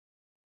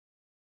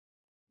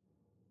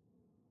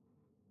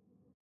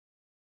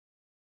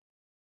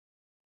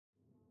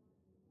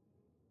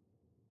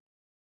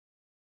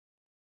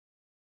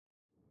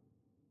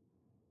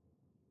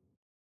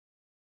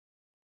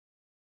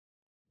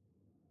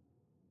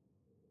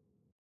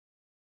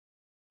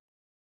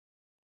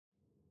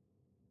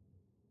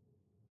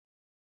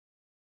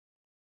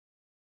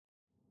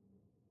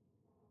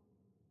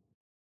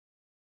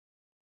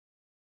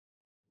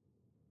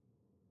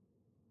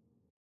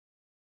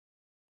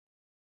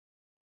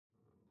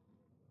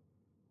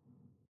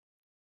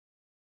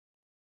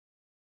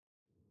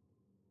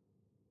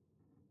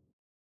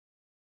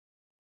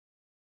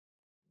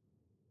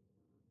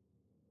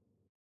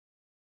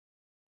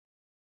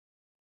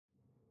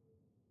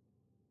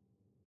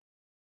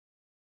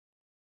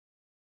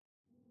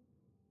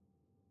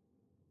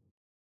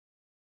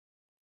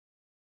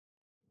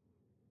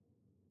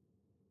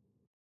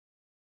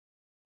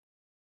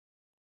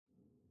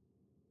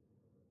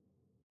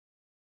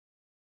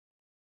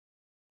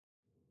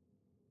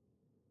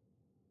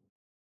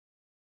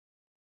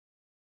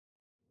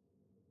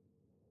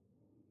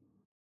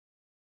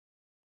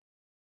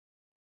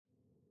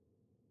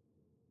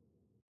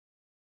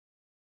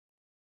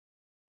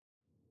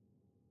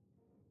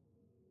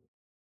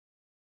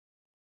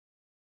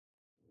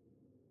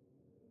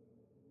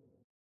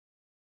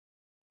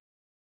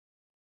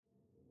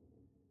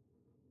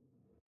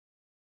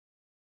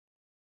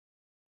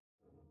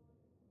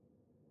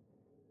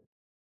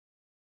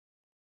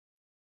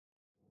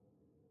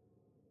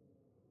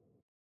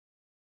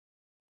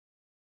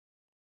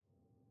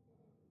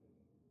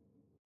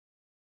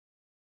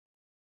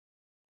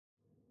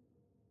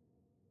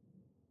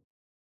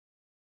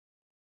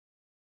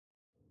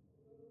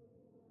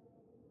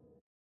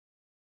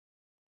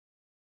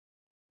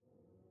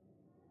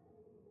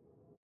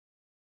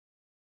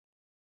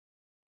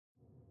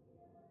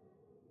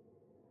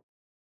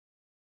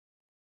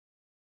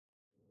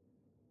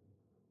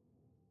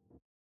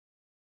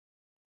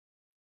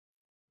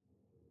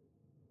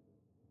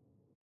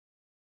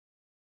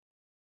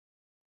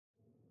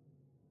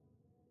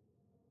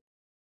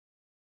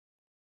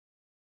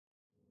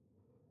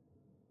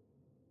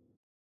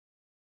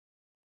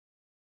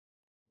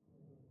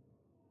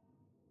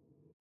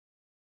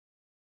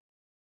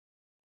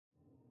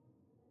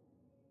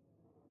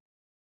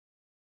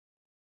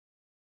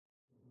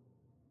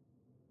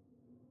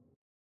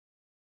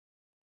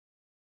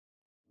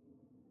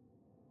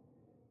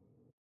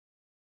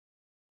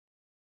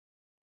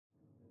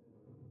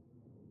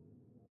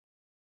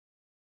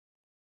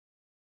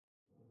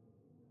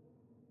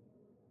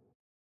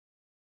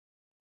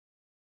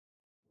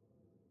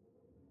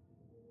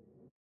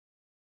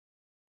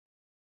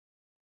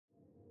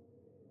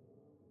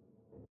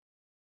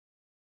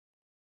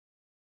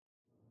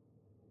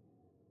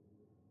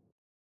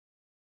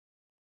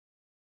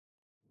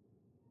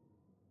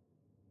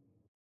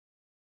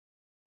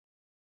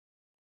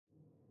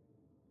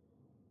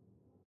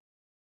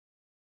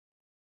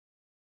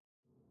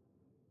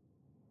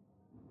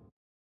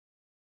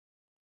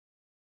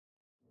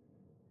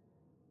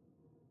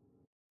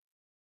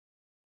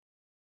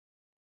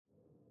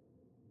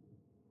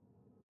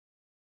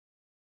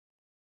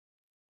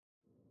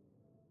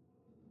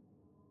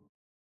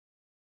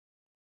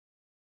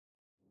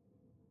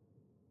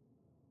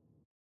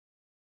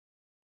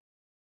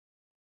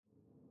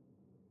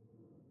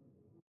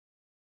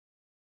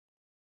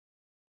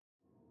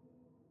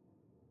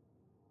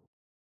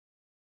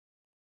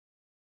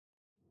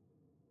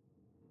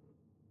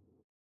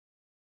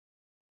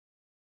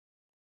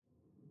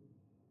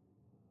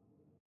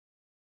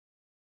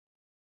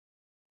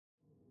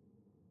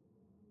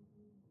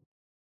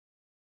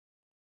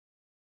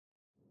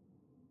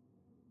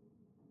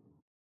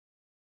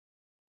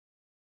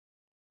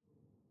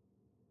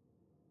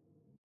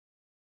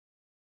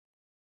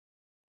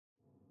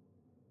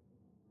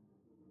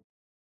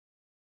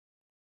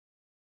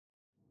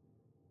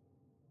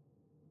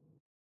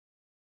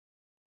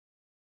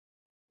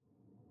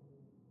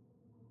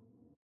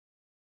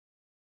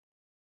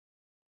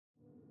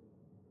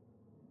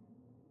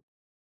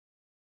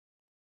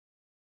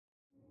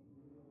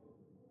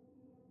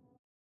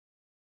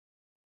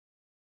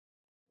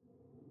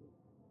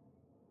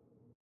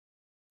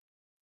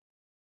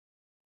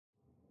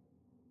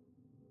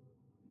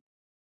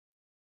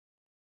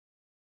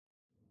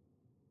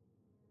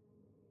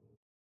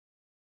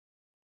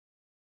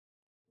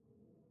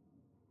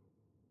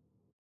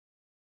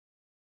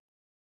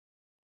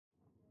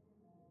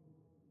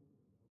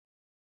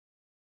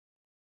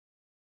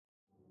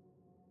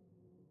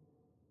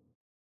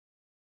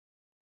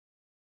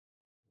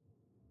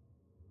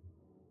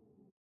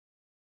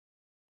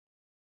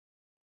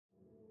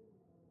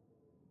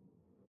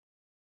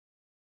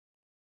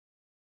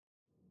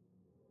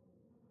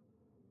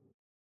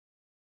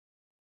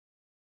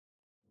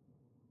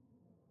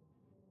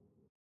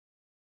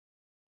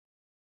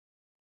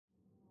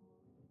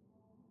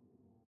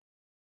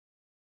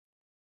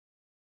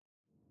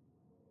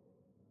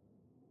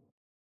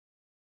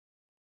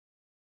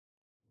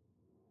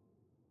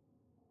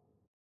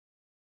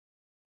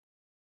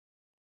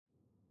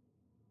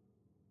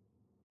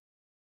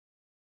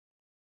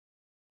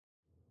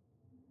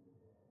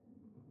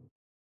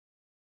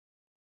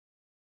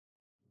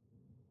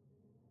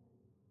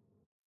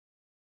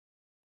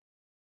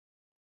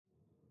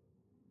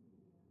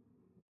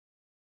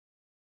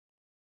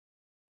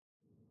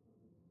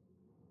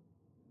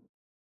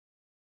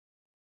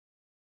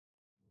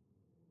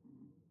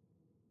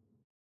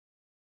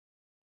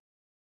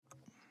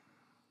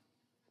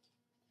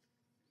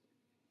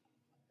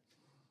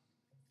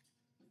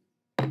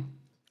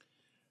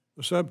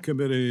The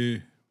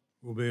subcommittee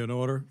will be in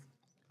order.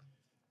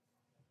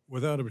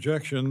 Without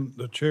objection,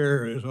 the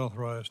chair is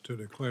authorized to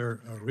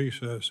declare a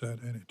recess at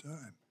any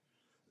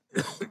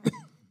time.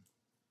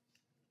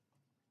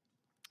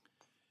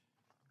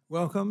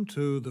 Welcome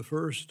to the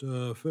first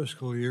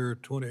fiscal year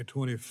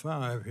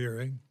 2025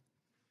 hearing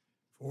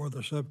for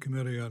the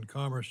Subcommittee on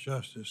Commerce,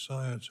 Justice,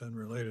 Science, and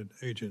Related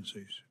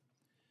Agencies.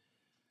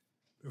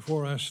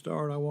 Before I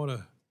start, I want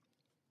to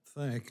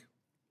thank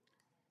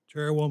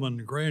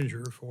Chairwoman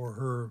Granger for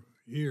her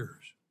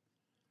years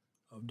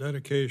of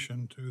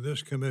dedication to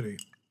this committee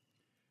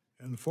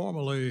and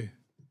formally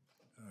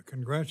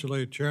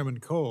congratulate Chairman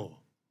Cole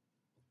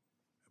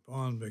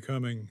upon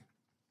becoming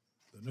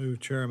the new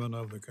chairman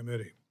of the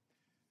committee.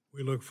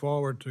 We look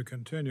forward to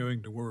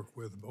continuing to work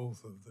with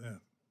both of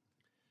them.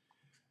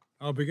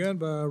 I'll begin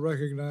by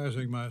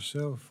recognizing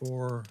myself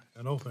for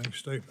an opening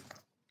statement.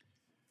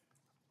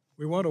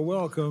 We want to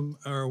welcome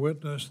our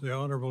witness, the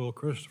Honorable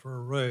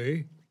Christopher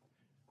Wray,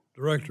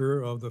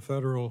 Director of the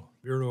Federal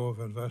Bureau of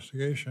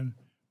Investigation,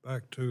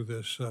 back to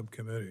this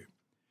subcommittee.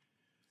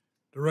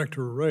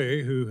 Director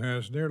Wray, who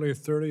has nearly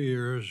 30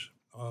 years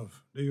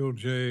of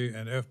DOJ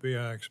and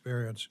FBI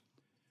experience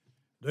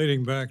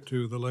dating back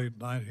to the late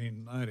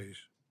 1990s,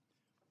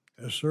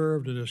 has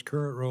served in his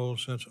current role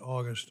since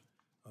August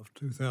of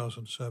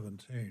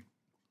 2017.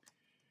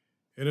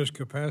 In his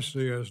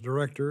capacity as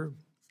director,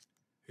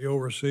 he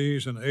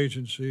oversees an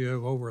agency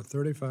of over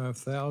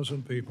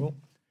 35,000 people,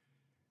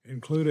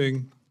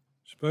 including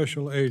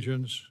special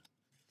agents,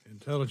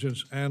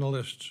 intelligence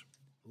analysts,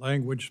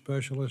 language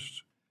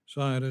specialists,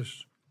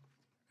 scientists,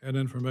 and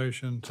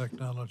information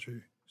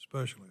technology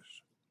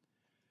specialists.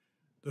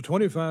 The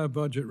 25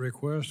 budget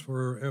request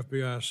for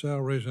FBI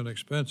salaries and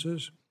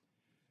expenses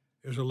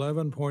is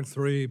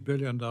 $11.3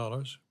 billion,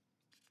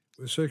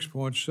 with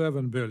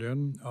 $6.7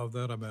 billion of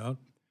that amount,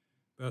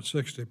 about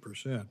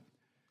 60%,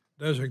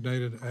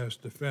 designated as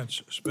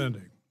defense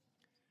spending.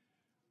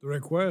 The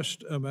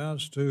request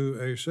amounts to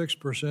a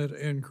 6%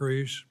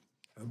 increase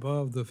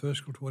above the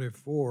fiscal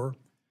 24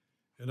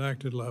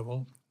 enacted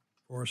level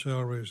for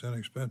salaries and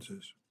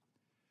expenses.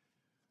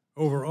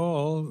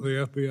 Overall,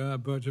 the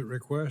FBI budget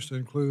request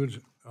includes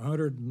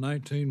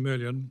 $119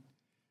 million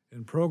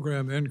in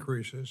program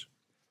increases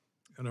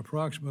and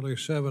approximately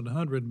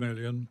 $700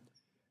 million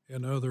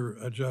in other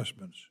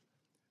adjustments,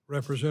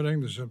 representing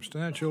the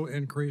substantial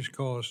increased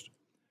cost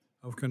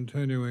of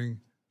continuing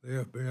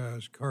the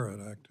FBI's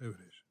current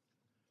activities.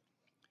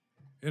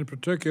 In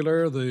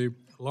particular, the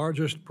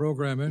largest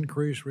program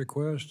increase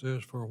request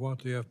is for what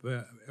the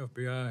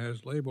FBI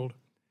has labeled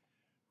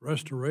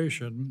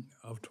restoration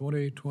of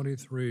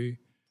 2023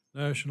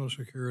 national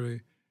security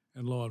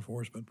and law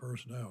enforcement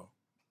personnel.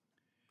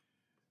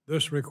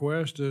 This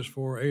request is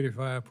for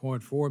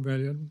 $85.4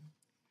 million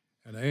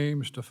and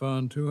aims to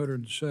fund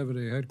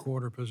 270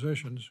 headquarter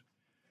positions,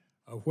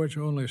 of which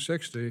only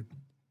 60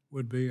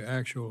 would be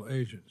actual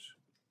agents.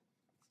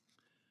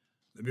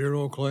 The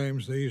Bureau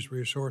claims these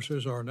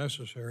resources are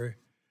necessary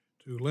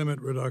to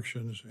limit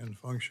reductions in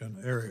function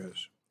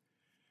areas.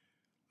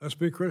 Let's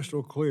be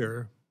crystal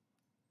clear.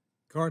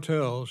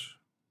 Cartels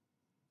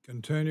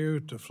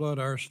continue to flood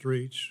our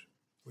streets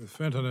with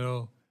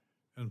fentanyl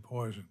and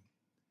poison.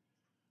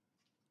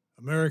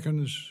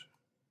 Americans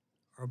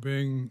are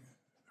being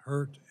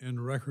hurt in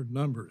record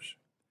numbers.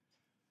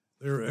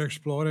 They're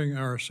exploiting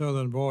our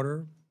southern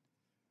border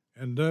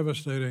and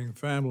devastating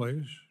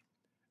families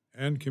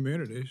and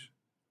communities.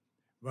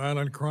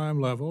 Violent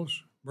crime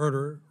levels,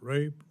 murder,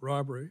 rape,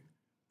 robbery,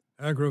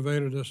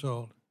 aggravated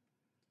assault,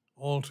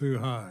 all too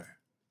high.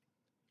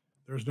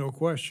 There's no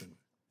question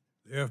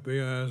the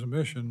FBI's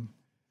mission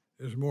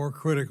is more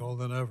critical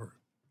than ever.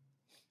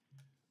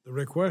 The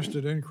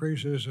requested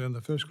increases in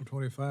the fiscal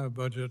 25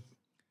 budget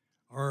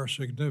are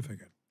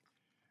significant,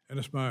 and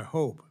it's my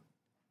hope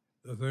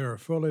that they are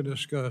fully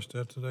discussed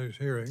at today's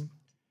hearing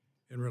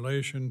in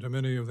relation to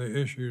many of the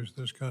issues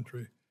this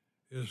country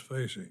is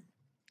facing.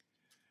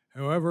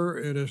 However,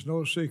 it is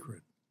no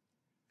secret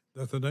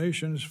that the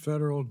nation's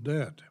federal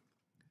debt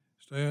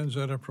stands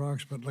at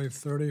approximately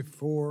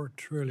 $34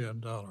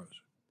 trillion.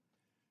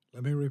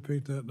 Let me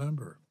repeat that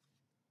number,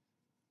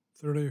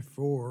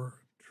 $34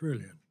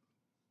 trillion.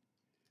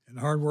 And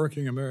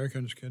hardworking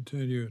Americans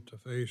continue to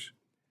face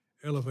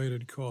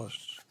elevated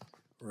costs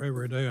for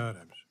everyday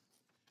items.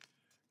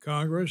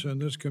 Congress, and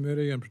this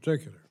committee in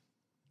particular,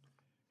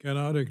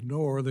 cannot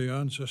ignore the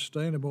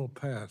unsustainable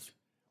path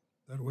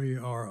that we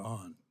are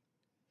on.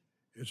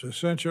 It's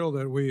essential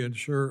that we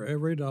ensure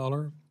every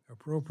dollar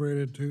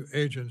appropriated to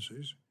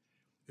agencies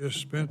is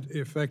spent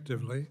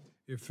effectively,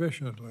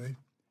 efficiently,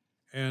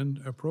 and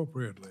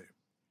appropriately.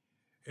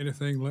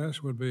 Anything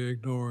less would be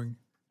ignoring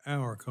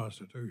our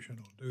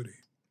constitutional duty.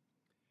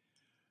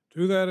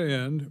 To that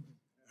end,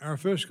 our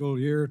fiscal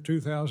year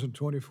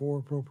 2024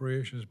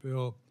 appropriations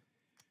bill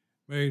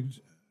made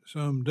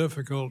some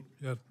difficult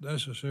yet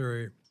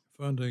necessary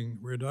funding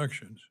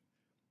reductions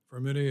for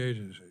many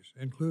agencies,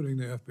 including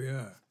the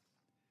FBI.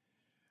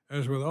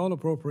 As with all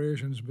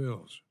appropriations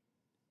bills,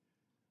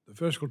 the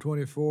fiscal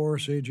 24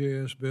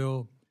 CJS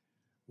bill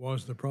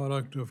was the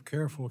product of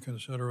careful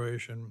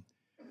consideration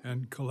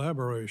and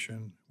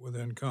collaboration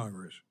within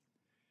Congress.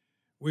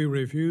 We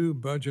review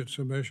budget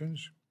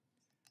submissions,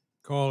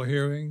 call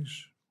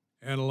hearings,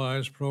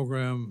 analyze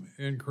program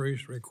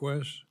increase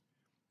requests,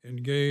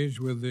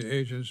 engage with the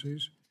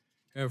agencies,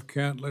 have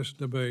countless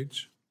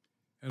debates,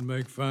 and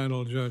make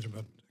final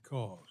judgment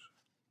calls.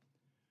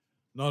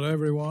 Not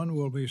everyone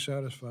will be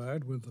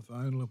satisfied with the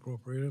final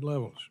appropriated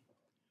levels,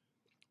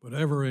 but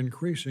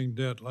ever-increasing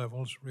debt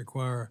levels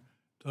require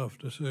tough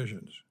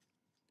decisions.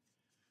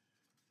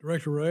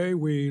 Director Ray,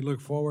 we look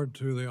forward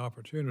to the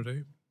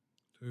opportunity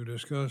to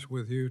discuss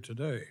with you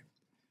today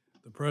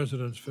the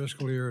President's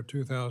fiscal year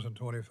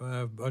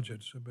 2025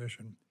 budget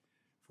submission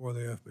for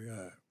the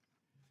FBI.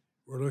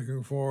 We're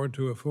looking forward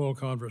to a full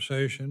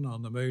conversation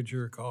on the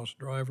major cost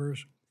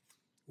drivers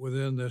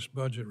within this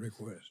budget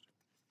request.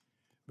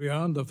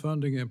 Beyond the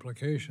funding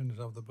implications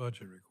of the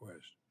budget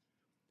request,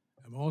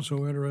 I'm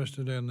also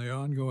interested in the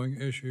ongoing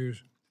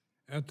issues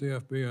at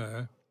the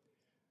FBI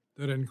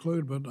that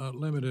include but not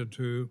limited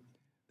to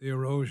the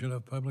erosion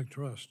of public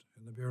trust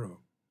in the Bureau.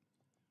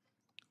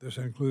 This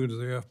includes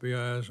the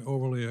FBI's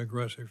overly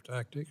aggressive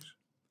tactics,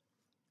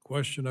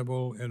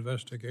 questionable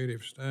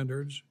investigative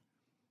standards,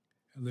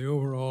 and the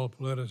overall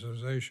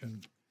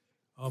politicization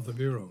of the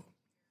Bureau.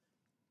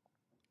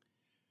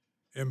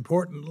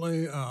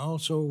 Importantly, I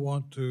also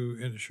want to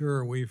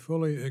ensure we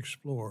fully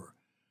explore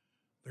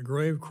the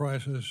grave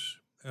crisis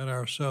at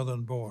our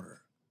southern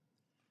border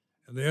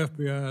and the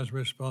FBI's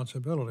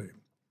responsibility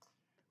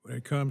when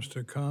it comes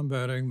to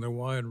combating the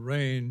wide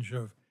range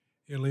of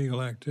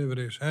illegal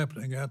activities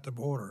happening at the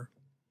border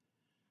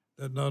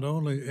that not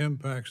only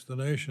impacts the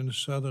nation's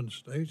southern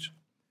states,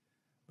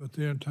 but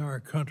the entire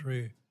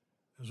country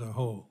as a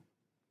whole.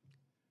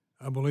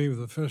 I believe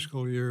the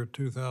fiscal year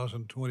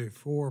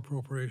 2024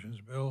 appropriations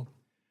bill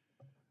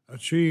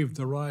achieved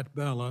the right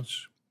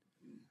balance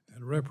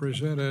and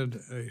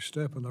represented a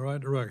step in the right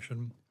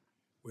direction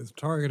with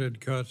targeted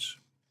cuts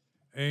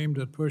aimed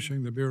at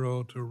pushing the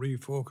Bureau to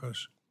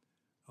refocus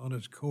on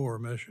its core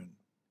mission.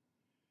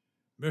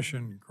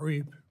 Mission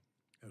creep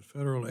at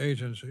federal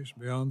agencies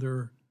beyond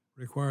their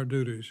required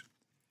duties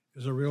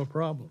is a real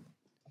problem,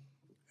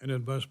 and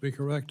it must be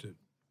corrected.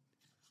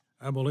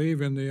 I believe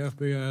in the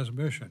FBI's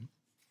mission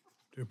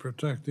to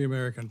protect the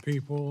American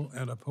people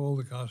and uphold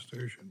the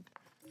Constitution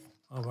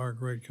of our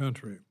great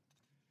country.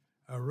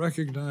 I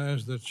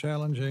recognize the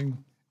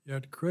challenging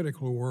yet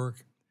critical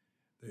work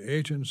the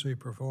agency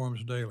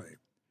performs daily,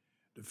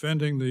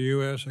 defending the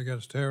U.S.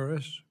 against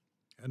terrorists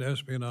and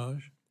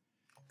espionage,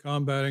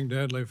 combating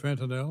deadly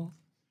fentanyl,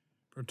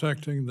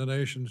 protecting the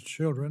nation's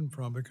children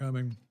from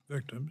becoming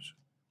victims,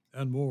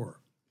 and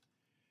more.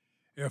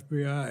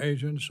 FBI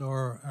agents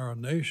are our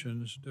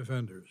nation's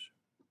defenders.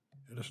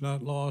 It is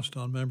not lost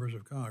on members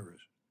of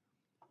Congress,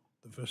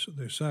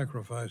 the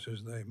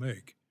sacrifices they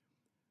make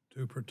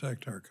to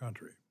protect our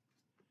country.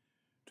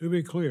 To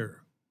be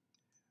clear,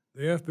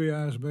 the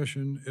FBI's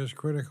mission is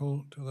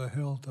critical to the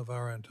health of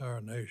our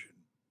entire nation.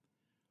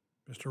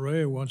 Mr.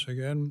 Ray, once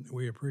again,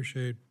 we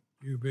appreciate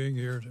you being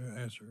here to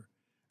answer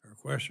our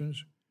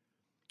questions.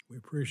 We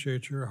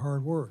appreciate your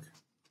hard work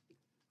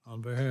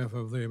on behalf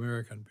of the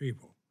American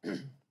people.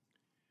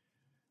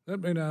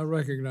 Let me now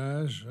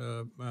recognize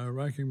my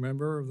ranking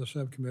member of the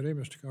subcommittee,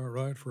 Mr.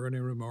 Cartwright, for any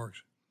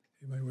remarks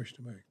he may wish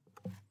to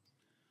make.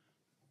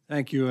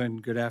 Thank you,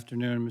 and good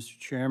afternoon, Mr.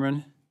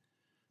 Chairman.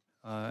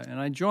 And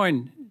I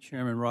join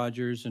Chairman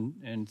Rogers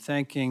in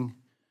thanking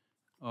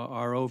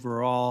our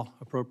overall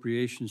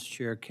Appropriations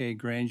Chair, Kay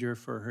Granger,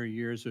 for her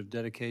years of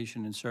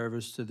dedication and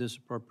service to this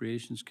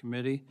Appropriations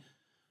Committee,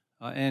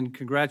 and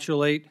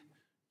congratulate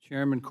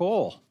Chairman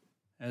Cole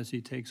as he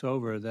takes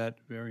over that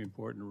very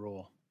important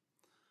role.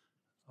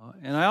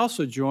 And I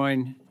also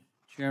join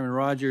Chairman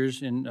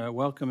Rogers in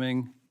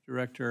welcoming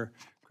Director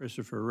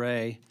Christopher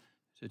Wray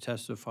to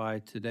testify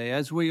today.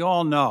 As we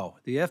all know,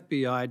 the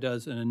FBI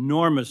does an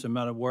enormous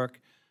amount of work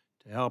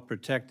to help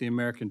protect the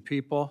American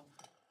people.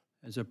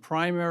 As a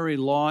primary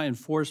law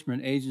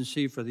enforcement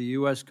agency for the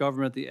U.S.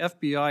 government, the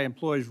FBI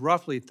employs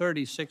roughly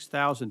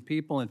 36,000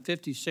 people in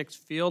 56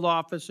 field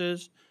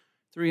offices,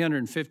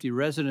 350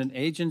 resident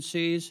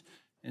agencies,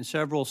 and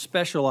several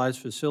specialized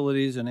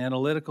facilities and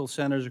analytical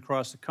centers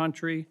across the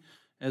country,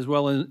 as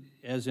well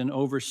as in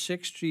over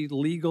 60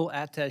 legal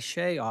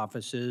attaché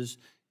offices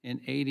in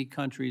 80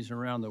 countries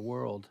around the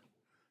world.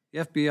 The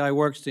FBI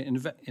works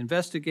to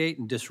investigate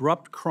and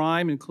disrupt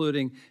crime,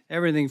 including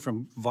everything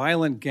from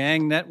violent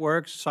gang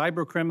networks,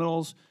 cyber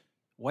criminals,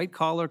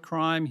 white-collar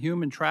crime,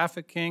 human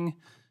trafficking,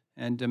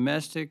 and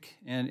domestic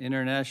and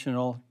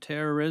international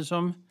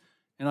terrorism.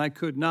 And I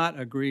could not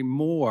agree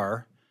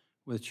more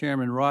with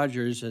Chairman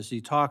Rogers as he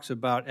talks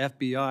about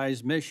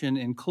FBI's mission,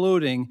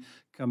 including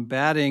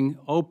combating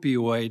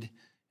opioid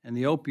and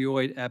the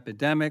opioid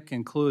epidemic,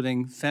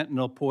 including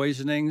fentanyl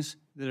poisonings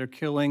that are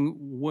killing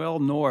well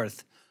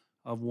north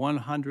of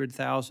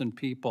 100,000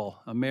 people,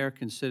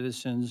 American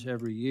citizens,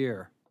 every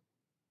year.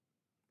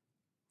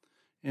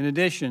 In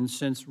addition,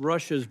 since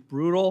Russia's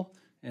brutal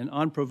and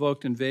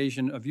unprovoked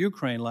invasion of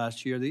Ukraine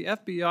last year, the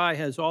FBI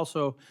has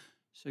also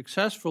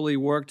successfully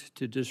worked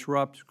to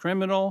disrupt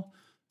criminal,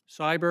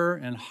 cyber,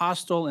 and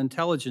hostile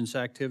intelligence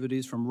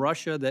activities from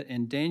Russia that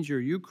endanger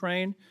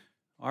Ukraine,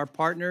 our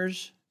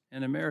partners,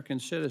 and American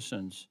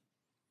citizens.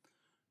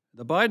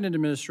 The Biden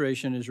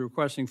administration is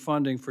requesting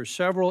funding for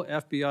several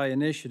FBI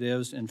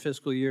initiatives in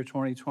fiscal year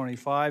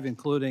 2025,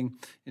 including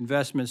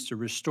investments to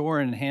restore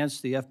and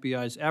enhance the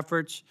FBI's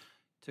efforts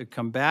to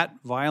combat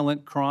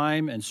violent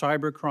crime and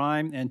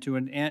cybercrime, and to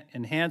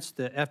enhance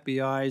the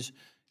FBI's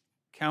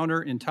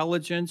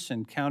counterintelligence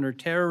and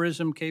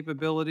counterterrorism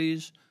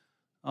capabilities,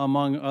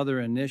 among other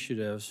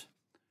initiatives.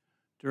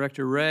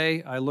 Director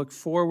Wray, I look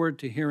forward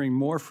to hearing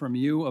more from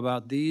you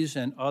about these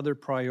and other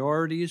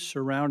priorities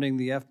surrounding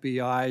the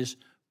FBI's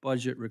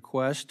budget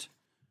request.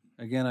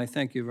 Again, I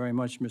thank you very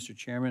much, Mr.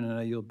 Chairman, and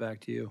I yield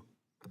back to you.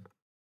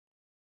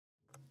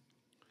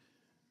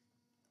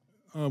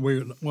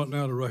 We want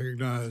now to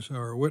recognize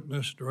our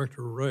witness,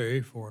 Director Wray,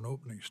 for an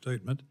opening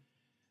statement.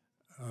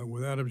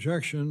 Without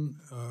objection,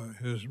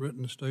 his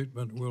written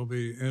statement will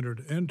be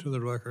entered into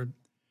the record,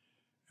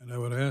 and I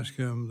would ask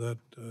him that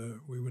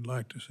we would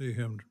like to see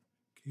him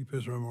keep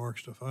his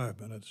remarks to 5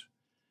 minutes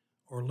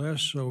or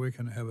less so we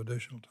can have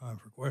additional time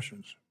for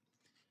questions.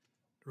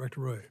 Director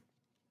Wray.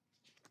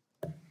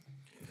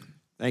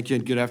 Thank you,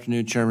 and good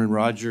afternoon, Chairman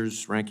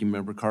Rogers, Ranking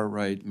Member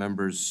Cartwright,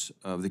 members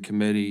of the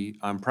committee.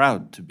 I'm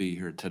proud to be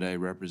here today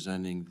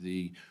representing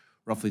the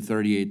roughly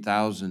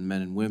 38,000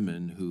 men and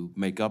women who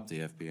make up the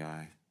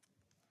FBI.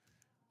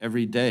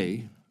 Every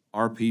day,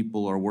 our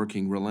people are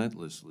working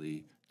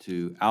relentlessly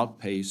to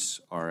outpace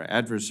our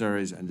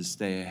adversaries and to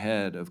stay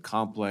ahead of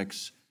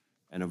complex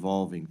and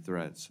evolving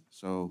threats.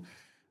 So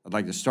I'd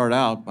like to start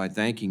out by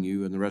thanking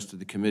you and the rest of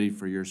the committee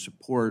for your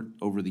support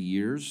over the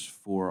years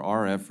for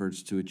our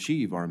efforts to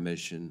achieve our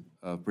mission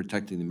of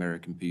protecting the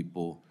American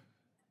people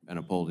and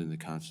upholding the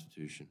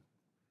Constitution.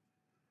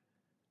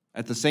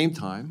 At the same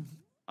time,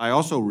 I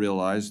also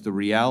realize the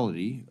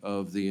reality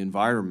of the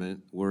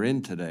environment we're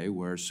in today,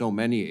 where so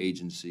many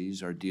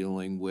agencies are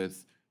dealing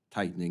with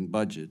tightening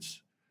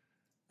budgets.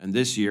 And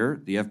this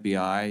year, the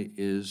FBI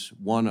is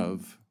one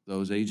of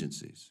those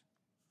agencies.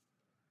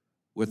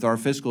 With our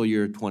fiscal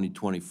year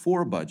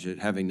 2024 budget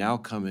having now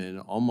come in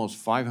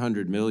almost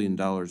 $500 million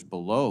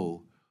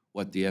below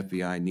what the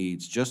FBI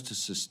needs just to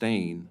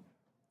sustain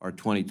our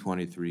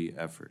 2023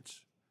 efforts.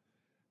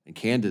 And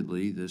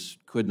candidly, this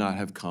could not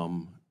have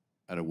come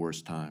at a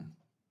worse time.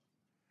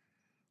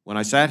 When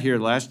I sat here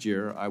last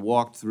year, I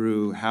walked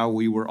through how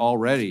we were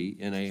already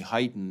in a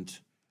heightened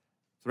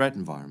threat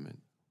environment.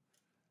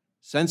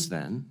 Since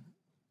then,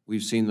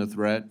 we've seen the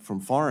threat from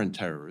foreign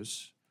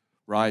terrorists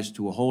rise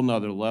to a whole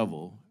nother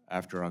level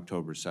after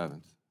October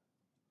 7th.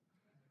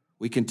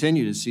 We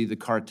continue to see the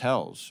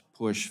cartels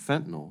push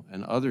fentanyl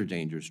and other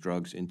dangerous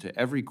drugs into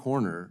every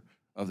corner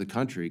of the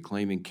country,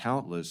 claiming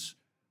countless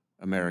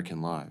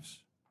American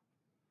lives.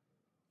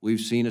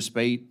 We've seen a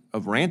spate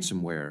of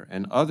ransomware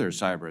and other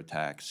cyber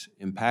attacks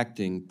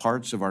impacting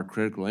parts of our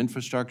critical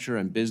infrastructure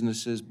and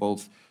businesses,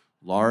 both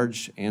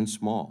large and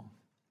small.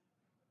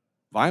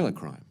 Violent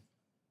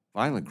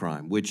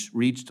crime, which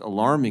reached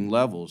alarming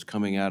levels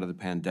coming out of the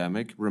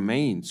pandemic,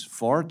 remains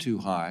far too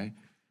high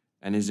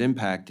and is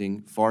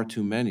impacting far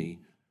too many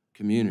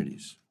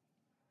communities.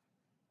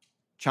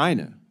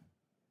 China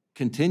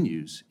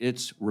continues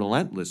its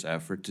relentless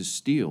effort to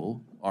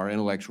steal our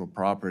intellectual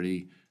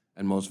property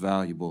and most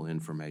valuable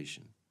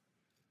information.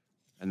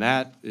 And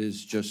that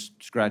is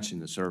just scratching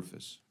the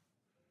surface.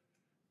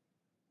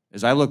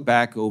 As I look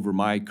back over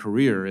my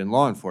career in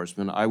law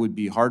enforcement, I would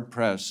be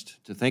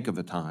hard-pressed to think of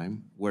a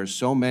time where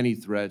so many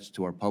threats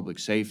to our public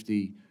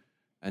safety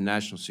and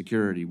national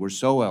security were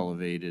so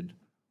elevated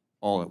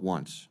all at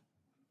once.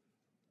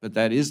 But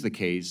that is the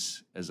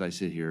case as I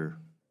sit here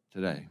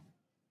today.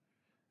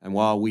 And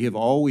while we have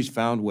always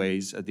found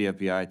ways at the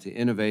FBI to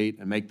innovate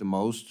and make the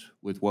most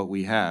with what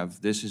we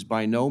have, this is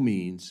by no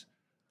means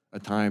a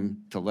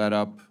time to let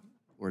up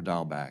or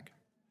dial back.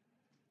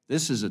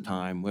 This is a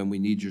time when we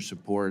need your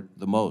support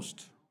the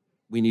most.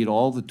 We need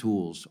all the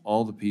tools,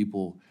 all the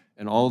people,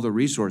 and all the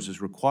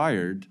resources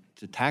required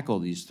to tackle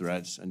these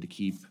threats and to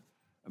keep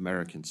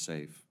Americans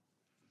safe.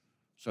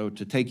 So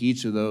to take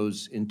each of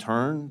those in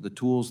turn, the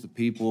tools, the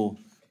people,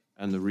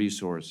 and the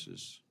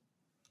resources.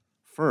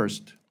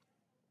 First,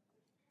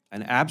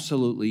 an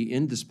absolutely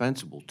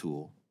indispensable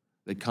tool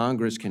that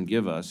Congress can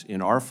give us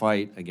in our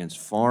fight against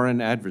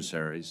foreign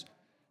adversaries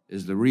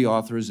is the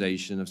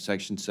reauthorization of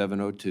Section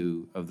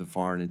 702 of the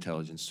Foreign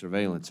Intelligence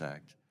Surveillance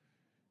Act.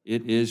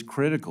 It is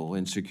critical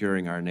in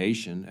securing our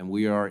nation, and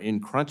we are in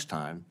crunch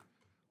time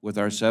with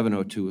our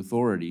 702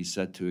 authority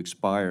set to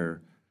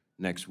expire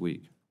next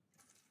week.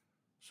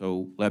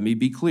 So let me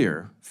be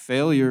clear,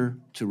 failure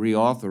to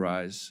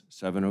reauthorize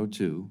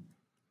 702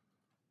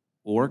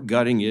 or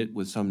gutting it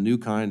with some new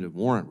kind of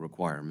warrant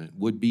requirement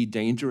would be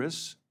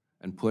dangerous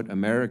and put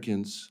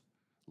Americans'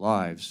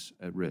 lives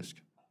at risk.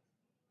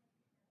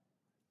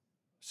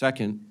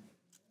 Second,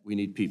 we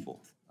need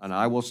people. And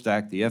I will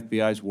stack the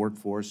FBI's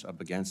workforce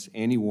up against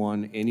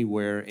anyone,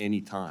 anywhere,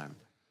 anytime.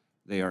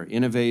 They are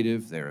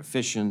innovative, they're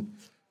efficient,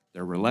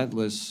 they're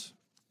relentless,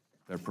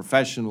 They're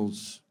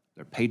professionals,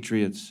 they're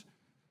patriots,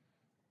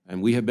 and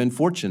we have been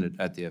fortunate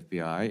at the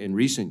FBI in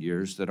recent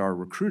years that our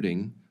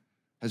recruiting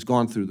has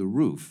gone through the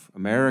roof.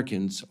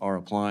 Americans are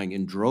applying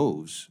in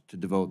droves to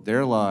devote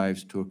their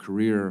lives to a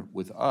career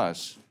with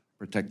us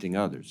protecting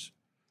others.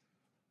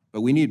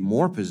 But we need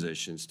more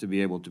positions to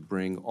be able to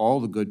bring all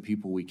the good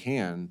people we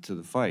can to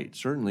the fight,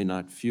 certainly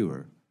not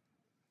fewer.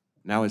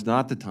 Now is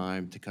not the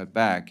time to cut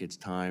back, it's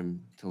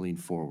time to lean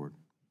forward.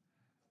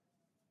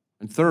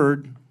 And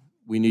third,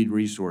 we need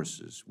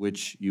resources,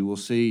 which you will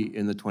see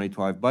in the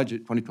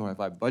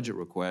 2025 budget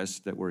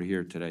request that we're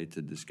here today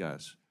to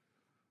discuss.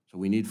 So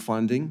we need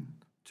funding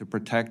to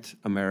protect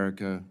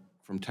America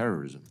from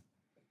terrorism.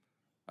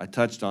 I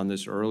touched on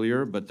this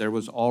earlier, but there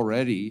was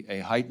already a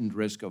heightened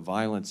risk of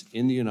violence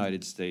in the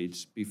United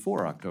States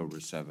before October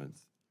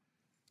 7th.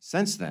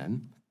 Since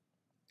then,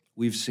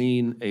 we've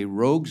seen a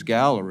rogues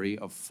gallery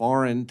of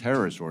foreign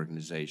terrorist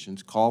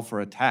organizations call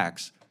for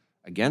attacks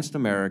against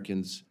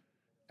Americans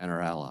and our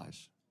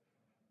allies.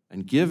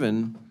 And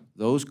given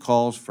those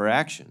calls for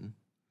action,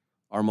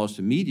 our most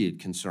immediate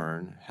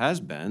concern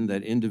has been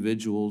that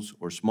individuals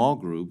or small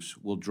groups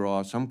will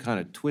draw some kind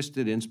of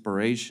twisted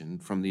inspiration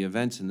from the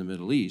events in the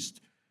Middle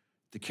East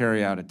to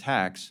carry out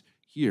attacks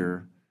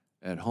here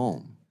at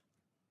home.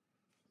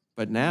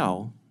 But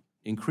now,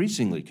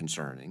 increasingly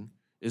concerning,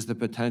 is the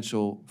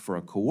potential for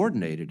a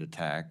coordinated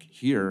attack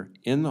here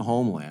in the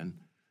homeland,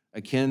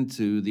 akin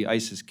to the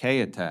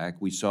ISIS-K attack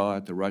we saw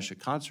at the Russia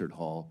concert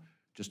hall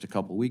just a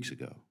couple weeks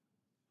ago.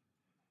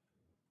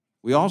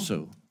 We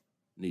also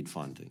need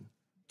funding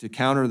to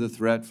counter the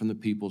threat from the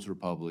People's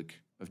Republic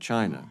of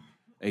China,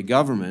 a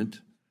government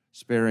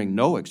sparing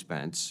no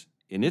expense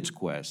in its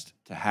quest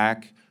to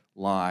hack,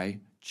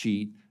 lie,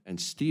 cheat,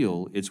 and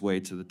steal its way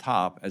to the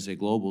top as a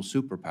global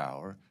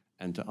superpower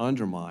and to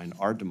undermine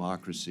our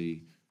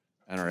democracy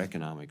and our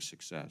economic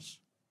success.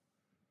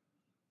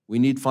 We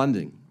need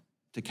funding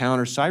to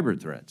counter cyber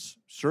threats,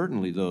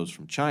 certainly those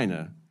from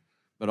China,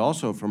 but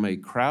also from a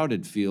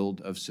crowded field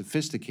of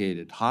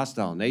sophisticated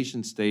hostile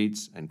nation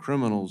states and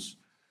criminals,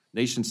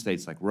 nation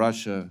states like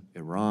Russia,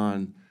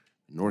 Iran,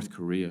 North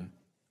Korea.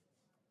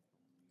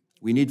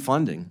 We need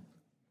funding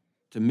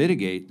to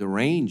mitigate the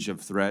range of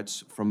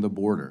threats from the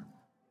border.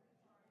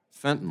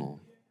 Fentanyl,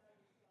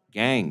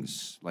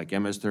 gangs like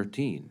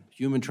MS-13,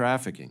 human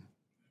trafficking.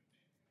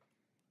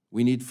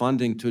 We need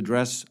funding to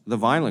address the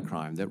violent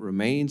crime that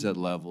remains at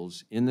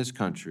levels in this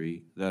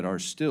country that are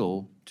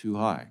still too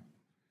high.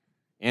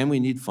 And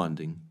we need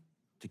funding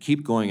to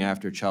keep going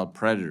after child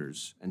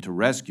predators and to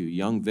rescue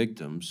young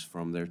victims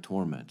from their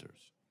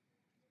tormentors.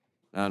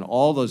 Now, in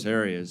all those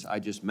areas I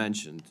just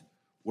mentioned,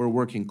 we're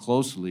working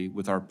closely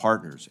with our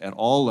partners at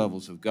all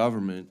levels of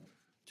government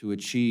to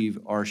achieve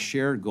our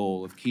shared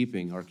goal of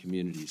keeping our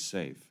communities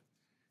safe.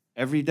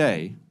 Every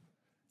day,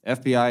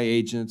 FBI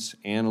agents,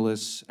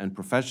 analysts, and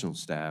professional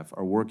staff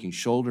are working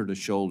shoulder to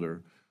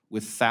shoulder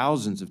with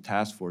thousands of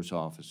task force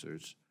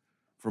officers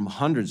from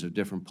hundreds of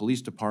different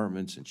police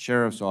departments and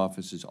sheriff's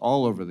offices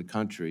all over the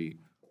country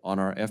on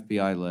our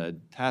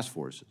FBI-led task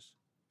forces.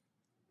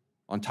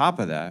 On top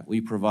of that,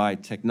 we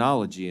provide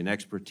technology and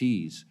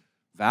expertise,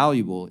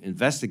 valuable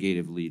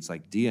investigative leads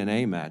like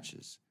DNA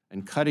matches,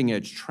 and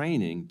cutting-edge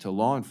training to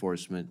law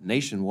enforcement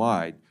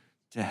nationwide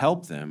to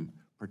help them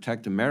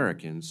protect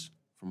Americans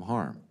from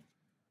harm.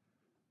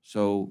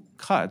 So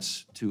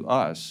cuts to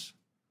us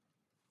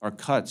are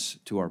cuts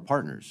to our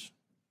partners,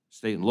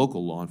 state and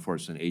local law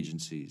enforcement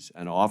agencies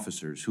and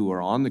officers who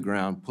are on the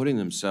ground putting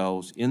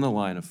themselves in the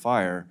line of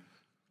fire,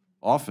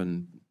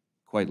 often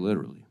quite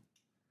literally.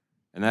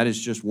 And that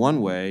is just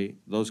one way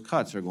those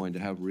cuts are going to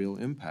have real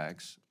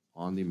impacts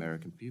on the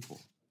American people.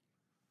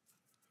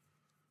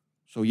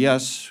 So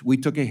yes, we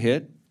took a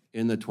hit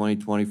in the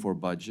 2024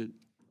 budget,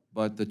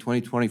 but the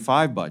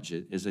 2025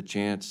 budget is a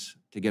chance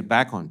to get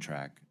back on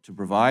track, to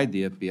provide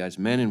the FBI's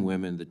men and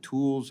women the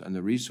tools and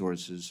the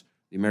resources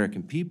the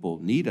American people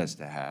need us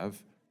to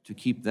have to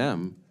keep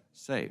them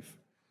safe.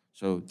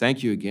 So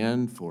thank you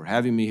again for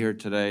having me here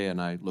today,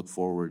 and I look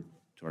forward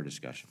to our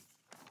discussion.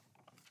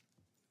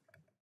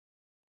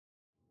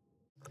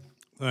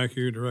 Thank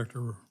you,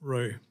 Director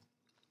Ray.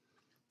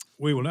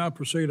 We will now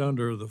proceed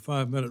under the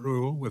 5-minute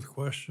rule with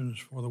questions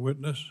for the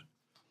witness.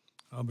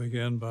 I'll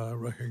begin by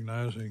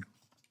recognizing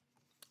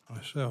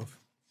myself.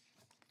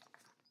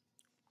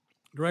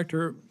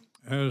 Director,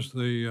 has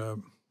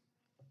the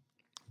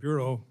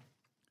Bureau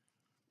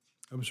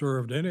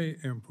observed any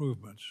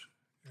improvements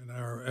in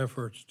our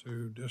efforts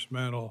to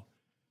dismantle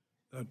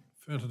that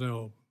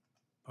fentanyl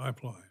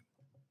pipeline?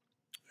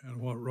 And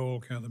what role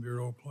can the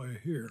Bureau play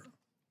here?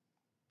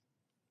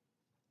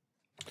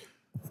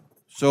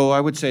 So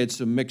I would say it's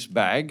a mixed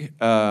bag.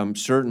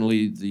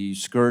 Certainly the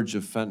scourge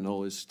of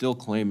fentanyl is still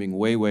claiming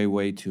way, way,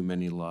 way too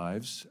many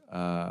lives.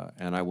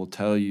 And I will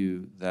tell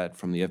you that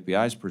from the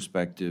FBI's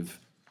perspective,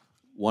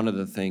 one of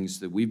the things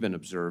that we've been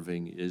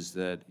observing is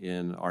that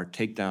in our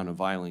takedown of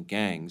violent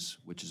gangs,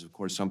 which is of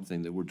course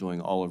something that we're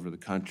doing all over the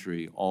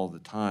country all the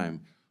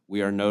time,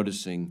 we are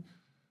noticing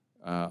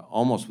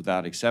almost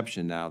without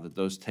exception now that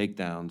those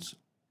takedowns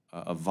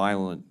of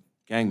violent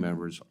gang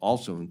members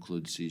also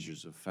include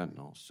seizures of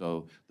fentanyl.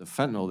 So the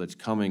fentanyl that's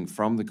coming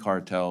from the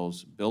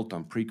cartels, built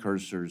on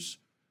precursors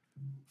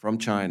from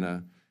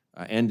China,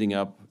 ending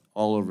up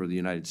all over the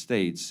United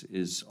States,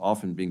 is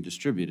often being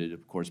distributed,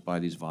 of course, by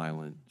these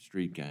violent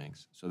street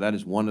gangs. So that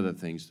is one of the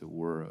things that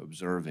we're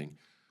observing.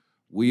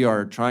 We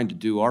are trying to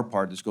do our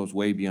part. This goes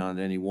way beyond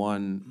any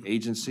one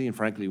agency and,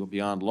 frankly,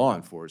 beyond law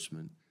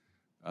enforcement,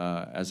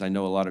 as I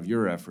know a lot of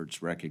your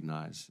efforts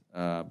recognize.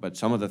 But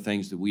some of the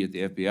things that we at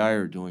the FBI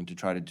are doing to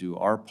try to do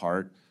our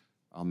part,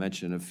 I'll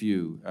mention a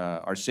few.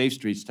 Our Safe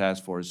Streets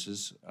task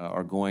forces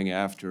are going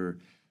after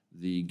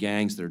the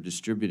gangs that are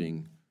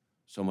distributing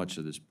so much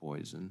of this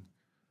poison.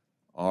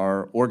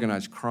 Our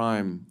organized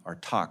crime, our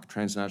TOC,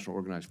 transnational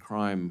organized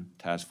crime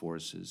task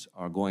forces,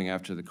 are going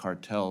after the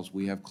cartels.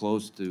 We have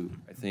close to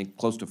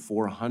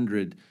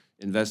 400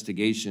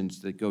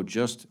 investigations that go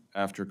just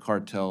after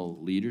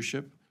cartel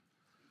leadership.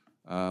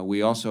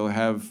 We also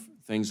have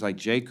things like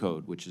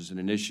J-Code, which is an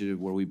initiative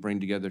where we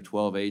bring together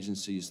 12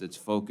 agencies that's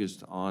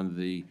focused on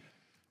the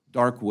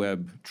dark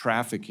web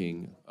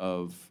trafficking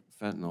of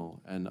fentanyl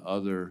and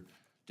other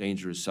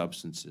dangerous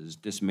substances,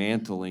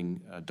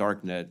 dismantling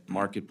darknet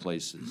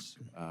marketplaces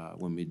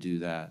when we do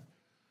that.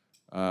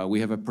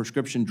 We have a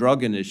prescription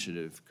drug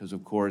initiative because,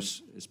 of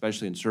course,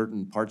 especially in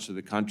certain parts of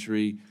the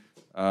country,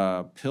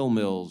 pill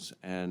mills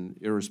and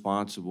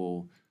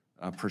irresponsible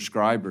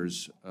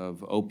prescribers of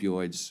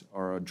opioids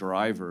are a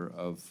driver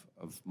of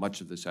much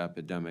of this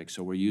epidemic.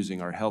 So we're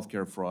using our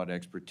healthcare fraud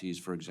expertise,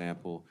 for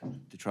example,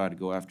 to try to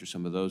go after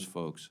some of those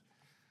folks.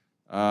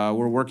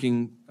 We're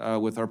working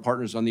with our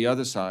partners on the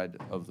other side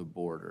of the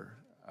border.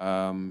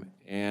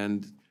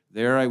 And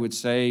there I would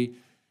say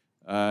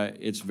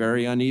it's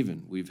very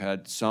uneven. We've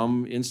had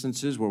some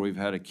instances where we've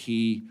had a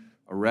key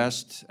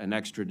arrest, an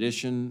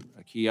extradition,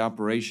 a key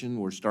operation.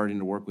 We're starting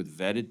to work with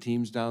vetted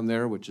teams down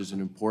there, which is an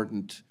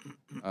important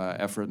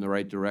effort in the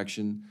right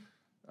direction.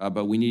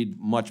 But we need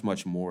much,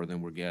 much more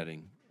than we're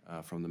getting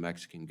from the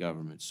Mexican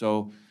government.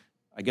 So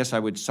I guess I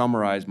would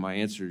summarize my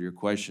answer to your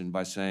question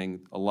by saying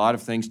a lot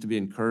of things to be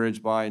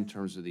encouraged by in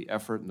terms of the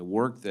effort and the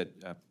work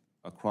that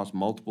across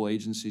multiple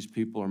agencies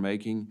people are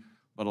making,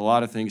 but a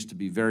lot of things to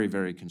be very,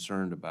 very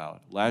concerned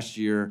about. Last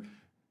year,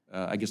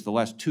 I guess the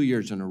last 2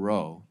 years in a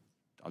row,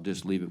 I'll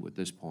just leave it with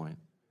this point,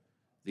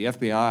 the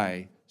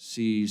FBI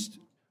seized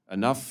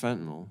enough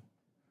fentanyl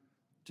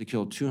to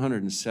kill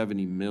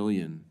 270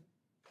 million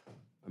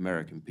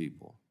American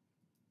people.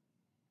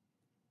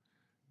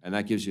 And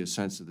that gives you a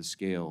sense of the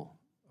scale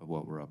of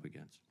what we're up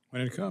against.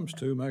 When it comes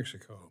to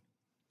Mexico,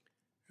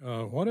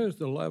 what is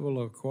the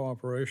level of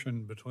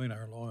cooperation between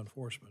our law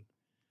enforcement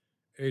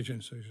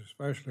agencies,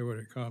 especially when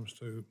it comes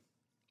to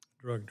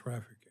drug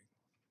trafficking?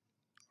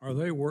 Are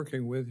they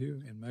working with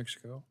you in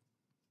Mexico?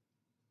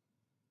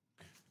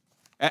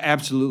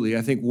 Absolutely.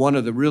 I think one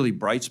of the really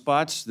bright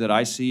spots that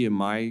I see in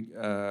my,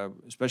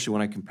 especially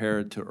when I compare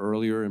it to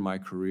earlier in my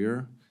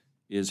career,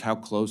 is how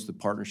close the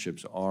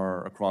partnerships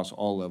are across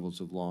all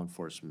levels of law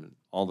enforcement.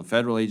 All the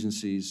federal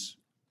agencies,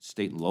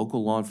 state and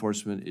local law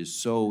enforcement is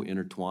so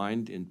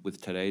intertwined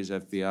with today's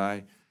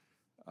FBI.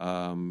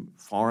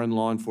 Foreign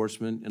law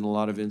enforcement in a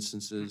lot of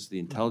instances, the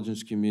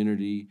intelligence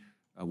community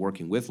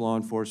working with law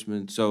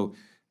enforcement. So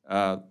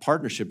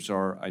partnerships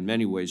are in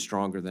many ways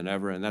stronger than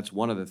ever, and that's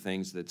one of the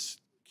things that's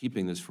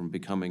keeping this from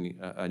becoming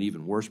an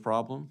even worse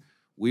problem.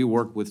 We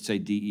work with, say,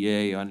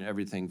 DEA on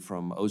everything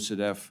from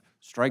OCDF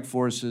strike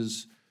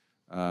forces.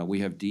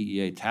 We have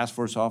DEA task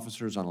force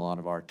officers on a lot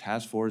of our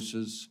task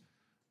forces,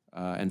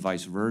 and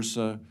vice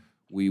versa.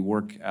 We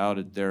work out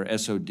at their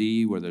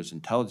SOD where there's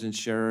intelligence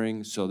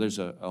sharing. So there's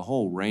a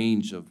whole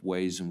range of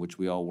ways in which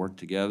we all work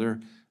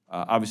together.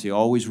 Obviously,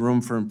 always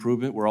room for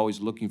improvement. We're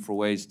always looking for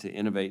ways to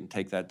innovate and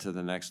take that to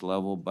the next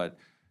level. But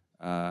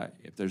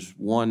if there's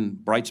one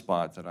bright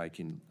spot that I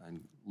can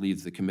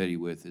leave the committee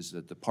with, is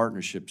that the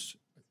partnerships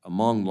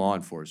among law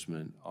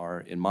enforcement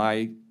are, in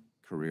my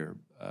career,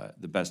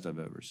 the best I've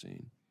ever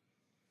seen.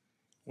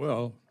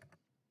 Well,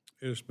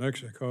 is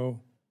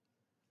Mexico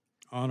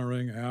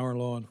honoring our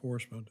law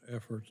enforcement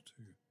efforts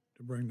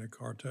to bring the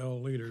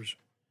cartel leaders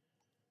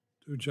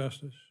to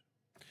justice?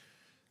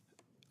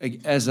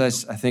 As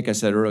I think I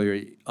said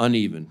earlier,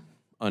 uneven.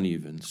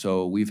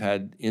 So we've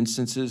had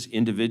instances,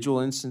 individual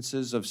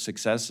instances of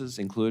successes,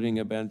 including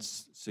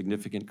against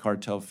significant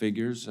cartel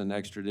figures and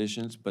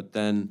extraditions, but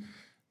then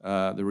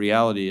the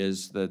reality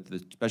is that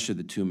especially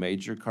the two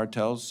major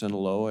cartels,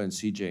 Sinaloa and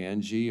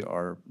CJNG,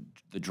 are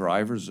the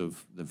drivers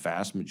of the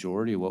vast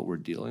majority of what we're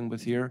dealing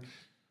with here.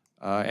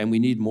 And we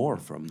need more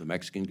from the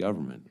Mexican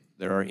government.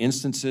 There are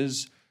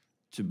instances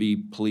to be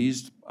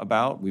pleased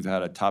about. We've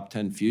had a top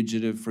 10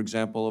 fugitive, for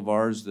example, of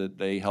ours that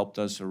they helped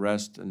us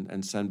arrest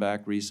and send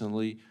back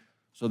recently.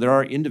 So there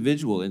are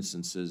individual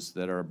instances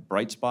that are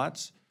bright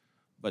spots,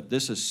 but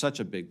this is such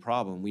a big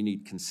problem. We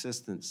need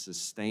consistent,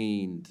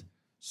 sustained,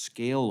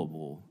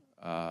 scalable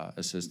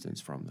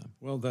assistance from them.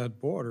 Well, that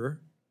border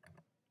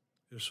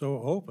is so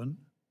open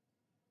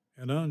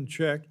and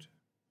unchecked,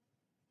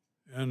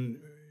 and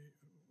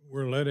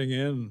we're letting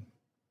in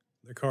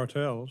the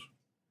cartels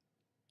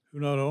who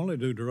not only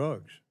do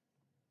drugs,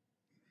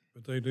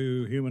 but they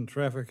do human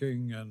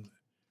trafficking and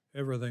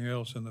everything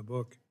else in the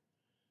book.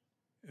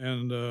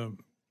 And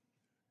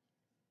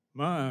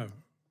my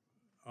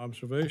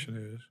observation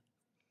is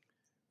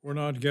we're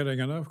not getting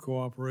enough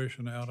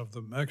cooperation out of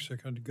the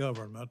Mexican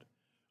government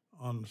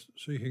on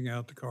seeking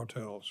out the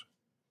cartels.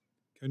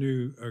 Can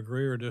you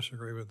agree or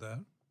disagree with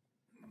that?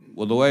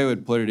 Well, the way I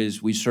would put it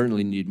is we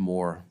certainly need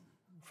more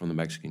from the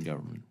Mexican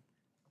government.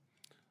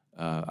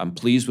 I'm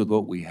pleased with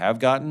what we have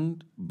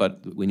gotten,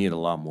 but we need a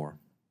lot more.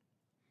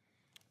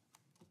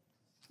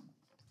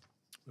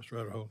 Mr.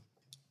 Rutherford.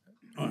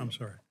 Oh, I'm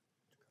sorry.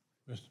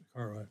 Mr.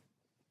 Cartwright.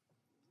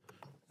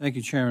 Thank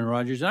you, Chairman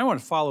Rogers. And I want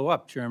to follow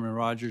up Chairman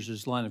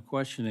Rogers' line of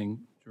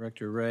questioning,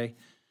 Director Ray.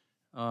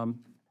 We're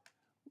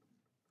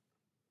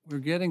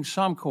getting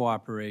some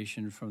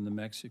cooperation from the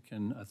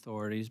Mexican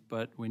authorities,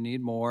 but we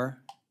need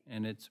more,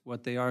 and it's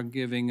what they are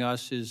giving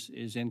us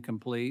is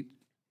incomplete,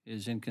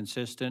 is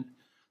inconsistent.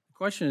 The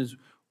question is,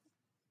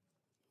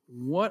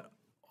 what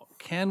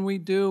can we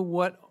do?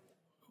 What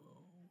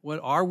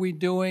are we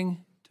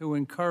doing to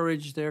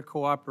encourage their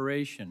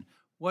cooperation?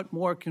 What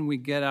more can we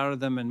get out of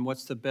them, and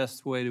what's the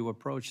best way to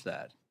approach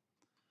that?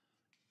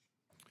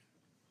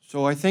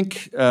 So I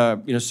think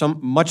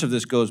much of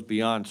this goes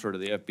beyond sort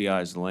of the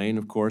FBI's lane,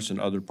 of course,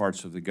 and other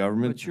parts of the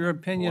government. But your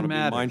opinion I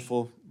wanna matters.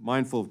 be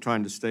mindful of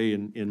trying to stay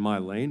in my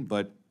lane.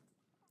 But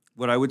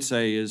what I would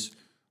say is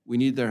we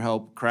need their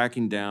help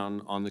cracking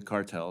down on the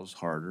cartels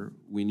harder.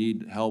 We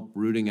need help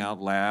rooting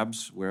out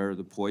labs where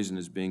the poison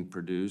is being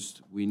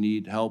produced. We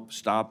need help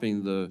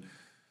stopping the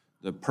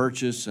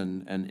purchase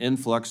and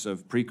influx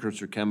of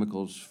precursor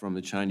chemicals from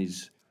the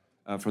Chinese,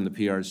 from the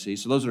PRC.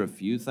 So those are a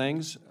few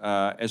things.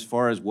 As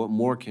far as what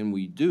more can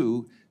we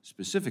do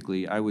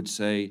specifically, I would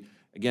say,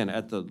 again,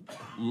 at the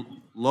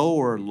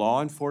lower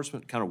law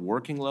enforcement kind of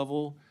working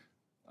level,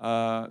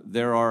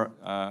 there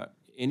are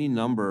any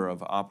number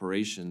of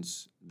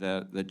operations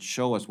that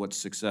show us what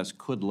success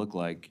could look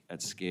like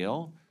at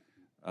scale.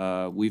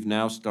 We've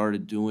now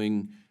started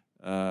doing,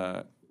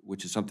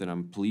 which is something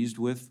I'm pleased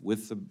with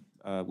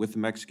the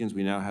Mexicans.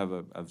 We now have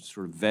a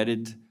sort of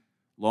vetted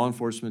law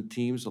enforcement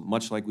teams,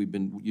 much like we've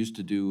been used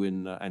to do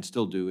in and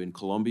still do in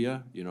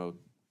Colombia. You know,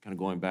 kind of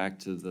going back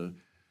to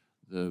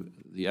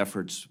the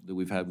efforts that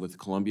we've had with the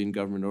Colombian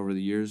government over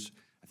the years.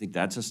 I think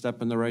that's a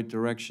step in the right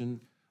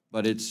direction.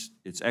 But it's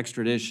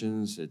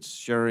extraditions, it's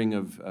sharing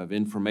of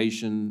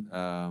information,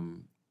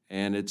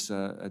 and it's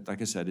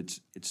like I said,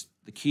 it's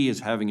the key is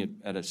having it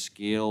at a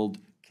scaled,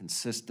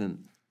 consistent,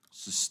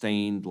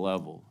 sustained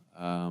level.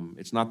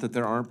 It's not that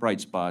there aren't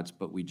bright spots,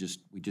 but we just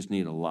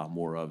need a lot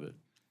more of it.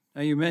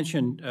 Now, you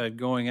mentioned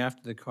going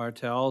after the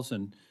cartels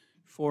and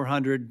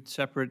 400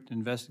 separate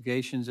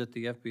investigations at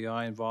the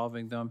FBI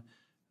involving them.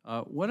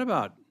 What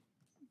about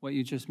what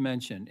you just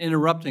mentioned,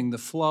 interrupting the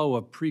flow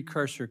of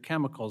precursor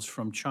chemicals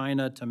from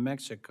China to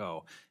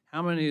Mexico?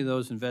 How many of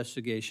those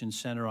investigations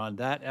center on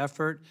that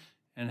effort,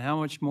 and how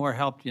much more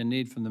help do you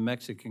need from the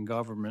Mexican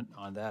government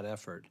on that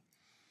effort?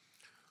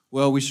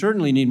 Well, we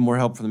certainly need more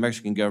help from the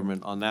Mexican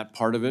government on that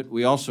part of it.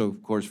 We also,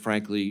 of course,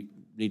 frankly,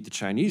 need the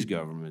Chinese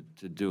government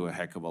to do a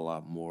heck of a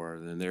lot more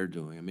than they're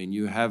doing. I mean,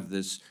 you have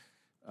this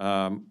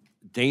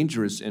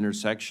dangerous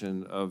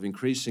intersection of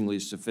increasingly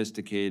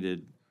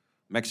sophisticated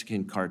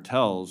Mexican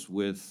cartels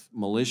with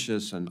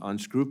malicious and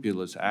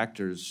unscrupulous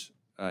actors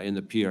in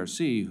the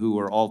PRC who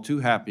are all too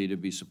happy to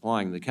be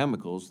supplying the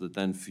chemicals that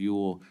then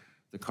fuel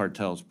the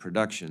cartel's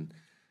production.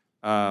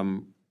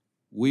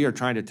 We are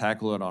trying to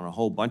tackle it on a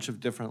whole bunch of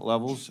different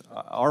levels.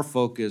 Our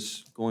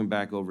focus, going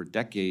back over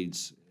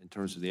decades in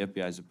terms of the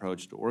FBI's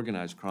approach to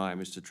organized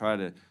crime, is to try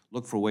to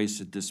look for ways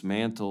to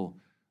dismantle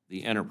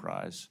the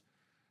enterprise.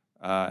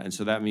 And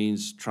so that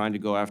means trying to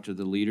go after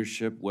the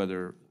leadership,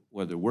 whether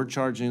we're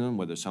charging them,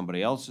 whether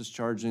somebody else is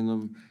charging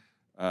them.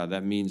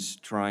 That means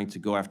trying to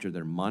go after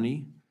their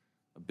money.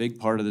 A big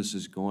part of this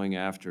is going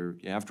after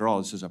all,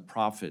 this is a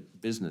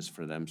profit business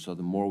for them. So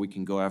the more we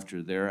can go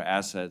after their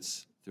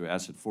assets through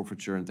asset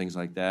forfeiture and things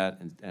like that,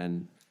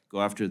 and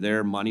go after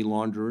their money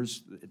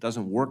launderers, it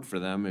doesn't work for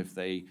them if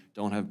they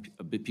don't have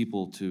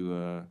people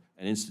to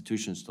and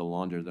institutions to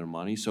launder their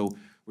money. So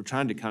we're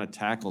trying to kind of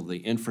tackle the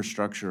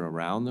infrastructure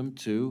around them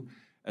too,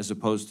 as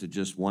opposed to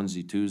just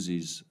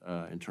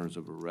onesie-twosies in terms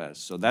of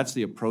arrests. So that's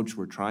the approach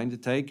we're trying to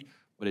take,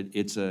 but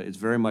it's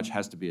very much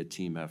has to be a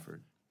team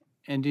effort.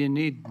 And do you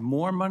need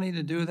more money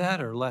to do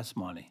that or less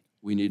money?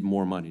 We need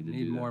more money to do that.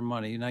 Need more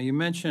money. Now, you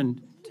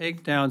mentioned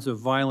takedowns of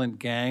violent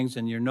gangs,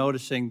 and you're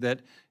noticing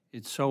that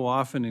it so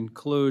often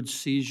includes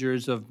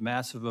seizures of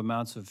massive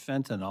amounts of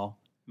fentanyl.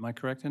 Am I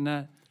correct in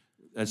that?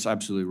 That's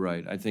absolutely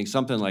right. I think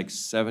something like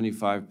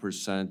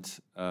 75%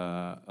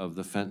 of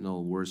the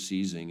fentanyl we're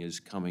seizing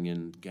is coming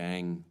in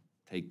gang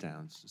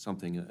takedowns,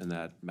 something in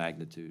that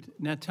magnitude.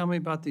 Now, tell me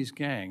about these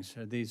gangs.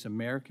 Are these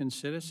American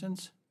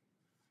citizens?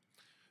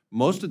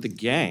 Most of the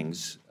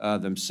gangs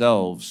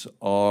themselves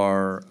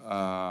are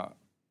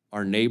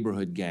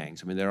neighborhood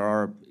gangs. I mean, there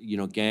are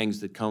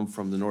gangs that come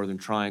from the Northern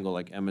Triangle,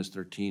 like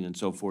MS-13 and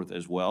so forth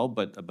as well.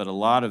 But a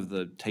lot of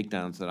the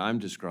takedowns that I'm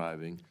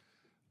describing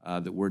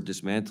that we're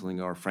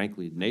dismantling are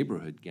frankly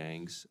neighborhood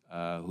gangs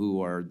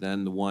who are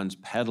then the ones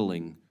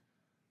peddling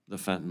the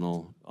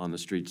fentanyl on the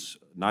streets,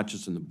 not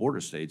just in the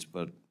border states,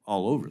 but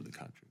all over the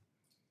country.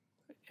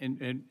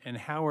 And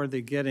how are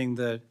they getting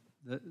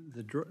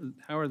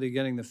how are they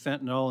getting the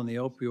fentanyl and the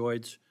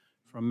opioids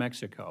from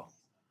Mexico?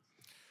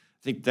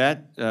 I think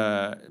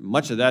that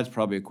much of that's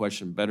probably a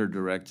question better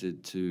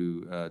directed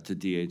to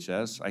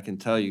DHS. I can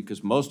tell you,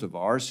 because most of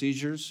our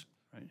seizures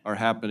are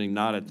happening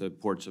not at the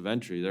ports of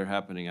entry, they're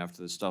happening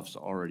after the stuff's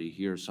already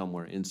here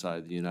somewhere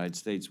inside the United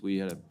States. We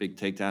had a big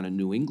takedown in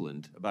New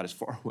England, about as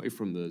far away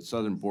from the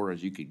southern border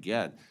as you could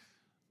get.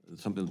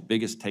 Something the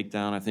biggest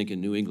takedown, I think,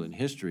 in New England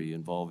history,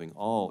 involving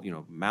all,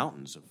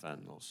 mountains of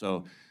fentanyl.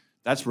 So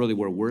that's really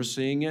where we're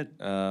seeing it.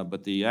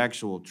 But the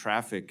actual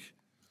traffic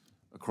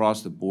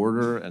across the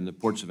border and the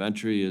ports of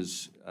entry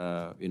is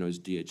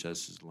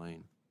DHS's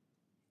lane.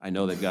 I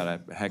know they've got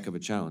a heck of a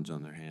challenge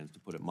on their hands, to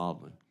put it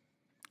mildly.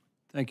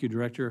 Thank you,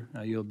 Director.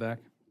 I yield back.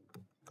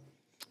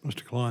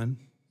 Mr. Klein.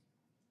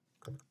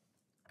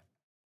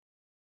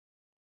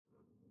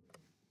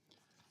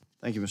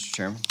 Thank you, Mr.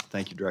 Chairman.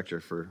 Thank you,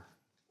 Director, for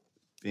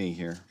being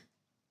here.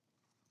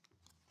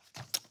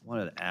 I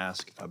wanted to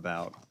ask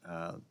about,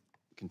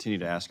 continue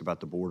to ask about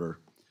the border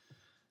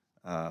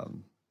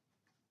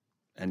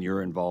and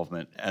your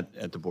involvement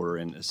at the border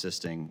in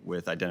assisting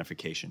with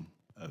identification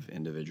of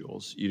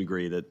individuals. You'd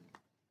agree that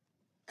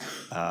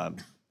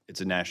it's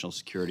a national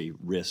security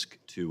risk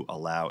to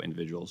allow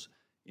individuals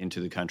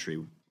into the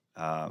country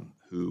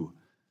who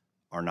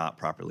are not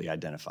properly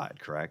identified,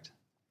 correct?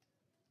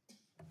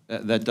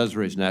 That does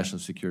raise national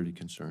security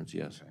concerns,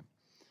 yes.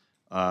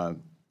 Okay.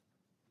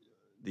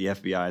 The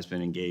FBI has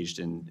been engaged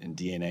in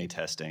DNA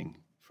testing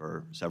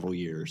for several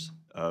years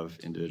of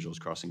individuals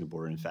crossing the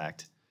border. In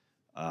fact,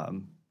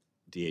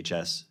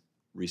 DHS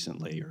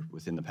recently, or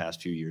within the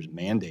past few years,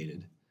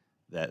 mandated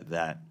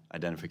that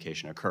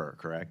identification occur,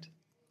 correct?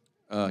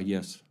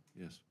 Yes.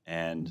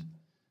 And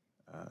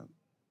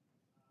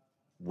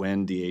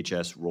when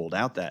DHS rolled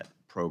out that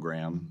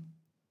program,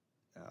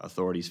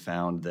 authorities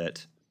found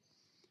that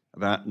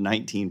about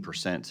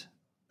 19%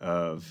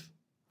 of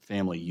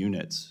family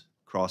units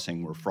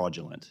crossing were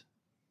fraudulent.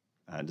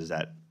 Does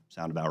that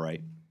sound about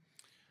right?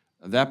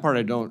 That part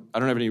I don't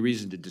have any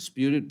reason to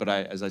dispute it, but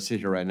as I sit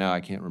here right now,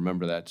 I can't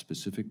remember that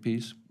specific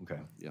piece.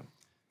 Okay. Yeah.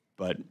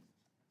 But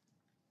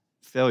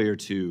failure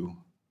to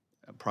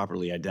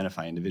properly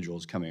identify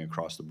individuals coming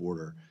across the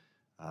border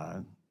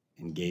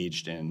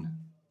engaged in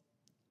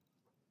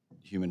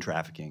human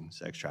trafficking,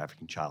 sex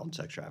trafficking, child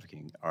sex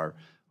trafficking, are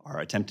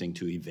attempting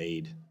to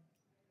evade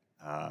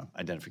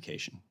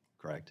identification,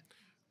 correct?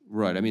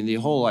 Right. I mean, the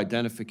whole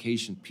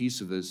identification piece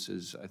of this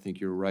is, I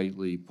think you're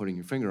rightly putting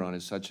your finger on,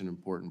 is such an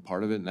important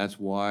part of it. And that's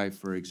why,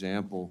 for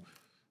example,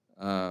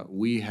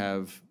 we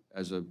have,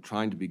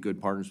 trying to be good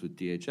partners with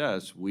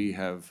DHS, we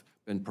have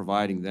been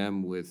providing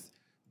them with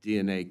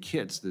DNA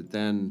kits that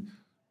then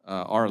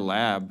our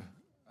lab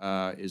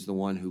is the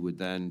one who would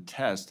then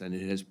test, and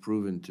it has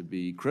proven to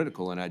be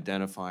critical in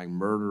identifying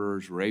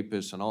murderers,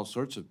 rapists, and all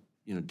sorts of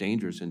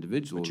dangerous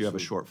individuals. But you have a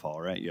shortfall,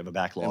 right? You have a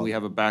backlog. And we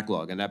have a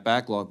backlog, and that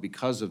backlog,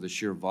 because of the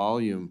sheer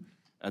volume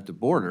at the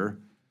border,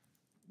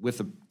 with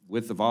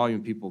the volume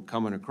of people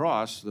coming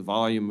across, the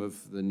volume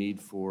of the need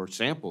for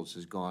samples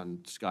has gone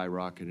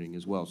skyrocketing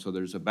as well. So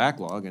there's a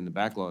backlog, and the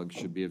backlog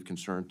should be of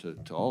concern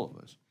to all of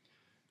us.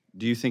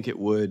 Do you think it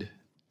would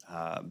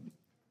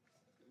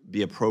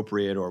be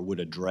appropriate or would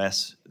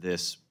address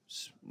this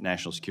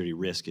national security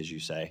risk, as you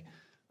say,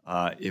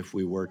 if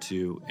we were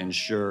to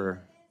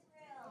ensure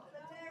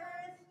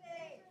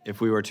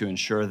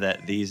that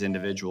these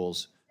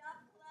individuals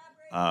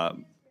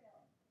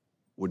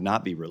would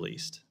not be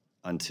released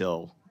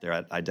until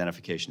their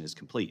identification is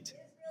complete?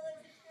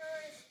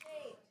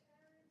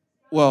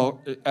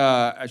 Well,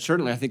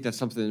 certainly I think that's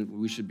something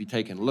we should be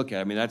taking a look at.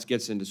 I mean, that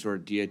gets into sort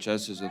of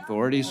DHS's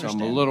authority, so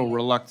I'm a little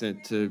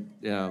reluctant to,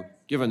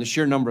 given the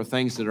sheer number of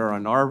things that are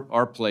on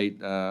our plate,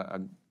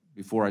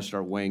 before I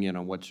start weighing in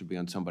on what should be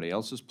on somebody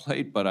else's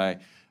plate. But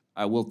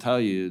I will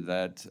tell you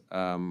that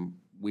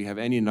we have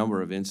any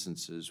number of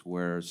instances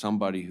where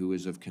somebody who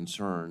is of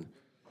concern,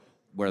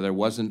 where there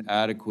wasn't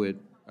adequate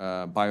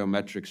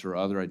biometrics or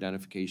other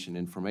identification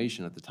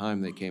information at the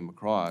time they came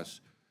across,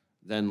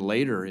 then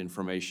later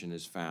information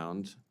is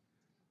found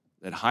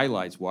that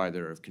highlights why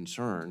they're of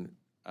concern,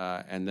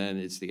 and then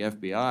it's the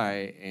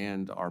FBI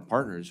and our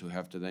partners who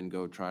have to then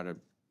go try to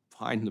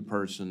find the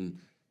person,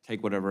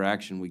 take whatever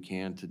action we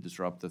can to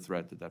disrupt the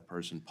threat that that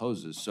person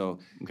poses. So,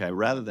 okay,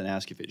 rather than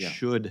ask if it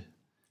should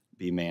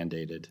be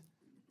mandated,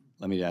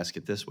 let me ask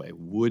it this way.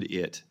 Would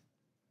it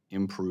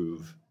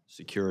improve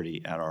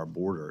security at our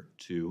border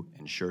to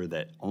ensure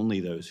that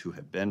only those who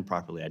have been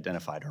properly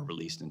identified are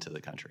released into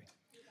the country?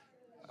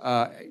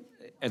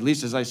 At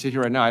least as I sit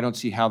here right now, I don't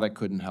see how that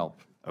couldn't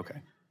help. Okay.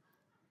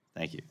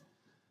 Thank you.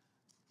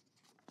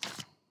 I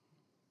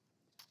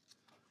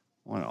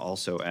want to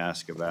also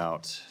ask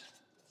about,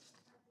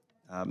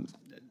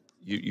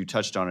 you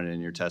touched on it in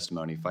your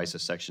testimony, FISA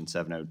Section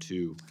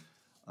 702.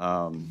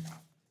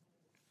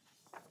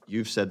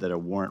 You've said that a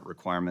warrant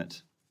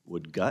requirement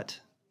would gut,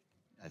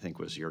 I think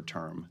was your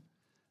term,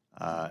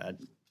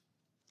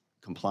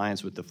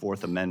 compliance with the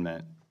Fourth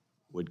Amendment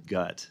would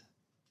gut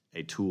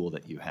a tool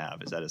that you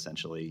have. Is that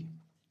essentially?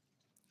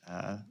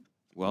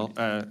 Well,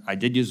 I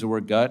did use the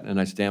word gut, and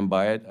I stand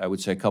by it. I would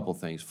say a couple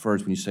things.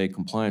 First, when you say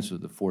compliance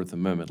with the Fourth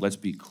Amendment, let's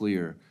be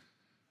clear.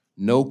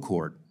 No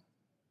court,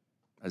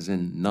 as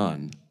in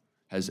none,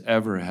 has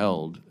ever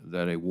held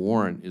that a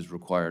warrant is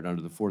required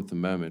under the Fourth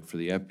Amendment for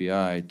the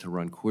FBI to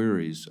run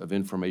queries of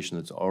information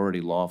that's already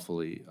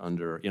lawfully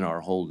in our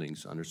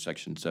holdings under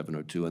Section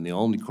 702. And the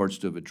only courts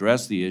to have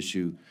addressed the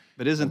issue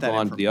have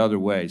gone the other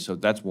way. So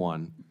that's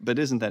one. But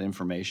isn't that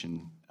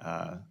information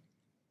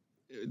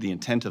the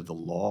intent of the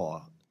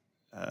law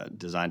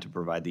designed to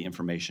provide the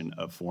information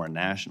of foreign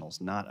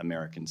nationals, not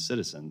American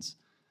citizens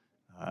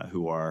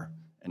who are,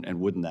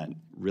 and wouldn't that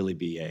really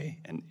be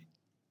an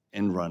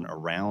end run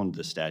around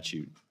the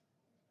statute,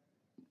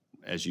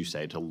 as you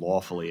say, to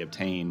lawfully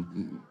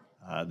obtain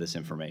this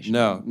information?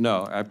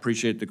 No, I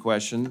appreciate the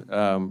question.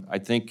 I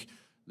think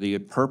the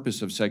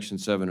purpose of Section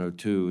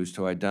 702 is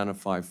to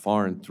identify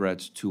foreign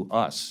threats to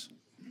us,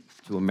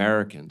 to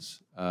Americans.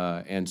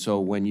 And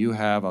so when you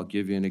have, I'll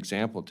give you an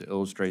example to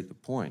illustrate the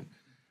point,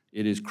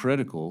 it is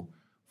critical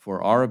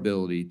for our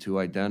ability to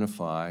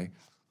identify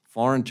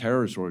foreign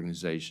terrorist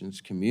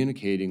organizations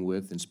communicating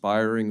with,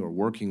 inspiring, or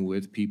working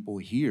with people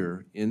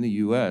here in the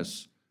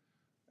U.S.,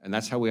 and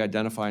that's how we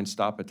identify and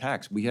stop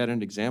attacks. We had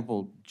an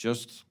example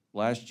just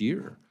last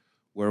year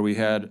where we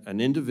had an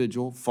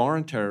individual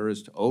foreign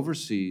terrorist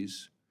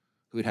overseas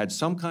who had had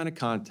some kind of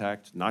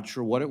contact, not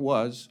sure what it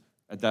was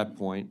at that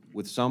point,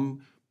 with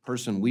some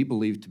person we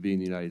believed to be in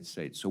the United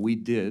States. So we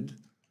did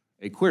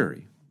a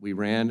query. We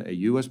ran a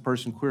U.S.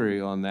 person query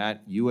on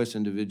that U.S.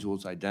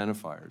 individual's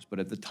identifiers. But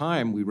at the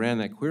time we ran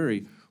that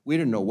query, we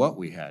didn't know what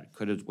we had.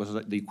 Was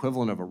it the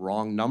equivalent of a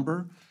wrong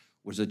number?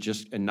 Was it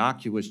just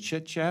innocuous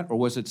chit-chat, or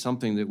was it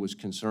something that was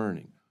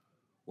concerning?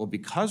 Well,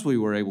 because we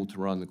were able to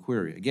run the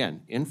query,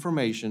 again,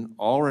 information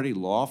already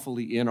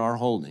lawfully in our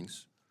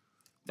holdings,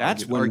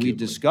 that's when we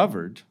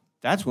discovered,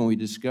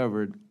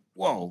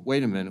 whoa,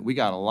 wait a minute, we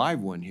got a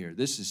live one here.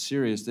 This is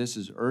serious, this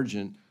is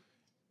urgent.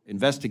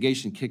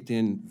 Investigation kicked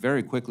in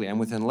very quickly, and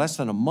within less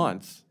than a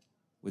month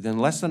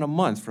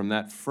from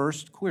that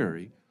first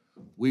query,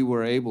 we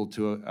were able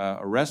to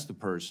arrest the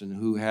person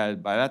who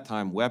had, by that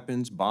time,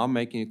 weapons,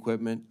 bomb-making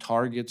equipment,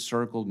 targets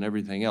circled, and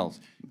everything else.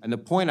 And the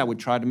point I would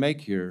try to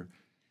make here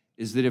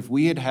is that if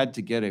we had had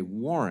to get a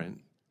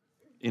warrant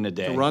in a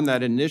day to run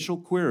that initial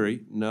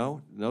query,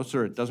 no,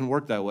 sir, it doesn't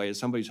work that way.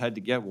 Somebody's had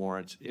to get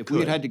warrants. If we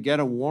had had to get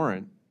a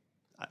warrant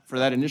for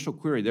that initial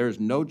query, there is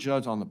no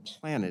judge on the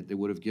planet that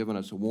would have given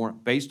us a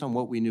warrant based on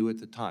what we knew at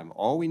the time.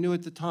 All we knew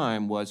at the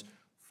time was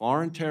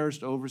foreign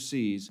terrorist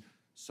overseas,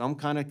 some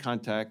kind of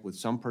contact with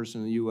some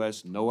person in the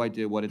U.S., no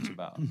idea what it's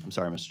about. I'm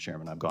sorry, Mr.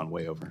 Chairman, I've gone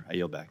way over. I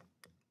yield back.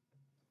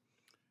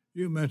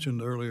 You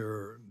mentioned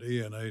earlier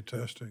DNA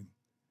testing.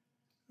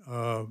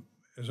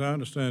 As I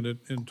understand it,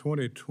 in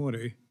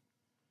 2020,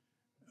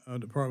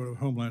 Department of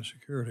Homeland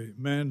Security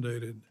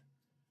mandated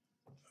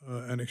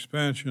an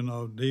expansion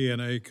of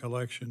DNA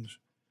collections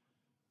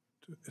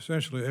to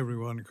essentially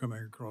everyone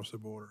coming across the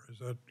border. Is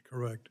that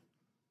correct?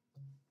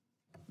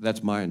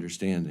 That's my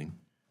understanding.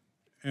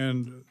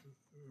 And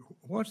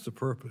what's the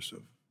purpose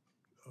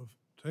of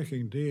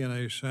taking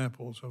DNA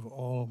samples of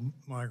all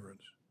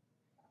migrants?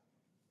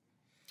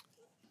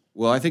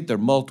 Well, I think there are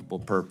multiple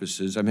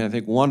purposes. I mean, I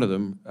think one of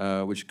them,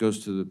 which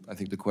goes to,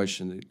 the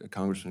question that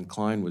Congressman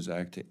Klein was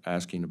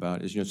asking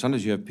about, is,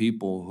 sometimes you have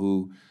people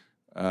who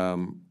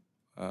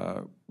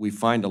we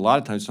find a lot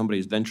of times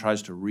somebody then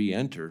tries to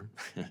re-enter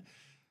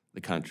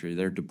the country.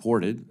 They're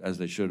deported, as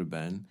they should have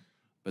been,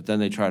 but then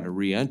they try to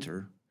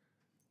re-enter.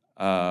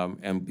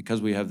 And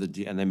because we have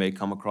and they may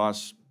come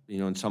across,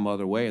 in some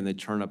other way, and they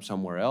turn up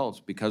somewhere else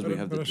because we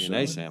have the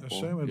DNA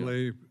sample.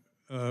 Assumedly,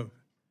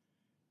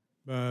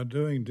 by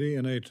doing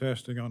DNA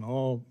testing on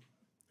all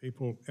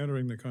people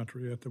entering the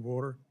country at the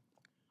border,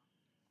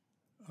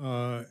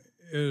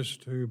 is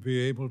to be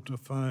able to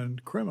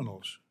find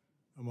criminals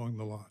among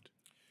the lot.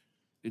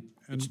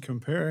 And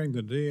comparing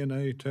the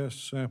DNA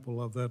test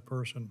sample of that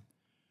person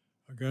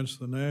against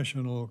the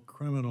national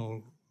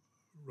criminal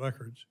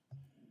records,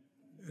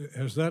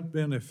 has that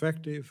been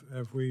effective?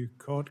 Have we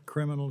caught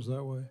criminals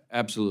that way?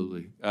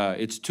 Absolutely.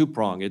 It's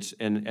two-pronged.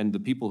 And the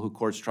people who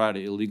courts try to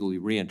illegally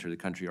re-enter the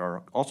country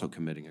are also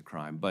committing a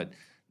crime. But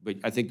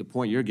I think the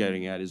point you're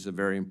getting at is a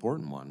very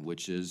important one,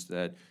 which is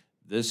that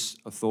this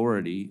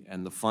authority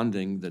and the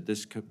funding that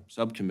this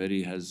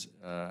subcommittee has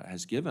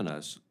given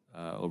us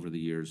over the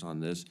years on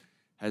this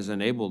has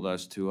enabled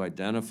us to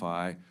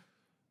identify,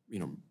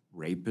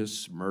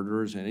 rapists,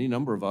 murderers, and any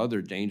number of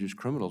other dangerous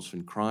criminals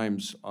and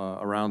crimes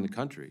around the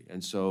country.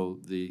 And so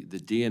the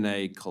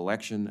DNA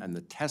collection and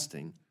the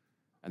testing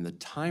and the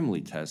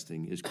timely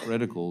testing is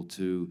critical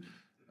to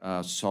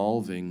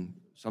solving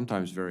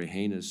sometimes very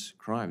heinous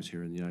crimes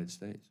here in the United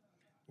States.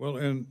 Well,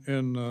 in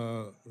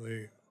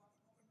the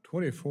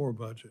 24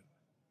 budget,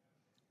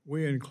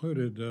 we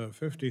included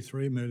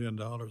 $53 million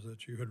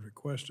that you had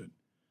requested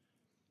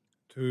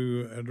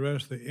to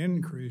address the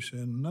increase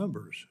in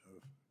numbers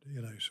of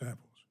DNA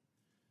samples.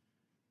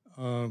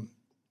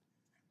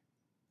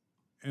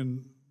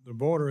 And the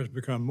border has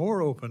become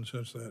more open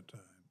since that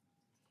time,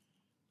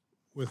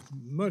 with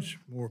much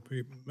more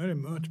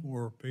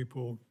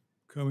people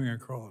coming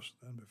across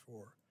than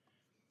before.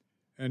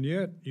 And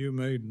yet you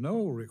made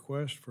no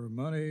request for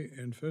money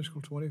in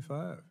fiscal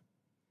 25.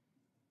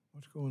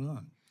 What's going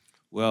on?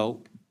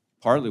 Well,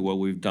 partly what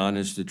we've done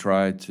is to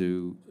try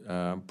to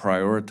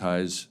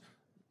prioritize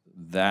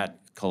that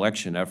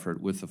collection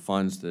effort with the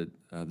funds that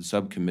the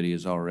subcommittee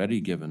has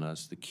already given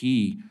us. The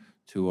key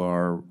to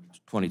our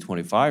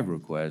 2025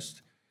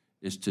 request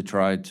is to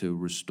try to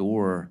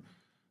restore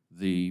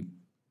the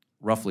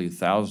roughly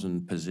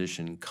 1,000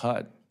 position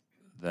cut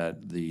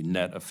that the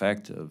net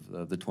effect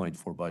of the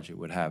 24 budget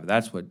would have.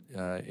 That's what,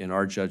 in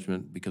our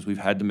judgment, because we've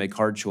had to make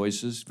hard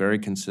choices, very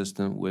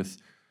consistent with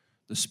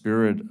the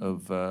spirit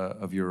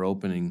of your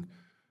opening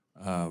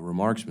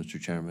remarks, Mr.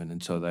 Chairman,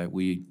 and so that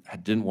we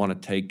didn't want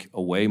to take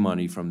away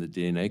money from the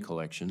DNA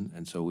collection,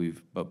 and so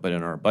but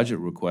in our budget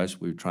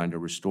request, we're trying to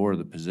restore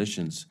the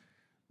positions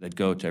that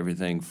go to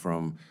everything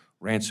from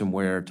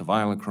ransomware to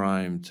violent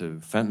crime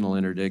to fentanyl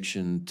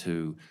interdiction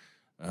to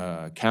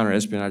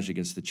counter-espionage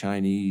against the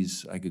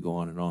Chinese. I could go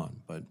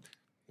on, but...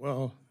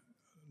 Well,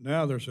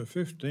 now there's a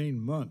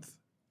 15-month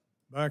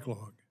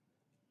backlog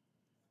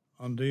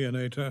on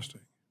DNA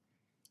testing.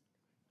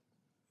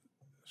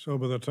 So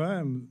by the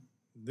time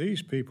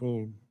these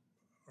people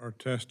are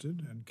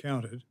tested and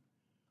counted,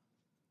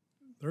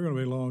 they're going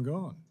to be long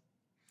gone.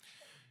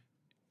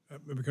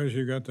 Because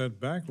you got that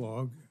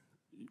backlog.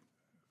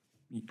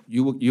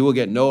 You will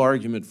get no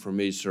argument from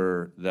me,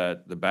 sir,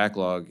 that the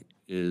backlog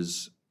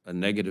is a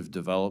negative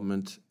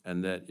development,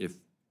 and that if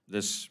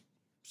this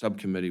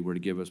subcommittee were to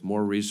give us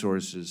more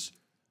resources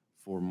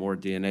for more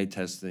DNA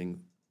testing,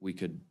 we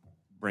could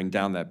bring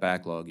down that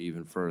backlog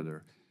even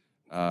further.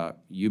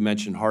 You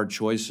mentioned hard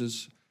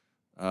choices.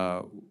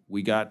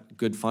 We got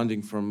good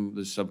funding from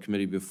the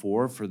subcommittee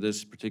before for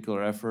this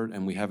particular effort,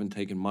 and we haven't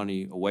taken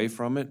money away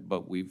from it,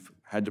 but we've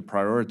had to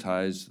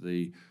prioritize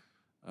the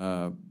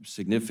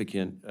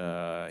significant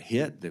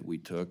hit that we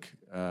took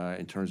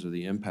in terms of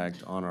the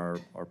impact on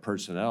our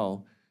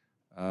personnel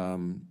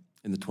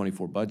in the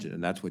 24 budget,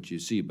 and that's what you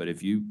see. But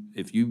if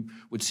you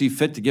would see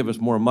fit to give us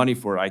more money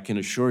for it, I can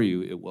assure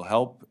you it will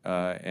help,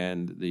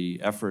 and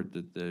the effort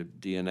that the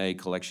DNA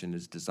collection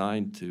is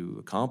designed to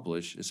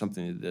accomplish is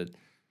something that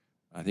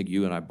I think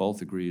you and I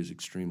both agree is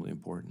extremely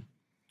important.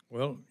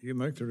 Well, you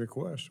make the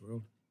request.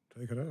 We'll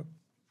take it up.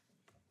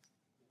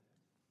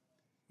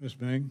 Ms.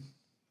 Bing.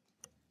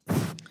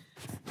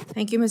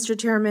 Thank you, Mr.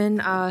 Chairman.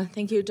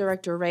 Thank you,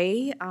 Director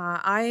Ray.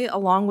 I,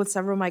 along with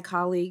several of my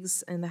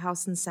colleagues in the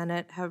House and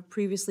Senate, have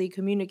previously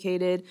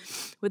communicated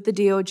with the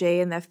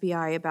DOJ and the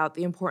FBI about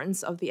the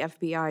importance of the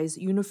FBI's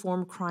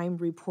Uniform Crime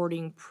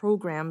Reporting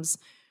Program's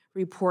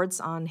reports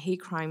on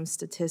hate crime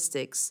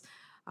statistics.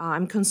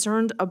 I'm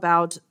concerned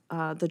about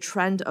the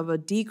trend of a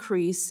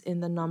decrease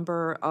in the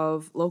number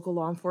of local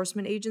law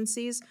enforcement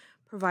agencies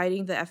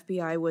providing the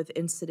FBI with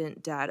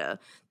incident data.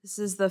 This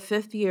is the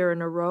 5th year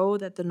in a row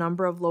that the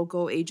number of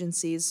local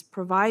agencies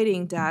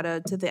providing data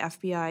to the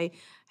FBI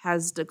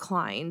has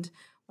declined.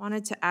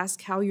 Wanted to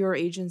ask how your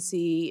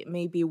agency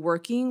may be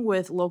working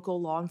with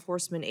local law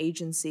enforcement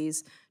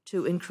agencies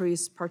to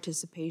increase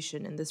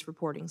participation in this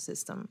reporting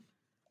system.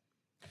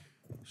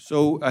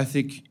 So I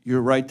think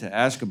you're right to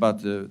ask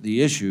about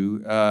the issue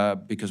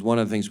because one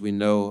of the things we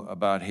know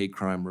about hate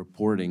crime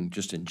reporting,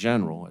 just in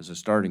general, as a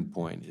starting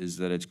point, is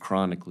that it's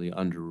chronically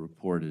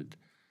underreported.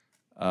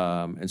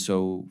 And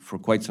so for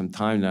quite some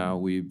time now,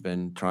 we've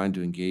been trying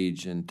to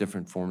engage in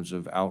different forms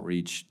of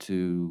outreach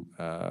to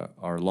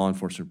our law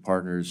enforcement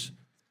partners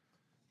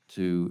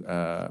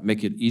to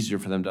make it easier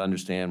for them to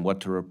understand what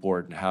to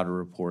report and how to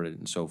report it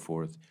and so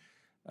forth.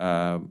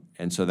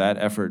 And so that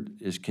effort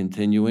is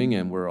continuing,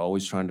 and we're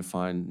always trying to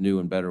find new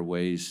and better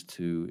ways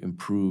to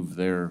improve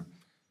their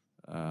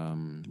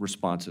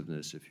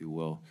responsiveness, if you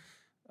will.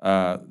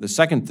 The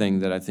second thing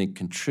that I think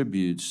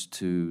contributes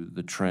to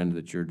the trend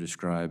that you're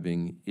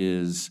describing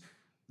is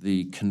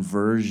the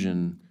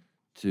conversion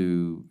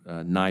to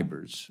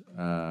NIBRS,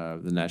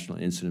 the National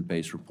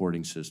Incident-Based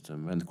Reporting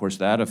System. And of course,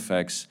 that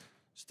affects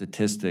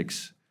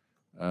statistics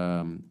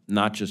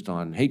not just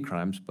on hate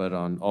crimes, but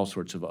on all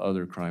sorts of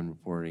other crime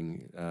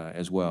reporting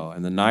as well.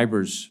 And the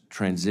NIBRS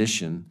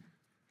transition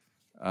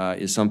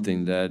is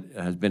something that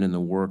has been in the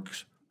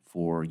works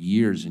for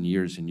years and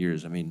years and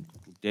years. I mean,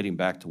 dating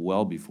back to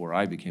well before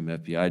I became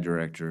FBI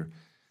director,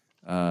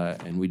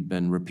 and we'd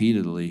been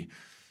repeatedly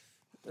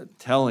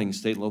telling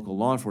state and local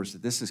law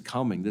enforcement that this is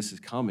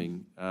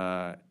coming,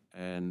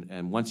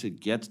 and once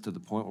it gets to the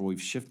point where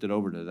we've shifted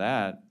over to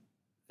that,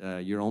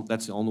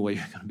 that's the only way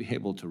you're going to be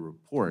able to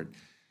report.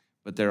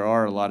 But there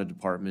are a lot of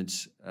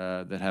departments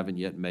that haven't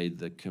yet made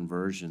the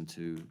conversion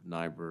to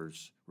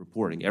NIBRS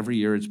reporting. Every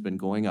year it's been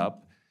going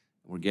up.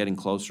 We're getting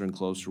closer and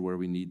closer where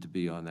we need to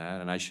be on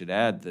that. And I should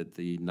add that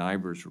the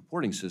NIBRS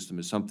reporting system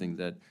is something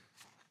that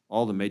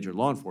all the major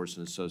law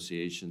enforcement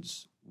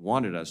associations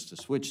wanted us to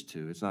switch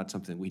to. It's not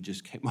something we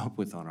just came up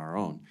with on our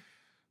own.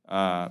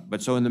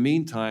 But so in the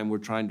meantime, we're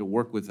trying to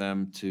work with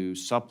them to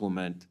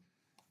supplement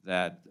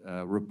that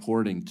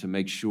reporting to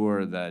make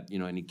sure that, you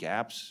know, any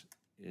gaps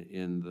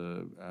in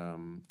the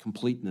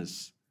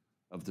completeness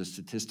of the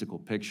statistical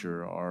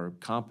picture are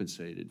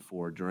compensated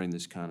for during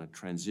this kind of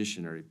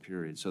transitionary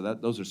period. So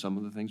those are some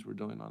of the things we're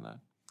doing on that.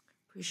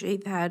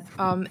 Appreciate that.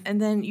 And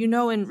then, you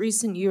know, in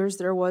recent years,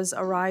 there was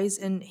a rise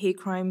in hate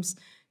crimes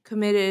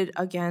committed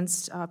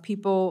against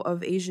people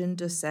of Asian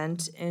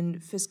descent. In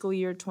fiscal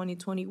year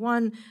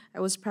 2021, I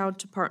was proud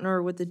to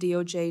partner with the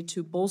DOJ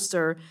to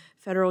bolster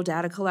federal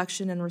data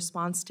collection in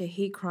response to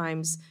hate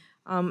crimes.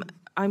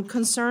 I'm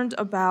concerned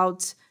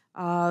about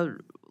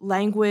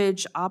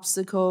language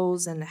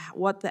obstacles and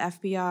what the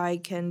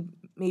FBI can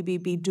maybe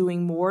be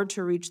doing more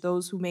to reach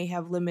those who may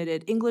have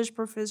limited English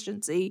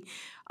proficiency,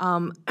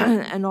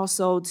 and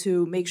also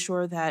to make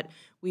sure that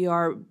we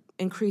are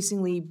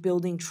increasingly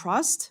building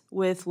trust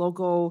with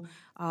local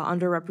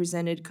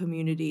underrepresented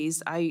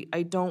communities.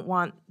 I don't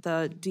want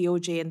the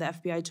DOJ and the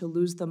FBI to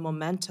lose the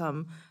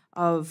momentum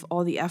of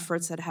all the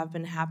efforts that have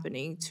been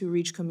happening to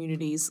reach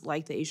communities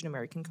like the Asian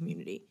American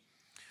community.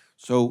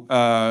 So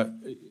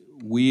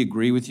we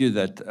agree with you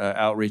that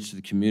outreach to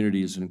the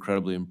community is an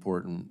incredibly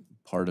important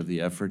part of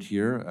the effort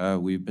here.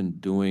 We've been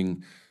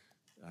doing,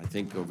 I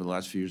think, over the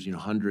last few years, you know,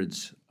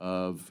 hundreds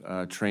of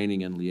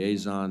training and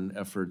liaison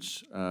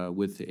efforts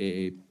with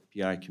the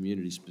AAPI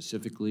community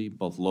specifically,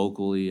 both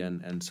locally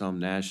and some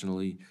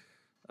nationally.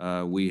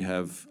 We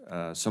have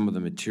some of the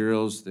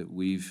materials that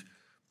we've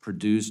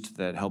produced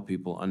that help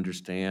people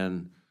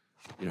understand,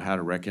 you know, how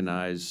to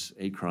recognize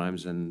hate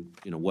crimes and,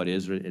 you know, what it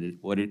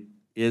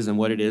is and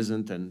what it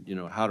isn't, and, you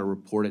know, how to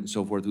report it and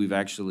so forth. We've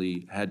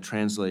actually had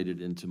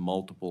translated into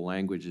multiple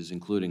languages,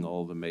 including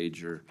all the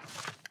major,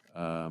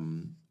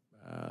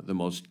 the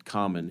most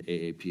common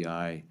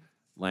AAPI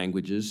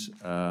languages,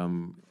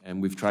 and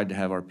we've tried to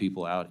have our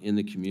people out in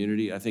the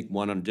community. I think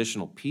one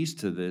additional piece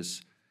to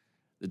this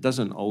that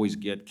doesn't always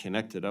get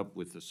connected up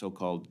with the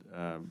so-called,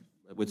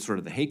 with sort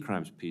of the hate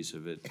crimes piece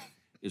of it,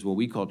 is what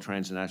we call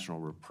transnational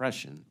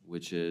repression,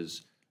 which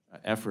is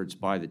efforts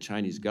by the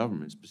Chinese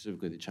government,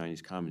 specifically the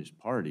Chinese Communist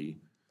Party,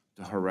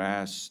 to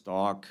harass,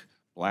 stalk,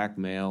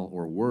 blackmail,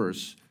 or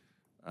worse,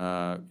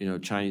 you know,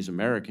 Chinese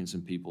Americans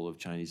and people of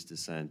Chinese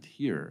descent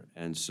here.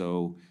 And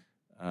so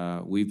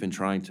we've been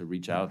trying to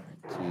reach out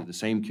to the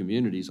same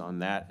communities on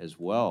that as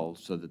well,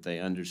 so that they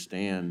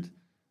understand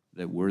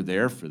that we're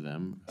there for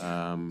them,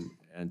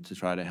 and to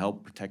try to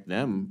help protect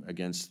them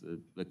against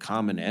the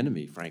common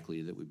enemy,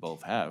 frankly, that we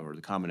both have, or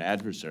the common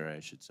adversary,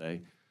 I should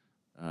say,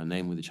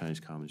 namely the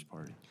Chinese Communist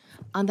Party.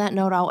 On that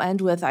note, I'll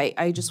end with,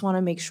 I just want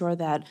to make sure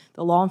that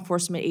the law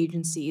enforcement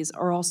agencies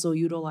are also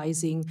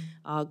utilizing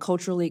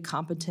culturally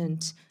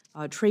competent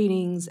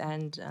trainings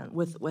and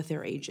with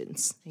their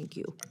agents. Thank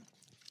you.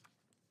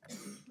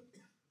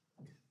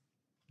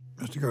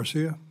 Mr.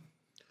 Garcia?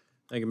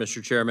 Thank you,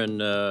 Mr. Chairman.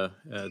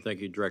 Thank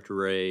you, Director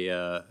Ray.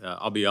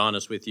 I'll be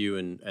honest with you,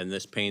 and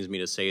this pains me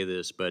to say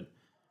this, but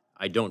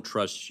I don't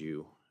trust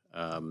you.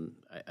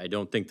 I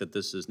don't think that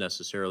this is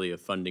necessarily a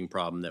funding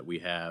problem that we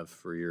have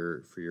for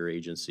your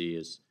agency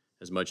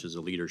as much as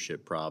a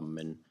leadership problem.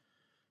 And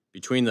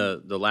between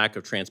the lack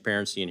of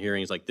transparency in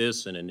hearings like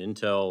this and in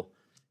Intel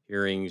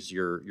hearings,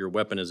 your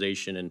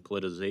weaponization and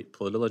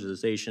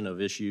politicization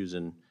of issues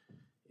and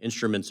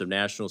instruments of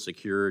national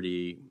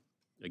security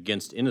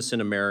against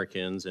innocent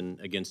Americans and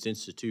against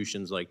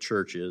institutions like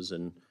churches,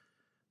 and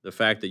the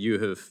fact that you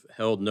have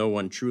held no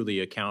one truly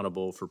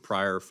accountable for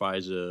prior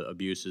FISA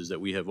abuses that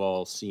we have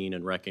all seen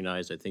and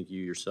recognized. I think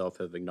you yourself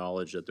have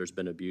acknowledged that there's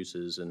been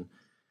abuses, and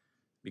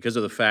because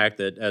of the fact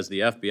that as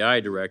the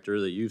FBI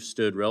director that you've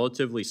stood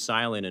relatively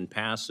silent and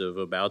passive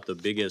about the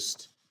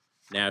biggest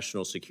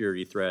national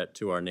security threat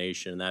to our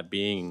nation, that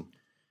being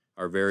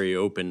our very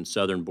open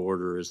southern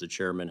border, as the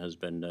chairman has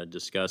been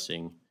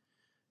discussing.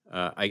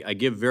 I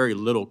give very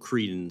little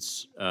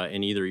credence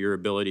in either your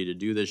ability to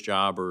do this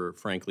job or,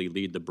 frankly,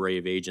 lead the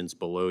brave agents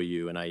below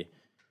you, and I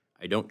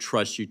don't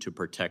trust you to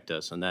protect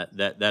us, and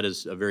that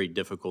is a very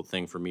difficult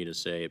thing for me to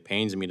say. It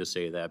pains me to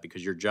say that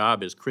because your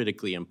job is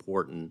critically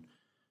important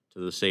to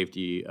the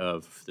safety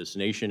of this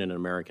nation and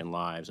American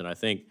lives, and I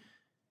think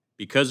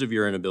because of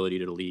your inability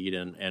to lead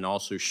and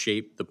also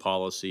shape the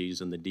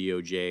policies in the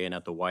DOJ and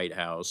at the White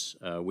House,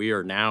 we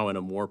are now in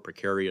a more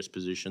precarious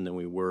position than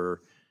we were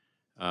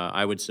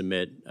I would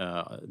submit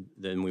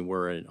than we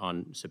were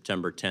on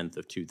September 10th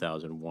of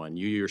 2001.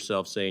 You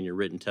yourself say in your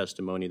written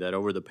testimony that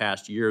over the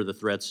past year, the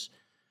threats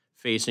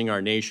facing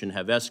our nation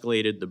have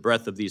escalated. The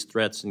breadth of these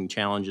threats and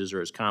challenges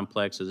are as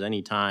complex as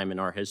any time in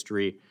our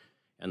history,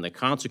 and the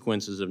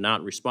consequences of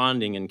not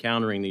responding and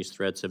countering these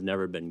threats have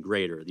never been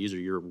greater. These are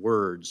your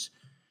words.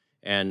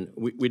 And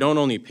we don't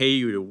only pay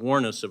you to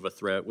warn us of a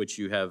threat, which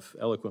you have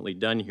eloquently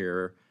done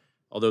here,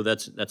 although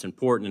that's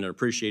important and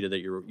appreciated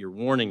that you're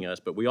warning us,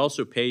 but we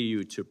also pay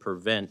you to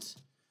prevent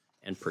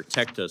and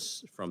protect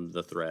us from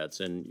the threats.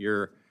 And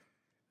you're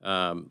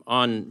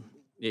on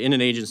in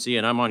an agency,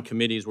 and I'm on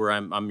committees where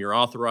I'm your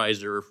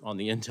authorizer on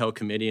the Intel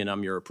Committee, and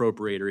I'm your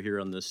appropriator here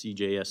on the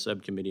CJS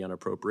Subcommittee on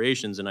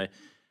Appropriations, and I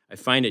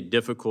find it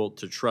difficult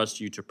to trust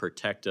you to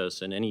protect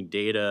us, and any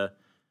data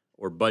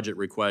or budget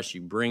requests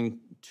you bring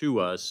to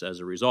us as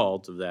a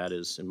result of that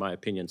is, in my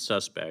opinion,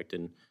 suspect.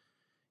 And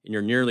in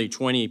your nearly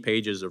 20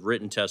 pages of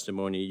written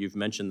testimony, you've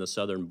mentioned the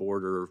southern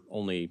border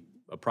only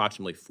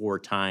approximately 4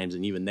 times,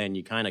 and even then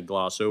you kind of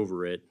gloss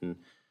over it. And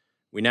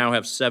we now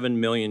have 7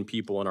 million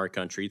people in our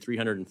country,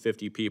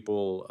 350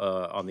 people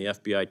on the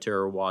FBI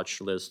terror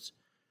watch list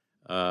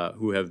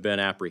who have been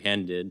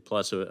apprehended,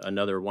 plus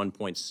another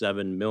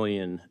 1.7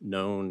 million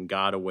known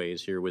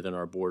gotaways here within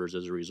our borders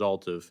as a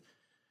result of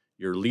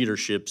your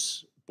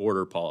leadership's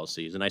border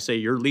policies. And I say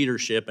your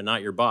leadership and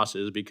not your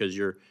bosses, because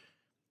your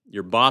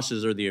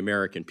bosses are the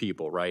American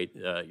people, right?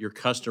 Your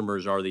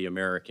customers are the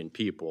American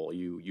people.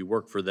 You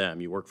work for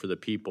them. You work for the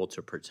people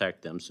to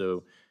protect them.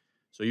 So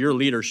your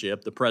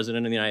leadership, the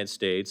President of the United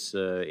States,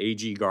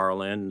 AG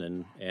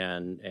Garland,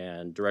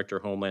 and Director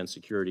of Homeland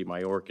Security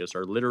Mayorkas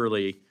are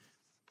literally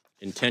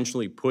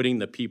intentionally putting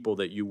the people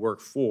that you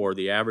work for,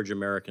 the average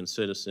American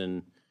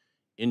citizen,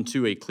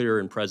 into a clear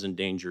and present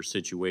danger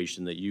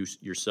situation that you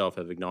yourself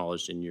have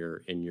acknowledged in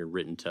your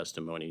written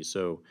testimony.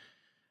 So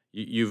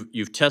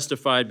you've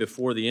testified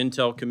before the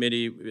Intel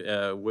Committee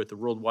with the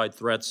Worldwide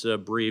Threats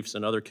briefs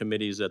and other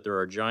committees that there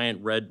are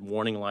giant red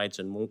warning lights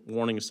and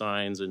warning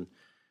signs and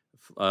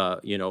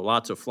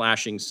lots of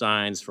flashing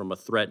signs from a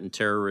threat and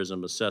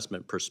terrorism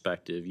assessment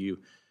perspective. You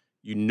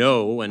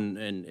know, and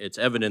it's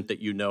evident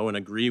that you know and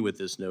agree with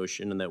this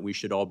notion and that we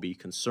should all be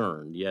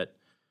concerned. Yet,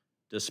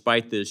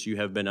 despite this, you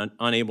have been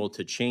unable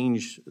to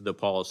change the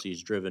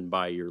policies driven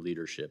by your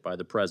leadership, by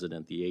the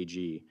President, the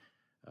AG,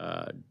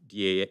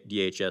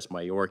 DHS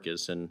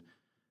Mayorkas. And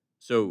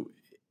so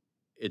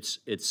it's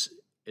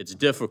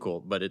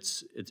difficult, but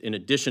it's in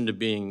addition to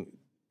being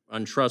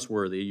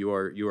untrustworthy, you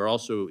are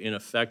also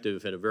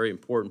ineffective at a very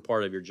important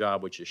part of your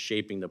job, which is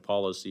shaping the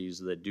policies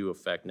that do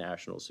affect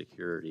national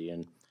security.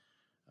 And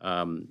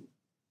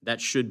that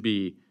should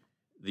be,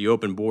 the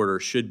open border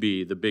should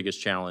be the biggest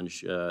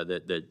challenge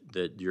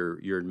that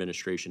your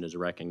administration is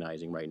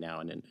recognizing right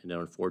now, and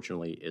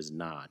unfortunately is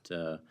not.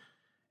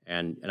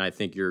 And I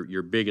think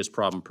your biggest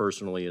problem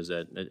personally is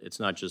that it's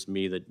not just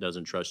me that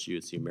doesn't trust you,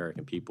 it's the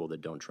American people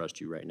that don't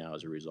trust you right now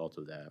as a result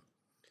of that.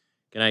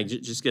 Can I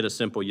just get a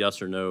simple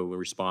yes or no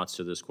response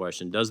to this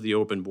question? Does the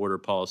open border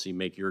policy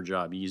make your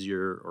job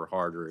easier or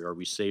harder? Are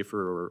we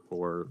safer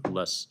or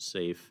less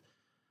safe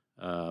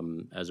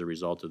as a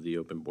result of the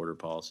open border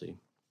policy?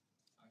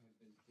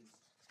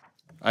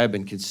 I have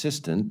been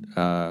consistent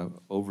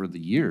over the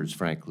years,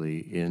 frankly,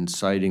 in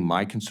citing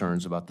my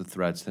concerns about the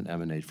threats that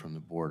emanate from the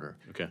border.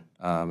 Okay.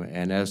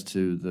 And as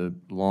to the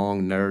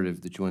long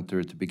narrative that you went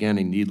through at the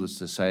beginning, needless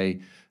to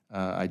say,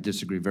 I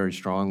disagree very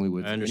strongly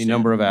with any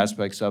number of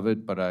aspects of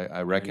it, but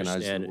I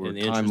recognize that we're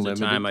time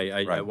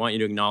limited. I want you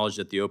to acknowledge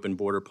that the open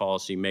border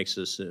policy makes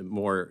us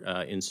more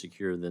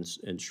insecure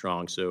and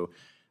strong. So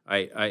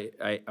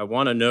I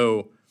want to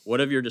know, what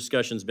have your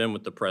discussions been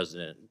with the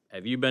President?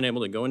 Have you been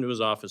able to go into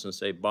his office and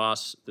say,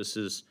 boss,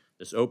 this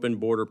open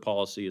border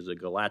policy is a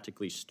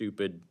galactically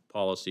stupid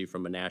policy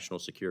from a national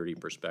security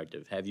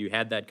perspective? Have you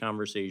had that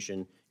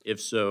conversation? If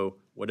so,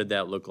 what did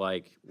that look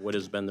like? What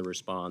has been the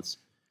response?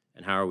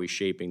 And how are we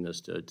shaping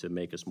this to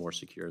make us more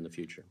secure in the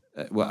future?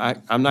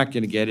 Well, I'm not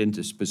going to get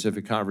into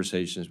specific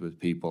conversations with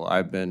people.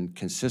 I've been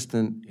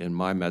consistent in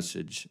my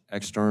message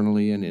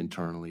externally and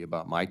internally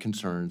about my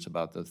concerns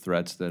about the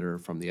threats that are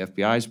from the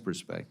FBI's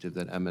perspective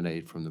that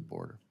emanate from the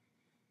border.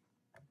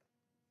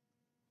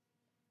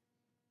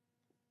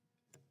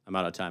 I'm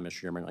out of time, Mr.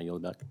 Chairman. I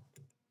yield back.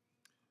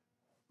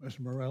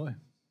 Mr. Morelli?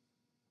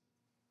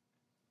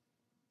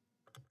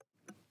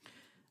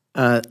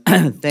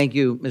 Thank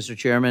you, Mr.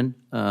 Chairman,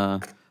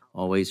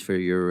 always for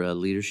your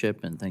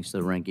leadership, and thanks to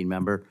the ranking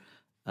member.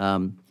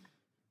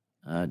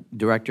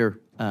 Director,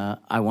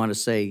 I want to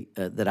say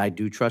that I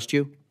do trust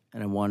you,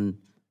 and I'm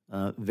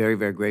very,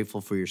 very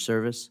grateful for your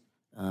service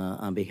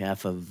on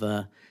behalf of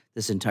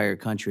this entire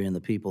country and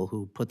the people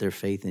who put their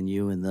faith in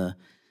you and the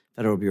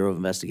Federal Bureau of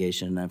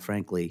Investigation. And I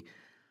frankly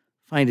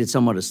find it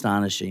somewhat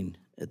astonishing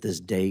at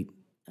this date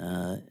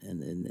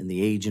and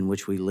the age in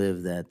which we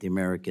live that the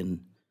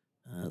American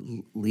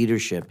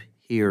leadership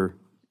here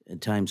at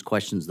times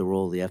questions the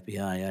role of the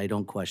FBI. I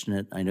don't question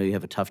it. I know you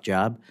have a tough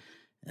job,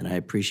 and I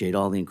appreciate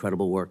all the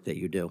incredible work that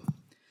you do.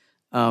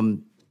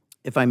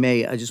 If I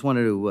may, I just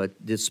wanted to,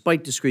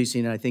 despite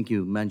decreasing, I think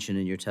you mentioned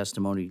in your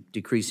testimony,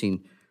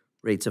 decreasing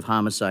rates of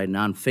homicide,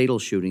 non-fatal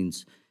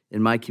shootings,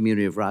 in my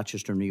community of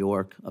Rochester, New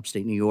York,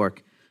 upstate New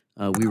York,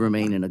 we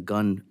remain in a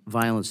gun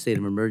violence state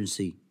of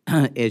emergency.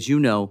 As you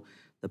know,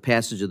 the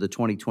passage of the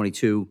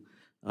 2022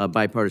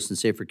 Bipartisan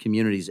Safer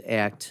Communities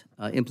Act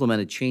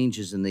implemented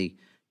changes in the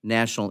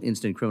National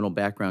Instant Criminal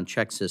Background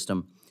Check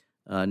System,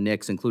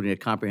 NICS, including a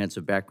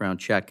comprehensive background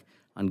check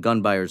on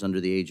gun buyers under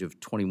the age of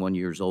 21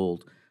 years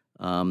old.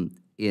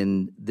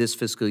 In this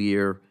fiscal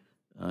year,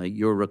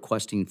 you're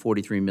requesting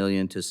 $43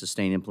 million to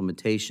sustain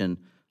implementation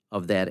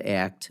of that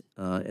act,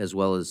 as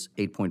well as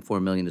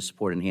 $8.4 million to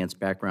support enhanced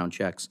background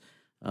checks,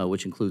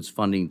 which includes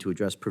funding to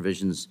address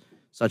provisions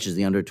such as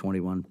the under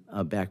 21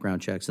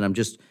 background checks. And I'm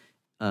just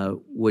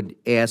would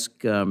ask,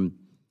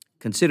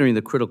 considering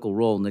the critical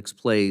role NICS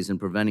plays in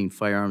preventing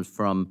firearms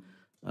from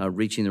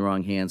reaching the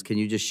wrong hands, can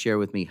you just share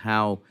with me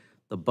how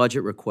the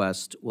budget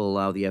request will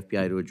allow the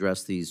FBI to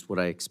address these, what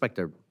I expect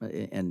are,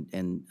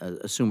 and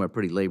assume are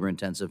pretty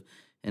labor-intensive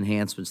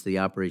enhancements to the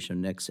operation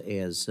of NICS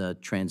as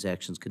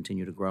transactions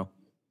continue to grow?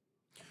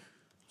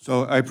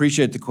 So I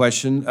appreciate the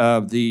question.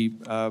 The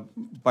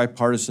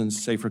Bipartisan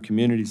Safer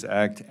Communities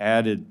Act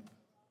added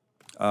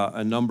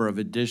a number of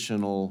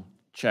additional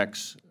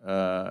checks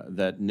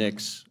that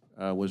NICS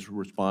was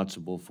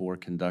responsible for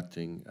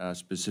conducting,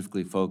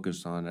 specifically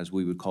focused on, as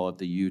we would call it,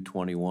 the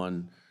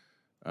U21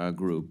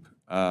 group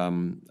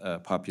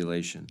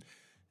population.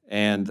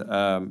 And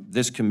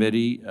this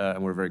committee,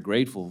 and we're very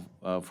grateful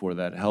for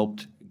that,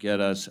 helped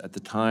get us, at the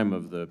time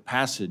of the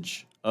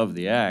passage of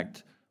the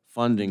act,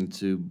 funding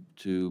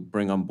to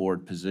bring on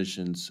board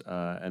positions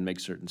and make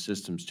certain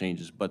systems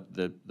changes. But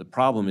the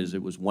problem is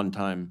it was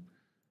one-time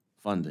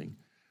funding.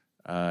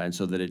 And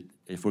so that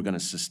if we're going to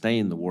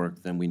sustain the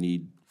work, then we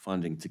need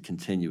funding to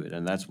continue it.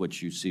 And that's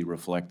what you see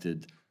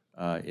reflected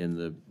in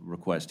the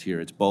request here.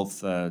 It's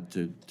both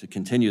to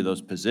continue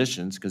those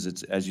positions, because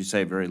it's, as you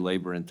say, very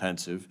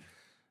labor-intensive,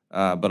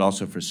 but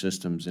also for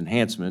systems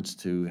enhancements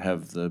to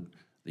have the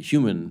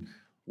human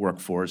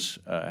workforce,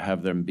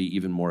 have them be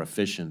even more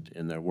efficient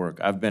in their work.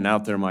 I've been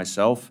out there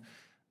myself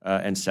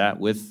and sat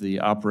with the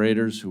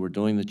operators who were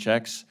doing the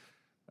checks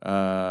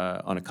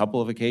on a couple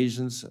of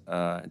occasions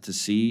to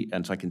see,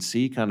 and so I can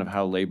see kind of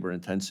how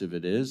labor-intensive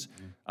it is.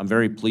 I'm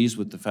very pleased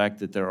with the fact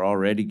that they're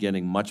already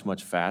getting much,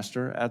 much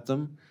faster at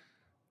them.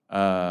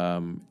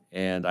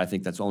 And I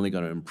think that's only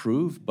going to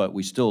improve, but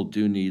we still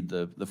do need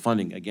the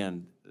funding.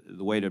 Again,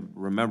 the way to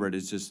remember it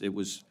is just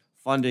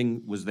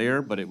funding was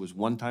there, but it was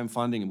one-time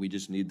funding, and we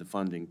just need the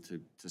funding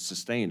to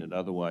sustain it.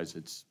 Otherwise,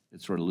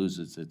 it sort of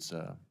loses its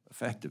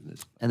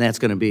effectiveness. And that's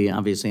going to be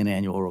obviously an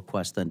annual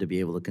request then to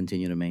be able to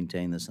continue to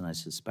maintain this, and I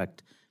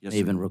suspect may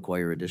even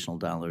require additional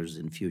dollars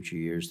in future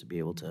years to be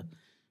able to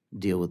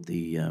deal with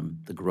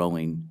the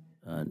growing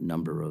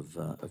number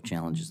of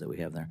challenges that we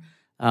have there.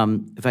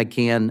 If I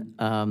can,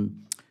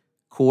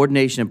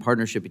 coordination and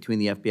partnership between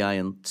the FBI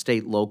and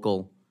state,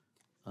 local,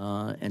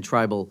 and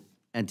tribal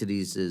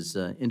entities is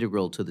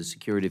integral to the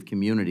security of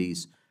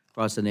communities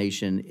across the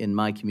nation. In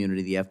my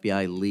community, the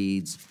FBI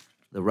leads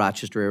the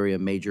Rochester Area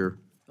Major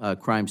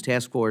Crimes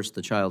Task Force,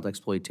 the Child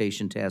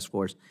Exploitation Task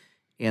Force,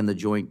 and the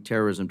Joint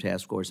Terrorism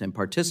Task Force, and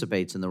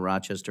participates in the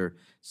Rochester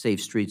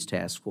Safe Streets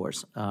Task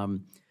Force.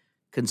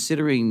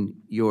 Considering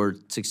your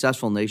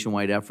successful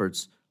nationwide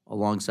efforts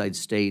alongside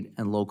state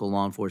and local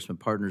law enforcement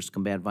partners to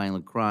combat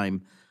violent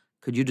crime,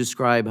 could you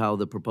describe how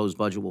the proposed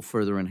budget will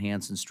further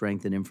enhance and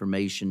strengthen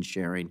information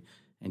sharing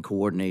and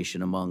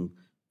coordination among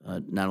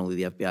not only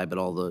the FBI, but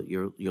all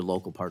your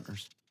local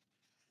partners?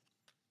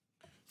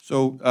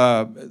 So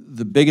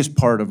the biggest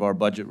part of our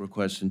budget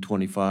request in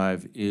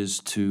 '25 is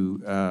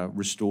to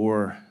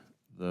restore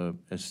and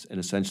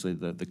essentially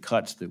the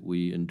cuts that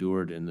we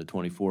endured in the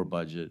 '24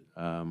 budget,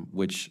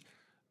 which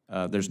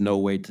there's no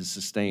way to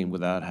sustain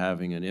without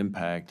having an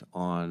impact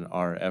on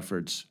our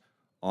efforts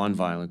on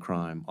violent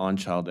crime, on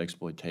child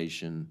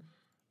exploitation,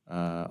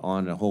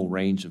 on a whole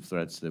range of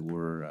threats that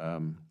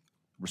we're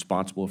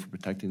responsible for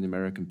protecting the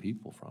American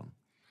people from.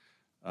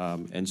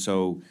 And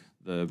so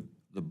the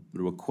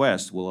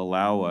request will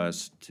allow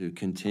us to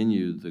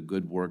continue the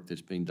good work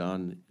that's being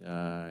done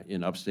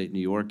in upstate New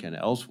York and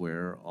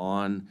elsewhere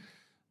on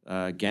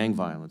gang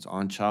violence,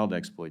 on child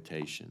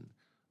exploitation,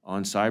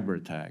 on cyber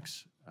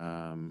attacks,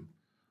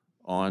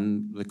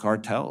 on the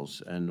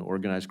cartels and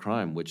organized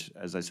crime, which,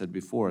 as I said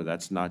before,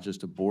 that's not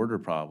just a border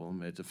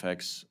problem. It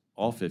affects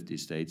all 50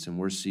 states, and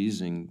we're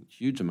seizing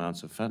huge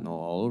amounts of fentanyl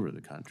all over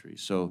the country.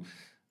 So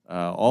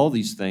all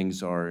these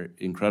things are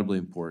incredibly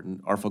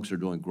important. Our folks are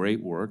doing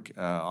great work.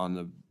 On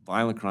the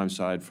violent crime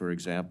side, for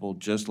example,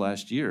 just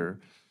last year,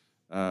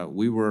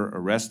 we were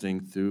arresting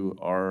through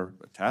our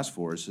task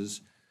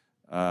forces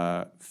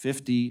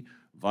 50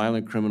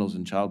 violent criminals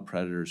and child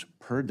predators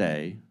per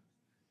day,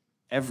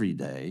 every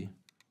day,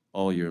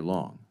 all year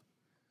long.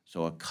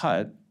 So a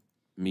cut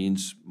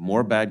means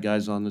more bad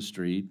guys on the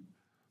street,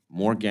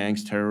 more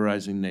gangs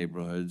terrorizing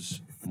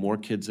neighborhoods, more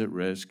kids at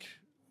risk,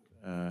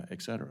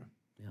 et cetera.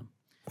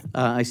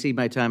 I see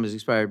my time has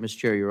expired. Mr.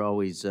 Chair, you're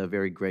always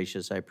very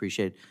gracious. I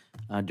appreciate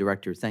it.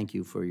 Director, thank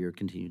you for your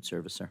continued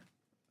service, sir.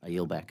 I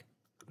yield back.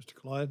 Mr.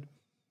 Clyde?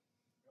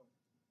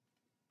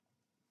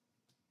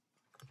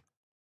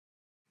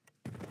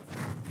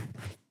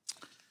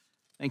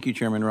 Thank you,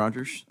 Chairman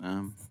Rogers.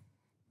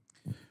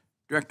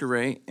 Director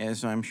Ray,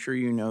 as I'm sure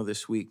you know,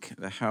 this week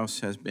the House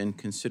has been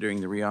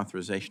considering the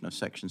reauthorization of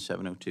Section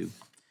 702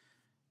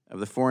 of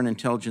the Foreign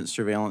Intelligence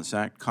Surveillance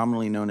Act,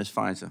 commonly known as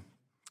FISA.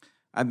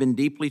 I've been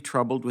deeply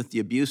troubled with the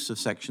abuse of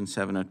Section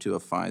 702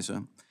 of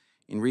FISA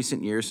in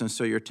recent years, and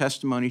so your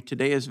testimony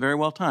today is very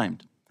well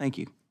timed. Thank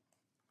you.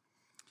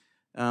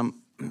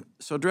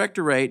 So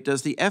Director Ray,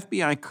 does the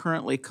FBI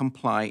currently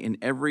comply in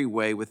every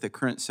way with the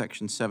current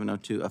Section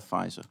 702 of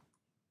FISA?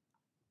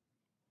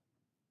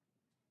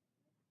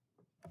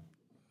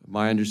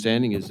 My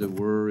understanding is that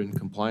we're in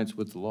compliance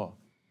with the law.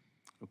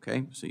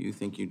 Okay, so you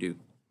think you do.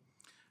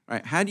 All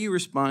right, how do you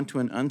respond to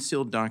an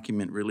unsealed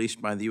document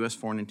released by the U.S.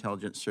 Foreign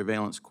Intelligence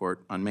Surveillance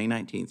Court on May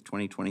 19th,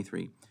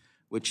 2023,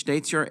 which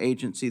states your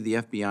agency, the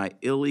FBI,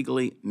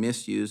 illegally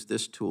misused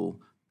this tool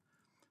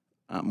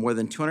more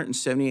than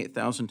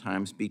 278,000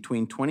 times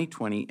between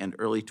 2020 and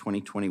early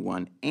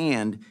 2021?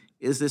 And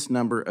is this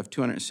number of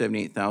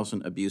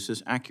 278,000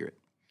 abuses accurate?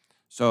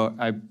 So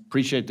I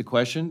appreciate the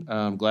question.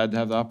 I'm glad to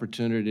have the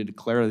opportunity to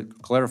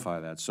clarify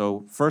that.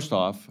 So first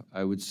off,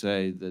 I would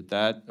say that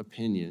that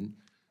opinion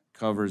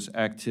covers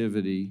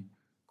activity,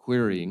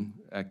 querying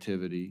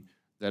activity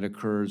that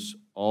occurs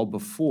all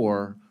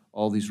before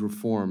all these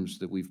reforms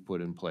that we've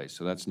put in place.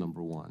 So that's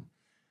number one.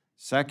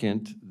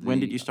 Second, When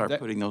did you start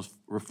putting those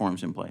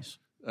reforms in place?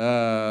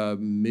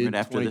 Mid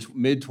after this?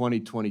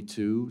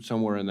 2022,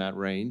 somewhere in that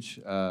range.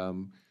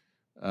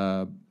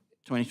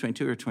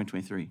 2022 or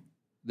 2023?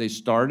 They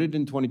started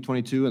in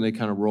 2022 and they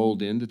kind of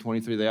rolled into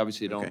 23. They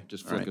obviously don't Okay,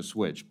 just all flick right. a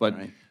switch. But, All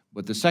right.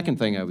 but the second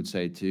thing I would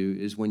say too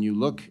is when you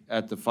look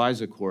at the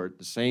FISA court,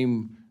 the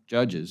same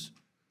judges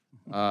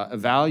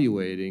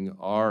evaluating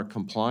our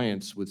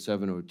compliance with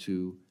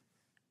 702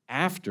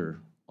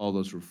 after all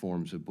those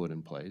reforms have put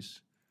in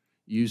place,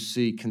 you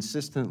see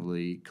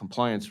consistently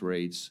compliance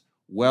rates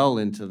well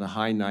into the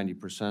high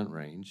 90%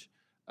 range,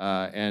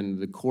 and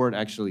the court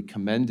actually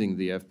commending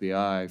the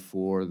FBI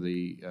for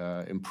the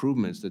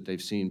improvements that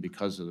they've seen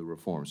because of the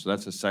reform. So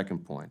that's the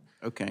second point.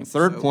 Okay. The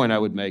third so- point I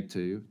would make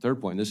to you, third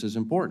point, this is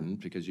important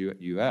because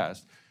you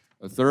asked,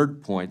 a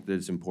third point that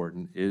is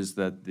important is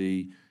that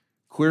the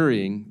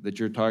querying that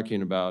you're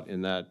talking about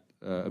in that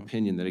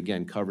opinion that,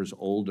 again, covers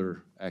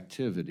older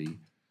activity,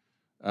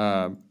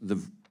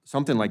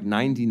 something like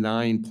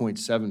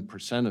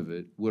 99.7% of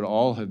it would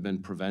all have been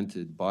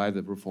prevented by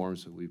the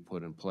reforms that we've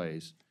put in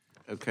place.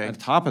 Okay. On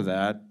top of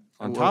that,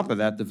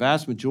 the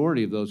vast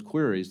majority of those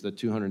queries, the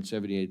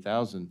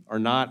 278,000, are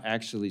not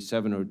actually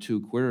 702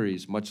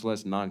 queries, much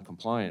less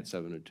non-compliant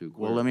 702 queries.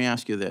 Well, let me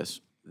ask you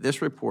this.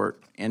 This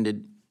report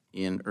ended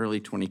in early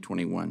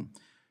 2021,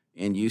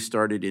 and you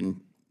started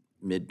in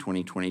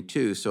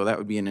mid-2022, so that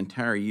would be an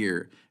entire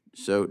year.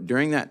 So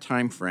during that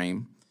time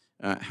frame,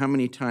 how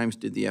many times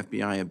did the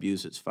FBI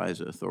abuse its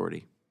FISA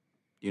authority?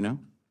 Do you know?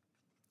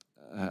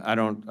 I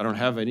don't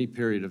have any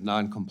period of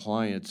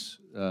non-compliance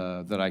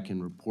that I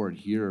can report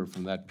here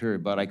from that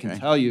period, but I can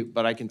tell you.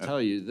 But I can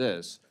tell you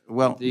this.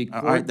 Well, the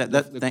all right, court,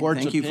 that- the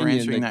court's thank you for opinion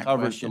answering that that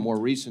covers question. the more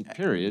recent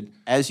period.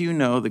 As you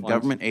know, the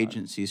government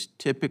agencies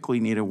typically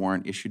need a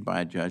warrant issued by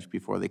a judge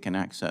before they can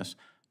access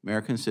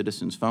American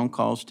citizens' phone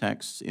calls,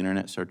 texts,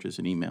 internet searches,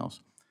 and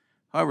emails.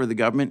 However, the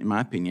government, in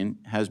my opinion,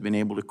 has been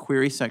able to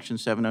query Section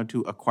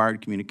 702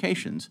 acquired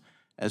communications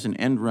as an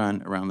end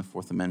run around the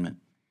Fourth Amendment.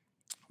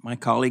 My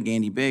colleague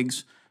Andy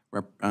Biggs,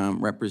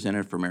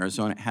 representative from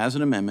Arizona, has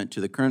an amendment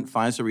to the current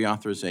FISA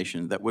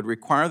reauthorization that would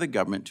require the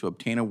government to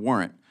obtain a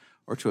warrant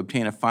or to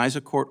obtain a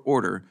FISA court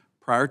order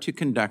prior to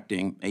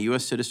conducting a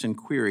U.S. citizen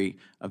query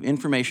of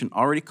information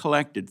already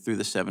collected through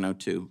the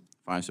 702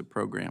 FISA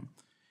program.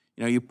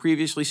 You know, you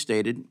previously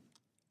stated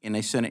in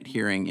a Senate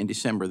hearing in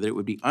December that it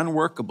would be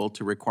unworkable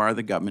to require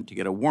the government to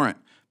get a warrant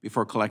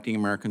before collecting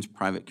Americans'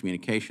 private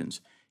communications.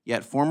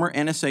 Yet former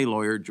NSA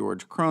lawyer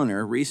George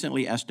Kroner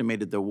recently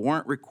estimated the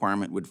warrant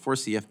requirement would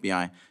force the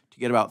FBI to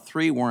get about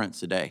 3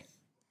 warrants a day.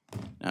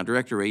 Now,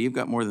 Director Ray, you've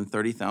got more than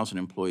 30,000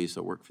 employees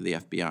that work for the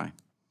FBI.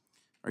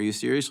 Are you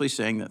seriously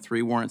saying that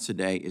 3 warrants a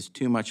day is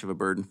too much of a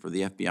burden for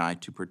the FBI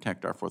to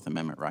protect our Fourth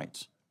Amendment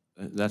rights?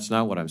 That's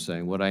not what I'm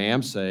saying. What I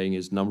am saying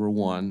is, number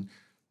one,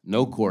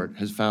 no court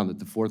has found that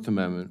the Fourth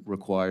Amendment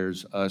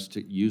requires us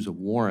to use a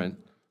warrant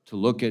to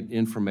look at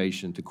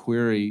information, to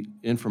query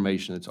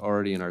information that's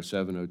already in our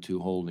 702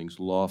 holdings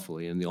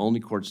lawfully, and the only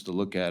courts to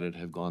look at it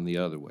have gone the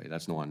other way.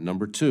 That's one.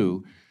 Number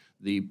two,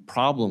 the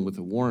problem with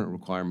the warrant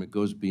requirement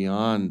goes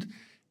beyond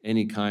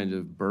any kind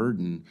of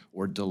burden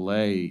or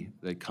delay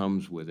that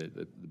comes with it.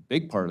 The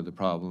big part of the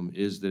problem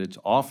is that it's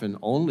often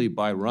only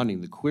by running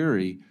the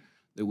query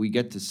that we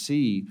get to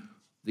see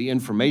the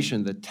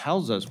information that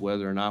tells us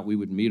whether or not we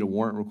would meet a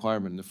warrant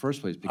requirement in the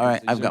first place. All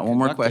right, I've got one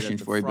more question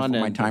for you before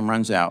my time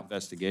runs out.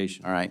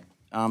 Investigation. All right.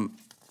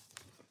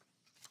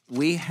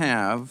 We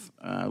have,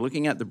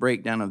 looking at the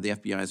breakdown of the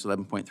FBI's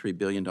 $11.3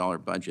 billion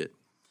budget,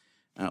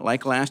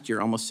 like last year,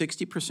 almost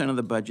 60% of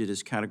the budget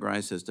is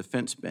categorized as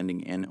defense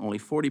spending and only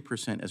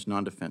 40% as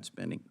non-defense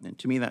spending. And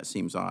to me, that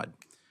seems odd.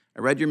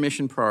 I read your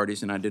mission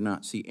priorities and I did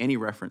not see any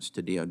reference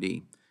to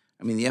DOD.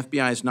 I mean, the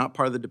FBI is not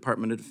part of the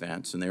Department of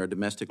Defense, and they're a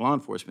domestic law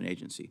enforcement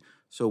agency.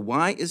 So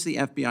why is the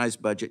FBI's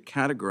budget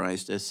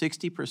categorized as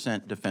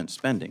 60% defense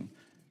spending?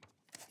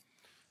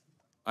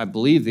 I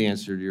believe the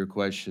answer to your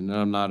question, and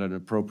I'm not an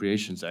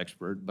appropriations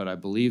expert, but I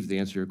believe the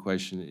answer to your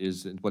question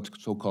is what's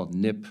so-called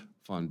NIP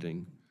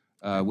funding,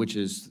 which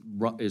is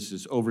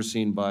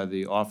overseen by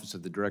the Office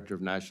of the Director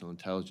of National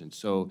Intelligence.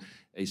 So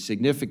a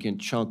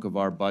significant chunk of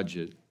our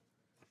budget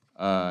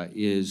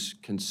is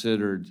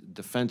considered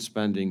defense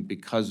spending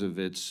because of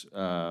its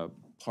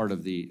part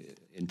of the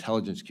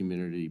intelligence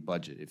community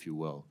budget, if you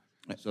will.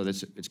 So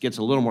this, it gets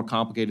a little more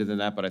complicated than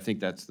that, but I think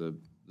that's the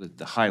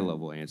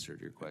high-level answer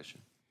to your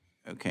question.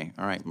 Okay,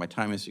 all right, my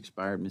time has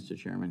expired, Mr.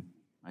 Chairman.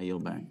 I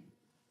yield back.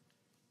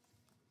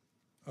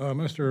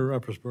 Mr.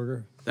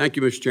 Eppersberger. Thank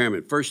you, Mr.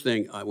 Chairman. First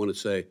thing I want to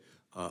say,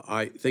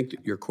 I think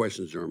that your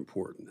questions are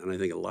important, and I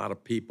think a lot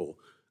of people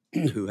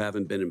who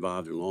haven't been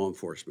involved in law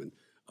enforcement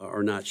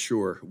are not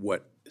sure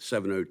what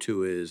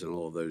 702 is and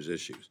all of those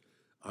issues.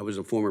 I was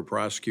a former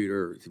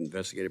prosecutor,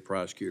 investigative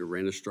prosecutor,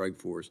 ran a strike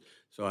force,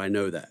 so I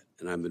know that.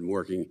 And I've been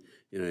working,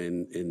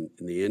 in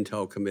the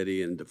Intel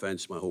Committee and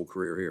defense my whole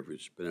career here.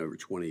 It's been over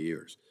 20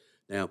 years.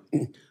 Now,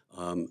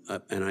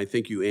 and I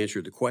think you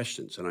answered the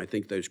questions, and I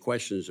think those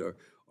questions are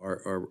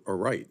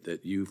right.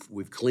 That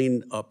we've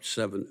cleaned up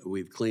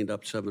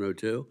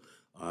 702,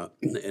 and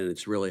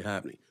it's really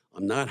happening.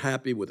 I'm not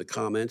happy with the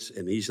comments,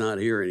 and he's not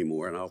here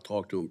anymore, and I'll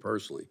talk to him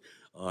personally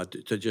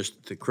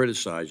to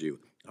criticize you.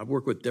 I've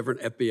worked with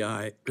different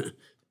FBI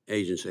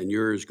agents, and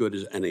you're as good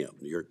as any of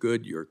them. You're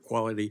good, you're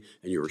quality,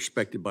 and you're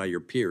respected by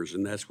your peers,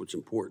 and that's what's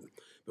important.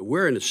 But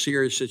we're in a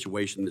serious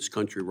situation in this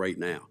country right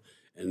now,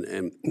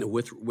 and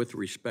with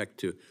respect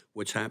to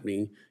what's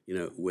happening,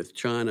 with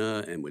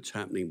China and what's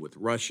happening with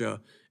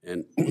Russia,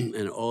 and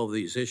all of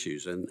these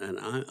issues, and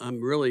I'm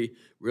really,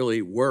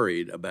 really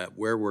worried about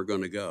where we're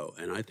going to go,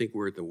 and I think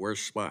we're at the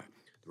worst spot.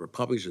 The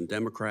Republicans and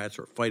Democrats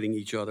are fighting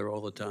each other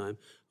all the time.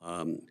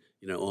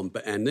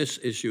 And this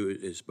issue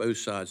is both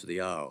sides of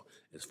the aisle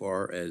as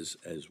far as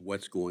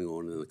what's going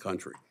on in the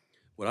country.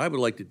 What I would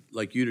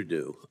like you to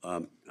do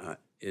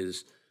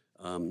is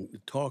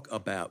talk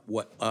about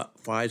what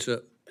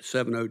FISA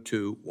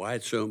 702, why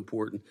it's so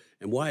important,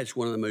 and why it's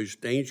one of the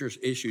most dangerous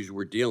issues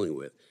we're dealing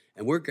with.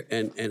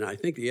 And I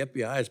think the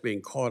FBI is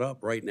being caught up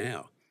right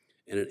now,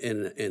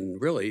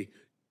 and really,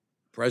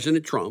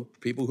 President Trump,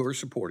 people who are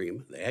supporting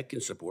him, they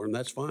can support him.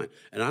 That's fine,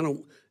 and I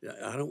don't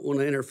want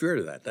to interfere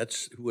to that.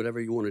 That's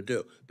whatever you want to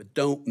do, but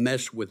don't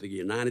mess with the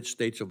United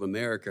States of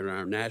America and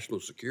our national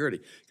security,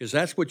 because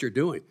that's what you're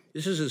doing.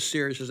 This is as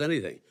serious as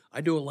anything.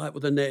 I do a lot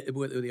with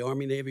the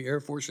Army, Navy,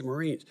 Air Force, and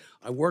Marines.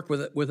 I work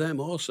with them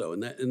also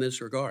in this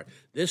regard.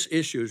 This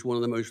issue is one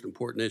of the most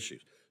important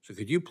issues. So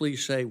could you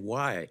please say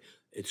why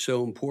it's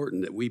so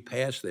important that we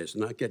pass this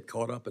and not get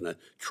caught up in a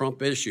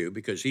Trump issue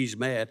because he's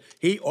mad?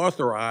 He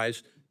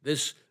authorized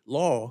this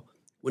law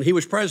when he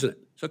was president.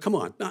 So come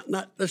on,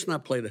 let's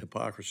not play the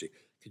hypocrisy.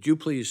 Could you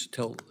please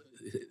tell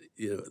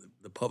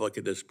the public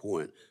at this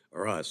point,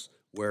 or us,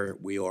 where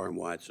we are and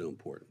why it's so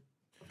important?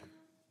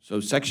 So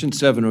Section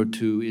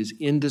 702 is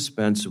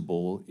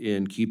indispensable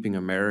in keeping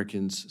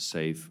Americans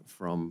safe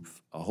from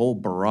a whole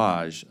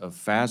barrage of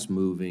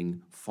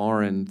fast-moving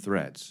foreign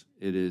threats.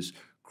 It is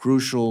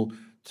crucial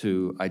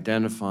to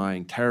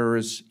identifying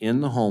terrorists in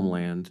the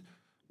homeland,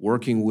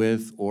 working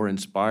with or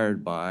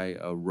inspired by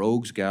a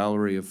rogues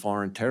gallery of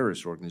foreign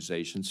terrorist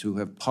organizations who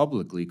have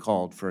publicly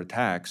called for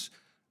attacks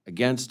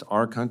against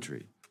our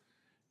country.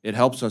 It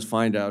helps us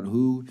find out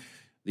who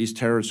these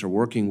terrorists are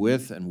working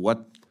with and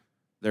what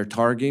they're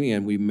targeting,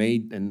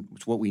 and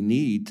it's what we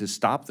need to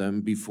stop them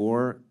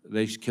before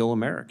they kill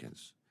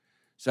Americans.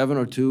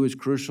 702 is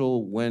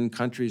crucial when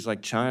countries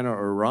like China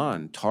or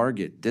Iran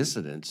target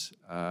dissidents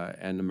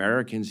and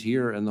Americans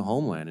here in the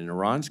homeland. In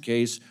Iran's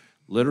case,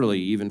 literally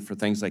even for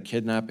things like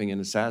kidnapping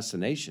and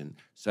assassination,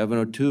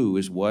 702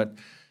 is what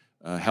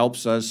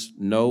helps us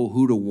know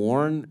who to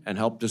warn and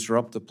help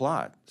disrupt the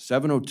plot.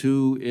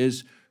 702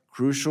 is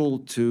crucial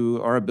to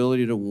our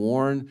ability to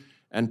warn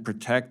and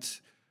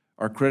protect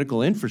our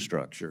critical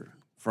infrastructure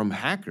from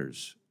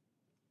hackers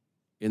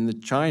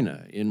in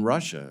China, in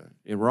Russia,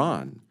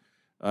 Iran,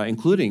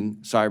 including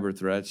cyber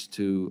threats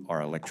to our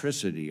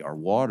electricity, our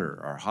water,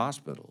 our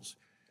hospitals.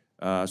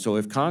 So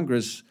if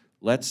Congress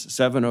lets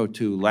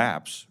 702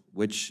 lapse,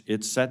 which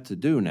it's set to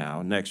do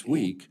now next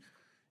week,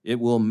 it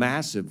will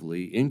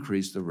massively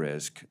increase the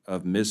risk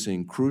of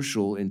missing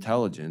crucial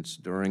intelligence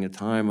during a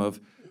time of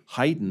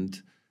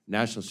heightened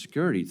national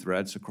security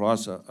threats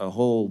across a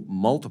whole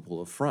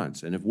multiple of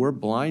fronts. And if we're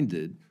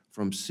blinded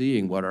from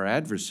seeing what our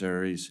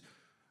adversaries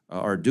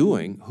are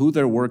doing, who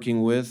they're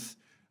working with,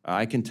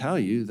 I can tell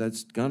you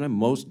that's going to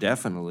most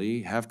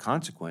definitely have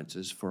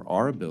consequences for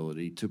our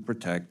ability to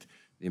protect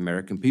the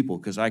American people,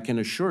 because I can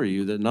assure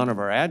you that none of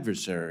our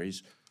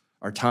adversaries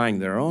are tying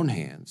their own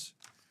hands.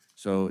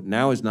 So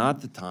now is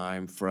not the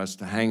time for us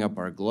to hang up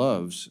our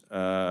gloves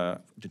to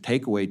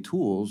take away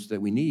tools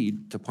that we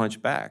need to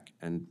punch back.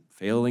 And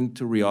failing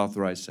to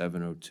reauthorize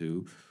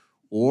 702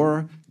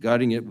 or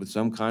gutting it with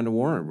some kind of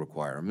warrant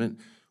requirement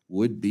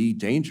would be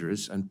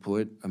dangerous and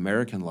put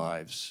American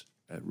lives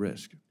at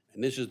risk.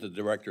 And this is the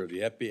director of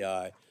the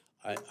FBI.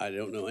 I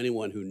don't know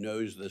anyone who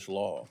knows this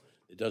law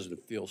that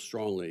doesn't feel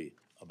strongly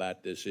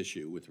about this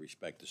issue with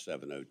respect to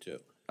 702.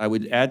 I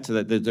would add to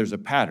that there's a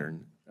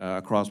pattern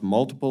across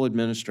multiple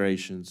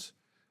administrations,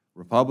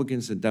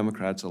 Republicans and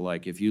Democrats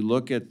alike. If you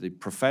look at the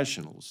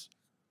professionals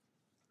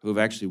who have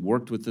actually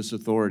worked with this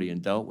authority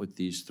and dealt with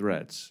these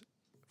threats,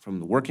 from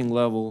the working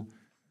level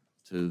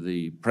to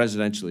the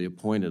presidentially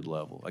appointed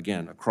level,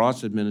 again,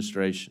 across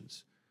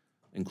administrations,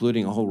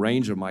 including a whole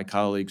range of my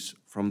colleagues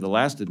from the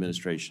last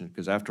administration,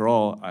 because after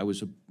all, I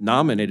was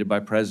nominated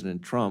by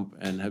President Trump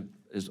and have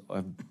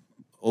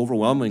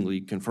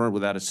overwhelmingly confirmed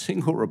without a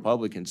single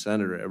Republican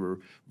senator ever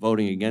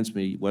voting against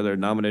me, whether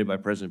nominated by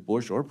President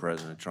Bush or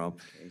President Trump.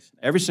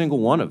 Every single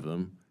one of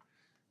them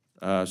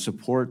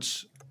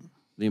supports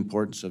the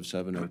importance of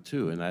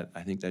 702, and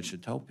I think that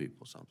should tell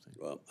people something.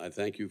 Well, I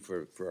thank you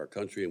for our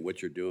country and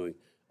what you're doing.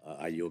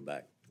 I yield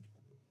back.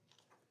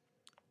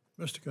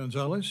 Mr.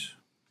 Gonzalez?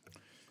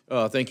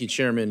 Thank you,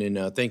 Chairman,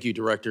 and thank you,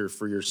 Director,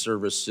 for your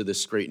service to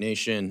this great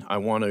nation. I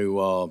want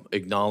to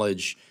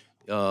acknowledge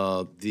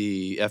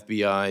the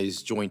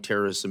FBI's Joint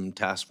Terrorism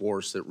Task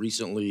Force that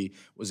recently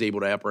was able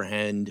to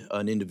apprehend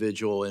an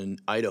individual in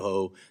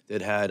Idaho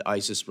that had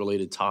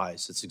ISIS-related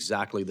ties. It's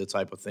exactly the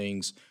type of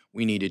things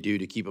we need to do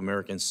to keep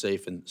Americans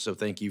safe, and so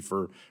thank you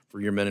for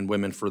your men and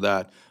women for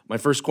that. My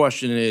first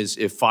question is,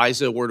 if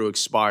FISA were to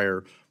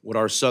expire, would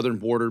our southern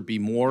border be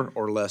more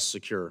or less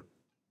secure?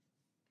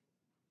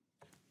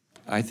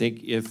 I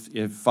think if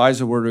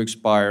FISA were to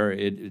expire,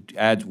 it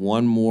adds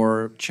one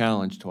more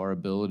challenge to our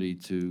ability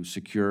to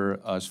secure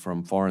us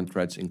from foreign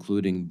threats,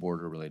 including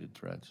border-related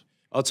threats.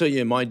 I'll tell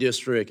you, in my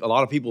district, a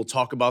lot of people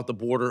talk about the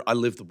border. I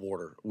live the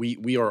border.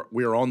 We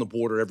are on the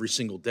border every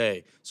single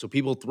day. So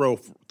people throw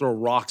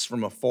rocks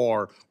from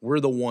afar. We're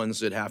the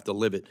ones that have to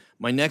live it.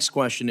 My next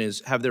question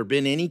is, have there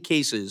been any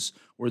cases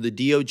where the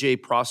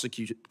DOJ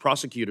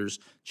prosecutors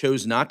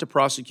chose not to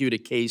prosecute a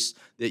case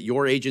that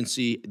your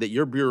agency, that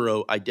your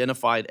bureau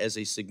identified as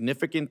a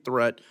significant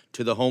threat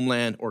to the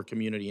homeland or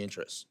community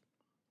interests?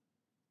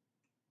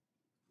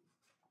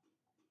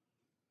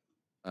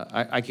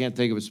 I can't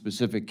think of a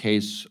specific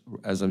case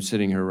as I'm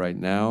sitting here right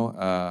now.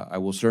 I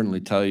will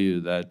certainly tell you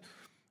that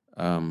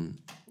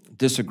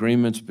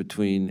disagreements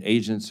between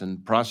agents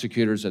and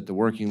prosecutors at the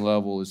working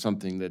level is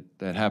something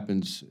that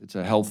happens. It's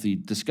a healthy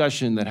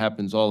discussion that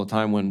happens all the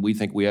time when we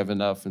think we have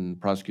enough and the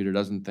prosecutor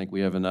doesn't think we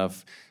have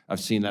enough.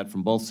 I've seen that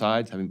from both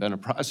sides, having been a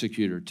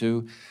prosecutor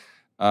too.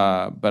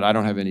 But I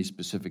don't have any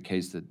specific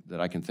case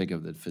that I can think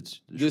of that fits.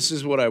 This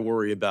is what I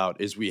worry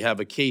about, is we have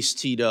a case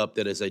teed up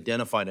that has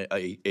identified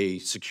a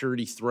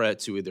security threat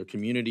to either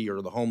community or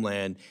the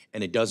homeland,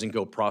 and it doesn't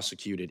go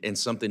prosecuted, and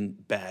something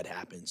bad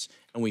happens.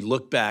 And we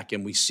look back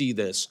and we see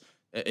this.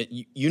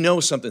 You know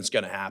something's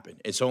going to happen.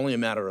 It's only a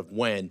matter of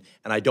when,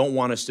 and I don't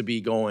want us to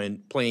be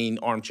playing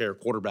armchair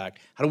quarterback.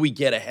 How do we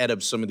get ahead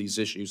of some of these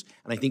issues?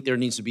 And I think there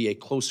needs to be a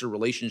closer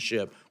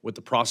relationship with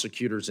the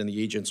prosecutors and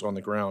the agents on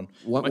the ground.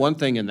 One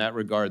thing in that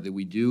regard that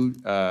we do,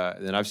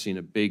 and I've seen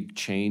a big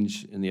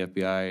change in the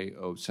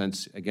FBI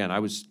since, again, I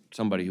was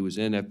somebody who was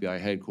in FBI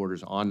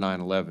headquarters on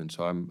 9/11,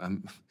 so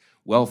I'm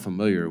well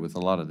familiar with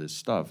a lot of this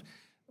stuff.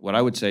 What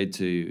I would say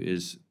to you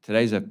is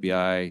today's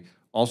FBI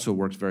also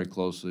works very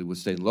closely with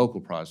state and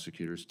local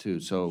prosecutors too.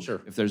 So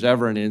if there's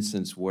ever an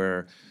instance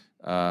where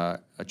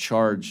a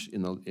charge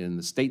in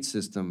the state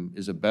system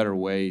is a better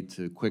way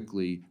to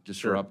quickly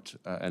disrupt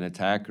an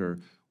attacker,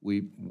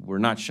 we're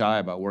not shy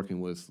about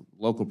working with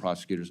local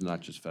prosecutors, not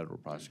just federal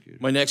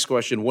prosecutors. My next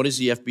question, what is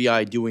the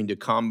FBI doing to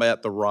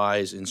combat the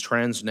rise in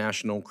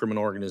transnational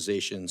criminal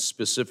organizations,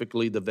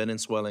 specifically the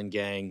Venezuelan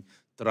gang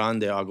Tren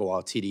de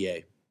Agua,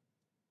 TDA?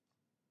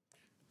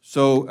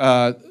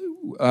 So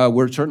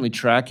we're certainly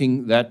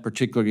tracking that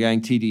particular gang,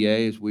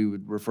 TDA, as we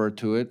would refer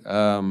to it.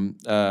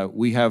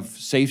 We have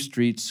Safe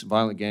Streets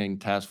Violent Gang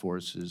Task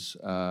Forces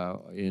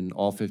in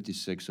all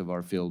 56 of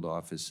our field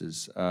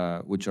offices,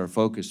 which are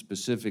focused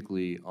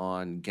specifically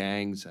on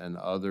gangs and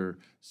other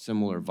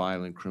similar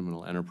violent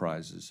criminal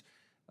enterprises.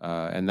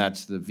 And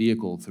that's the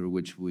vehicle through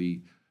which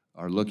we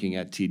are looking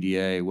at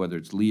TDA, whether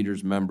it's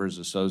leaders, members,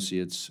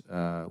 associates.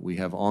 We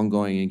have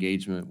ongoing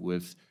engagement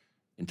with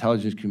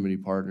intelligence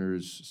community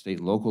partners, state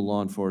and local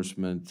law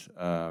enforcement,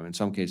 in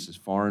some cases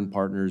foreign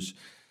partners,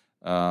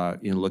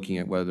 looking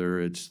at whether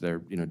it's their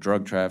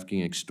drug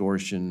trafficking,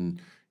 extortion,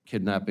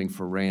 kidnapping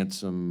for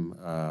ransom,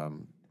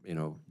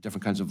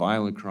 different kinds of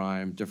violent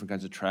crime, different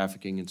kinds of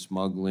trafficking and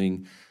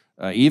smuggling,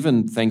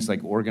 even things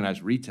like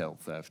organized retail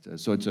theft.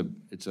 So it's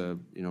a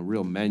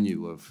real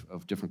menu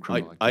of different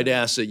criminal activities. I'd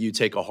ask that you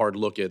take a hard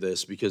look at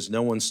this, because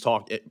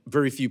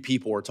very few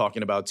people are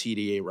talking about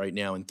TDA right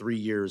now. In 3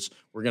 years,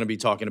 we're going to be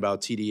talking about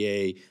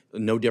TDA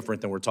no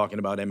different than we're talking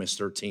about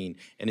MS-13.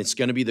 And it's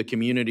going to be the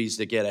communities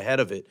that get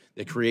ahead of it,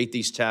 that create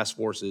these task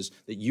forces,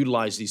 that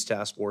utilize these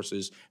task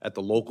forces at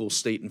the local,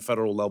 state, and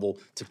federal level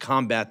to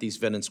combat these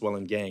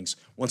Venezuelan gangs.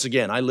 Once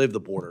again, I live the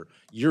border.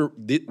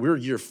 We're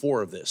year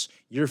 4 of this.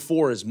 Year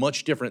 4 is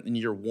much different than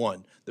year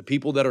 1. The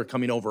people that are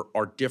coming over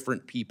are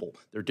different people.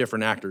 They're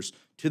different actors.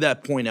 To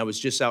that point, I was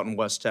just out in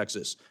West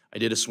Texas. I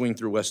did a swing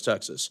through West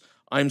Texas.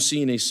 I'm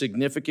seeing a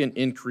significant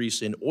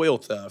increase in oil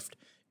theft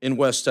in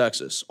West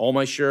Texas. All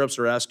my sheriffs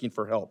are asking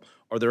for help.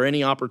 Are there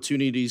any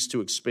opportunities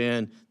to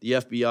expand the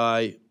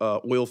FBI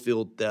oil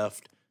field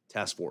theft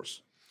task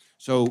force?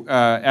 So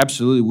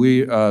absolutely,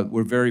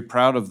 we're very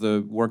proud of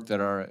the work that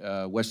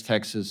our West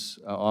Texas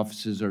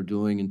offices are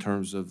doing in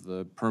terms of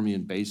the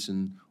Permian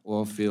Basin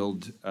oil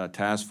field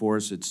task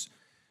force. It's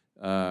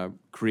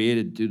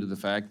created due to the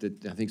fact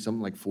that I think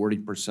something like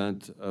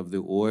 40% of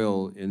the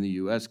oil in the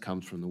U.S.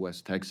 comes from the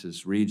West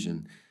Texas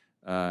region.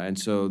 And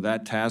so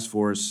that task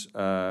force,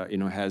 you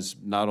know, has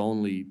not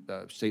only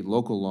state and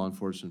local law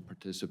enforcement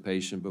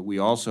participation, but we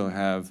also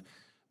have,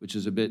 which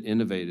is a bit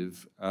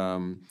innovative,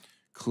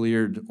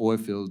 cleared oil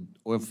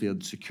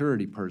field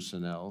security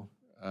personnel.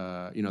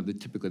 You know,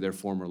 typically they're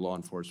former law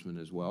enforcement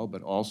as well,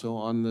 but also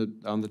on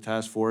the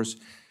task force.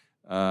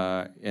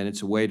 And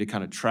it's a way to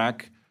kind of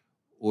track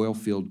oil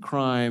field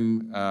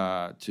crime,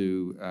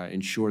 to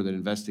ensure that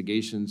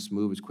investigations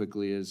move as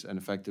quickly and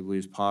effectively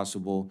as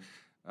possible.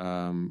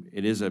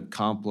 It is a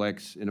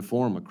complex, in a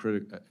form of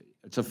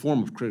it's a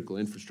form of critical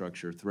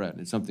infrastructure threat,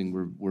 and it's something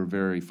we're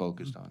very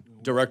focused on.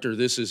 Director,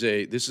 this is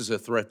a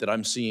threat that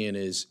I'm seeing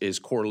is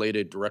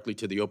correlated directly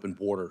to the open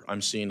border.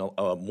 I'm seeing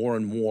more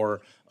and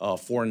more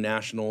foreign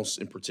nationals,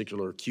 in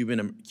particular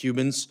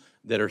Cubans,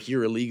 that are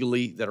here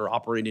illegally, that are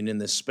operating in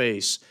this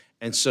space.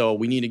 And so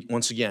we need to,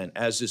 once again,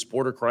 as this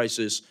border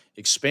crisis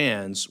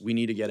expands, we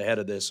need to get ahead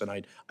of this. And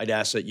I'd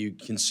ask that you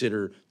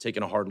consider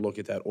taking a hard look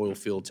at that oil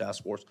field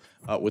task force.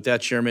 With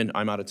that, Chairman,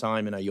 I'm out of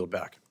time and I yield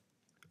back.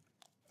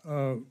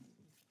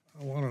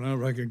 I want to now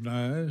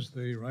recognize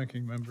the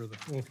ranking member of the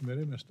full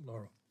committee, Mr.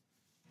 Laurel.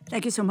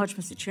 Thank you so much,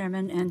 Mr.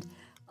 Chairman. And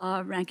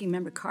Ranking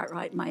Member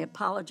Cartwright, my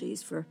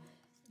apologies for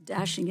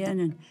dashing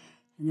in and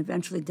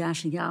eventually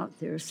dashing out.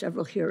 There are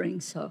several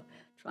hearings, so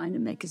trying to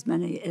make as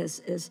many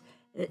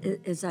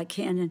as I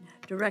can. And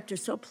Director,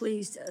 so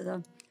pleased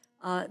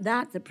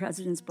that the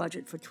President's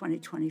budget for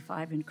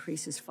 2025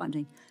 increases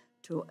funding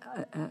to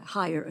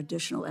hire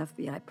additional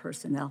FBI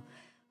personnel,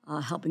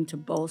 helping to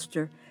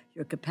bolster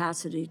your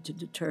capacity to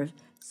deter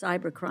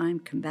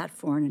cybercrime, combat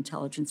foreign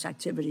intelligence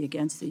activity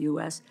against the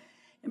U.S.,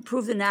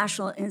 improve the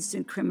National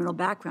Instant Criminal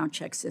Background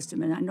Check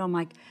System. And I know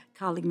my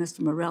colleague,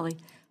 Mr. Morelli,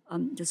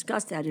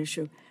 discussed that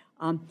issue.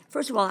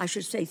 First of all, I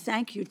should say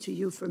thank you to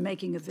you for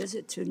making a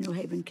visit to New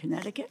Haven,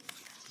 Connecticut,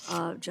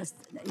 just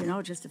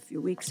a few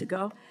weeks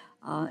ago,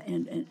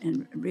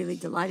 and really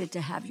delighted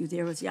to have you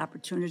there. Was the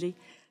opportunity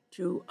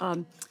to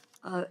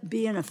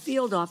be in a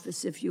field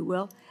office, if you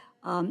will,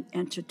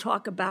 and to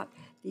talk about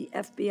the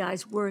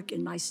FBI's work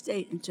in my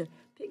state. And to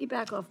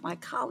piggyback off my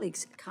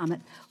colleague's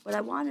comment, what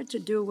I wanted to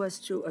do was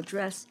to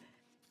address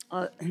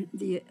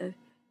the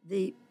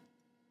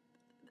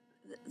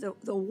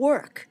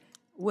work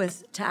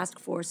with task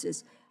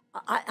forces.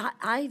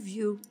 I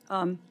view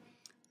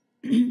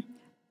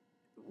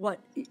what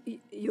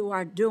you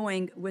are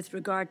doing with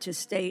regard to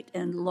state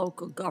and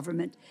local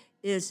government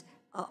is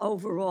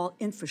overall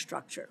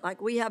infrastructure.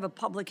 Like, we have a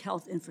public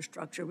health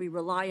infrastructure. We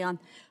rely on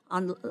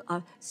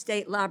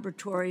state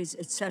laboratories,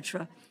 et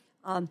cetera.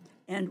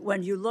 And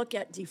when you look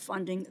at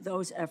defunding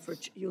those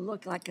efforts, you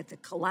look like at the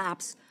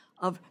collapse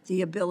of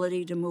the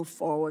ability to move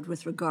forward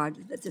with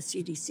regard that the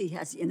CDC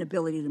has the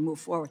inability to move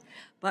forward.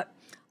 But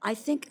I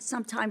think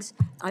sometimes,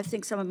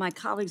 some of my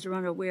colleagues are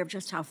unaware of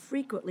just how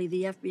frequently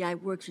the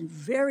FBI works in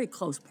very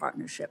close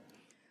partnership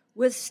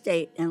with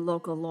state and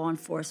local law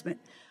enforcement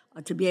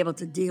to be able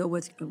to deal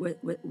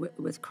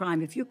with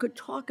crime. If you could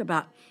talk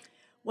about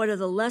what are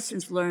the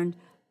lessons learned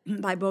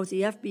by both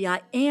the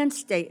FBI and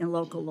state and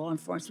local law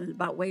enforcement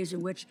about ways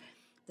in which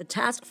the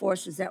task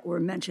forces that were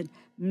mentioned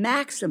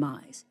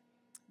maximize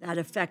that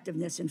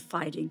effectiveness in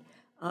fighting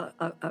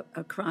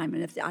a crime.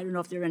 And I don't know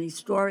if there are any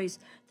stories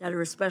that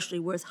are especially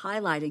worth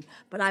highlighting,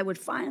 but I would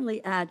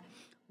finally add,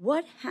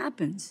 what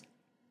happens,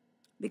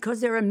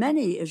 because there are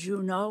many, as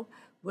you know,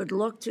 would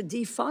look to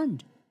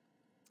defund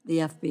the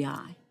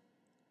FBI.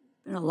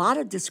 Been a lot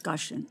of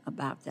discussion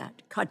about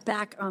that, cut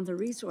back on the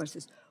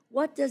resources.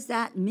 What does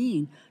that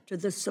mean to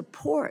the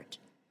support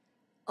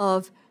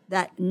of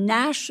that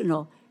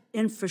national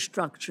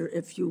infrastructure,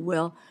 if you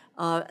will,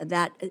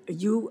 that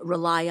you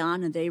rely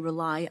on and they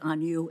rely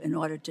on you in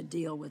order to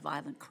deal with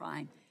violent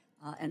crime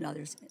and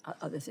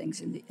other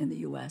things in the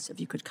U.S.? If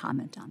you could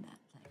comment on that.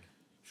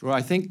 Sure.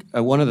 I think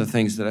one of the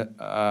things that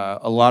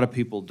a lot of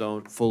people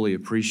don't fully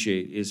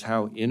appreciate is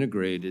how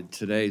integrated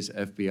today's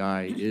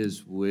FBI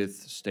is with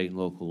state and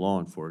local law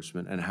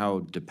enforcement, and how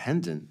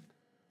dependent,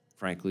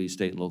 frankly,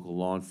 state and local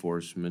law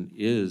enforcement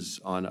is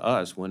on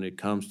us when it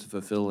comes to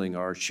fulfilling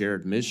our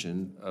shared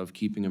mission of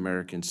keeping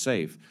Americans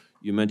safe.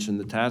 You mentioned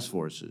the task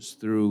forces.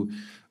 Through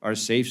our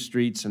Safe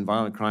Streets and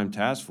Violent Crime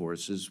Task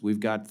Forces, we've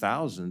got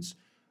thousands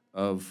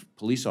of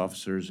police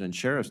officers and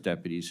sheriff's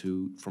deputies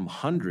who, from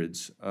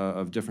hundreds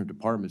of different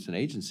departments and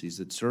agencies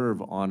that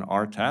serve on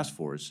our task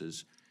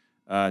forces,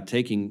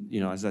 taking,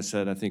 as I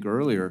said, I think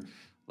earlier,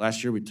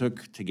 last year we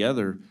took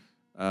together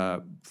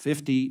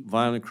 50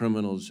 violent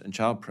criminals and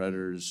child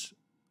predators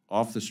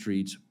off the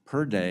streets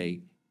per day,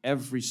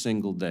 every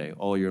single day,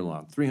 all year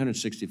long,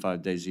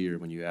 365 days a year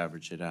when you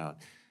average it out.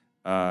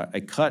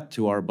 A cut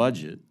to our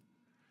budget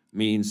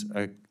means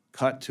a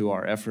cut to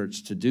our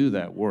efforts to do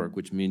that work,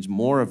 which means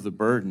more of the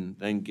burden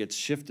then gets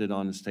shifted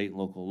on the state and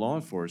local law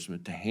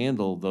enforcement to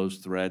handle those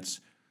threats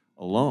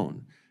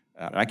alone.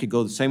 I could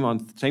go the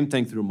same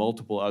thing through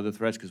multiple other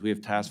threats, because we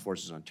have task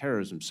forces on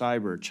terrorism,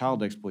 cyber,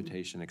 child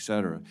exploitation, et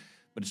cetera.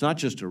 But it's not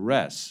just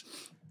arrests.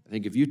 I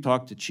think if you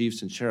talk to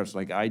chiefs and sheriffs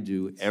like I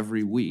do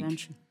every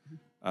week,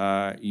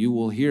 you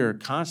will hear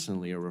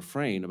constantly a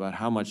refrain about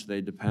how much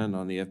they depend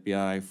on the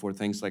FBI for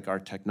things like our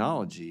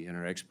technology and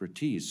our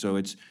expertise. So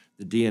it's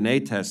the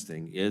DNA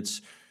testing,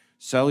 it's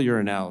cellular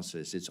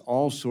analysis, it's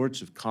all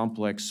sorts of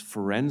complex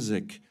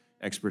forensic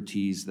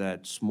expertise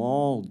that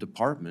small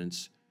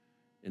departments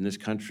in this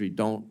country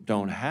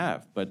don't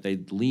have, but they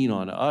lean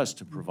on us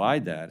to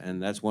provide that,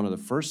 and that's one of the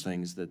first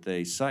things that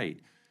they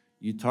cite.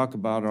 You talk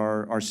about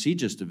our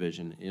CJIS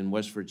division in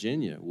West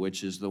Virginia,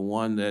 which is the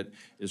one that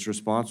is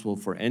responsible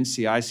for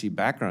NCIC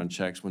background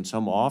checks when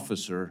some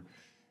officer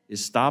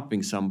is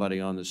stopping somebody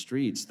on the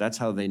streets. That's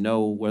how they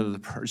know whether the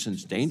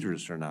person's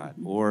dangerous or not,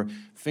 or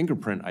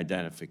fingerprint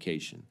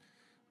identification,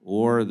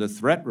 or the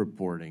threat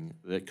reporting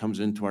that comes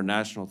into our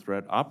National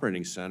Threat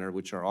Operating Center,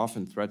 which are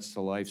often threats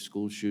to life,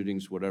 school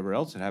shootings, whatever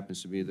else it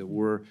happens to be, that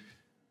we're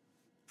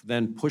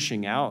then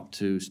pushing out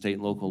to state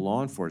and local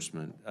law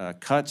enforcement.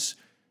 Cuts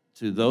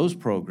to those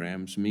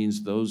programs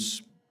means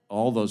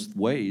all those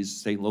ways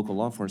state and local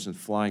law enforcement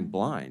is flying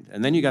blind.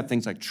 And then you got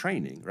things like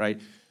training, right?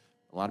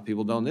 A lot of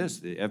people don't know this.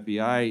 The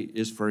FBI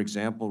is, for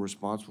example,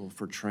 responsible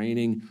for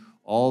training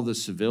all the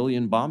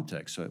civilian bomb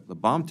techs. So the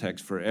bomb techs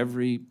for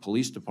every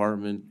police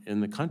department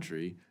in the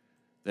country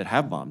that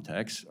have bomb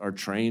techs are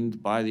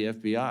trained by the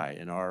FBI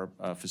in our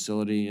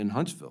facility in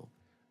Huntsville.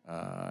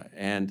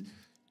 And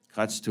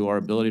cuts to our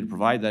ability to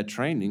provide that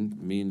training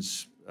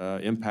means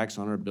impacts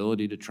on our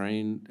ability to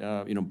train,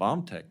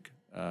 bomb tech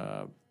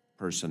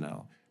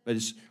personnel. But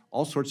it's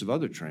all sorts of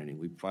other training.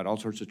 We provide all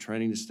sorts of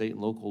training to state and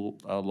local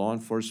law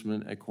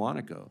enforcement at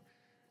Quantico.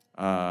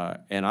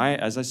 And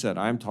as I said,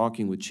 I'm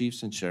talking with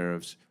chiefs and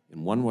sheriffs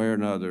in one way or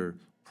another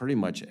pretty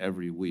much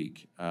every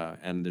week.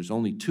 And there's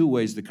only two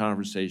ways the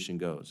conversation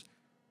goes.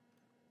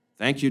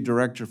 Thank you,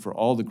 Director, for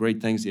all the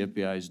great things the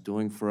FBI is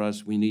doing for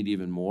us. We need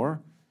even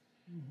more.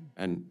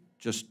 And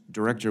just,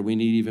 Director, we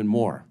need even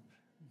more.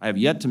 I have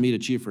yet to meet a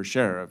chief or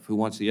sheriff who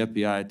wants the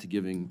FBI to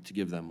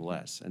give them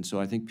less. And so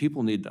I think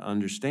people need to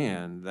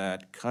understand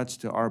that cuts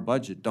to our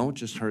budget don't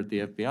just hurt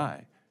the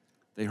FBI.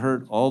 They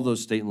hurt all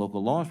those state and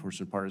local law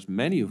enforcement partners,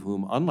 many of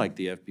whom, unlike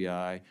the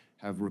FBI,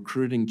 have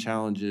recruiting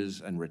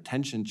challenges and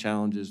retention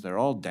challenges. They're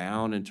all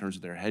down in terms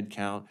of their head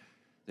count.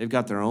 They've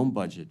got their own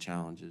budget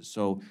challenges.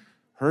 So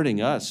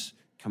hurting us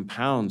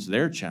compounds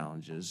their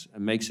challenges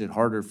and makes it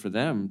harder for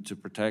them to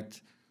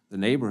protect the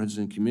neighborhoods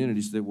and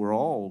communities that we're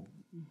all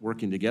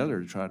working together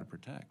to try to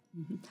protect.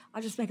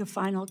 I'll just make a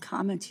final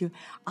comment to you.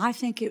 I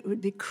think it would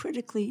be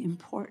critically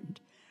important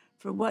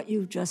for what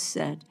you've just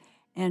said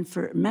and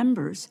for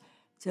members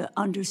to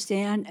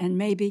understand and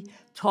maybe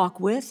talk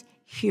with,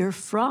 hear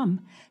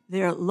from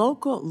their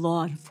local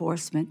law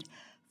enforcement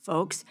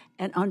folks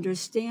and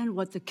understand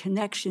what the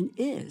connection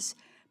is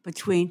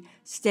between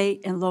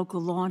state and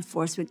local law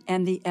enforcement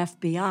and the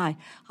FBI.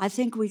 I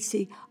think we'd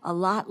see a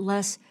lot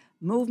less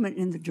movement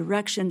in the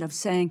direction of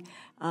saying,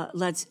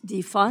 let's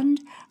defund,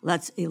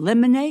 let's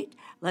eliminate,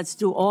 let's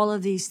do all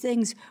of these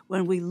things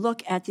when we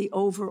look at the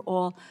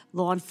overall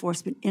law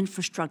enforcement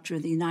infrastructure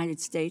in the United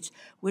States,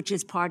 which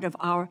is part of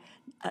our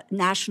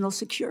national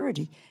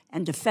security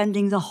and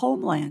defending the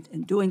homeland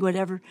and doing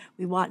whatever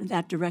we want in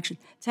that direction.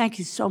 Thank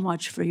you so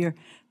much for your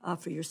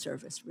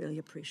service. Really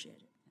appreciate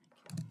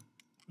it.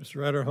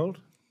 Mr. Ryder-Holt?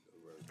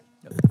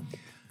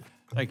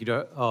 Thank you,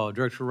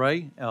 Director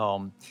Ray.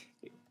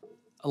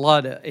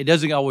 It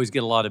doesn't always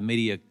get a lot of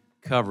media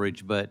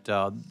coverage, but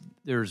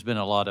there's been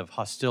a lot of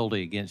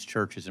hostility against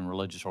churches and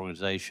religious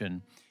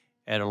organizations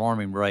at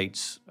alarming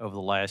rates over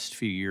the last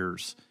few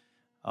years.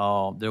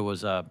 There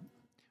was a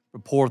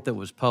report that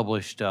was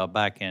published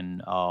back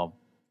in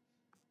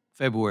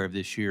February of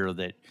this year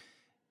that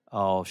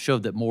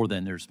showed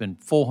that there's been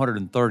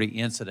 430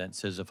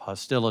 incidences of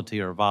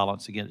hostility or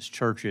violence against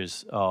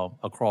churches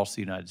across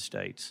the United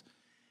States.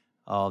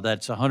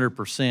 That's a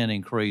 100%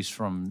 increase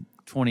from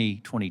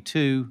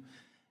 2022,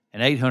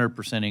 an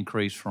 800%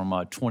 increase from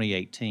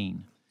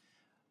 2018.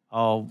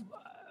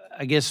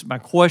 I guess my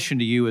question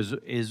to you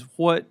is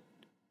what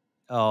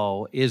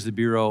is the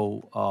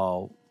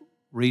Bureau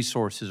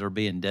resources are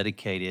being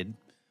dedicated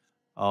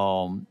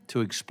to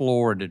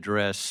explore and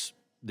address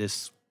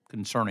this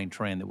concerning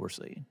trend that we're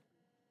seeing?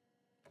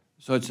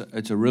 So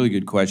it's a really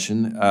good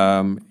question,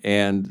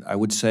 and I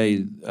would say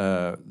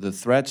the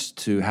threats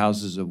to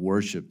houses of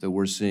worship that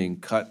we're seeing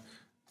cut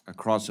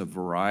across a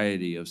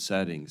variety of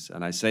settings,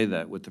 and I say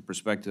that with the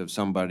perspective of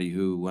somebody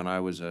who, when I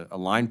was a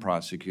line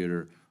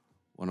prosecutor,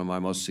 one of my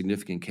most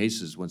significant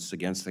cases was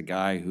against a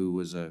guy who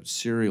was a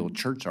serial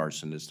church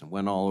arsonist and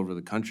went all over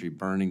the country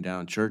burning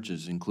down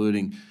churches,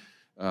 including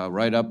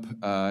right up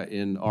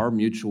in our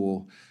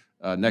mutual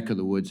neck of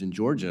the woods in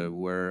Georgia,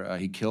 where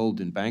he killed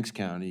in Banks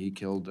County. He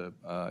killed a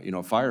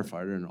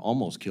firefighter and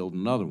almost killed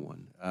another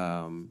one.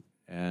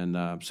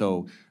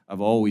 So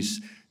I've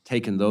always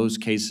taken those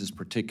cases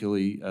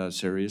particularly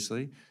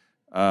seriously.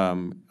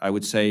 I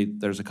would say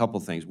there's a couple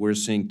things. We're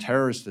seeing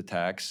terrorist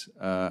attacks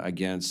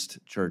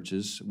against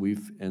churches.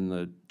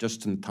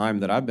 Just in the time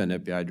that I've been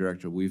FBI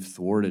director, we've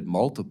thwarted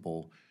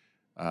multiple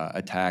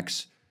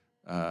attacks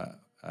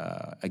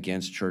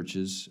against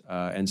churches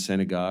and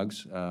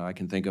synagogues. I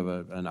can think of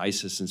an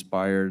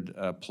ISIS-inspired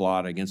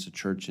plot against a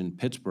church in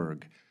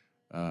Pittsburgh.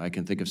 I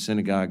can think of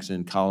synagogues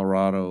in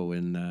Colorado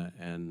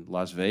and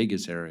Las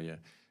Vegas area,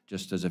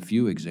 just as a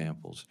few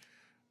examples.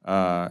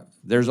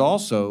 There's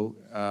also,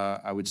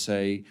 I would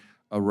say,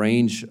 a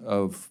range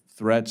of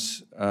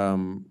threats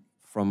from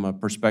a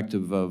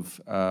perspective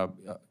of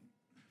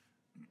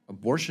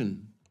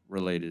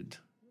abortion-related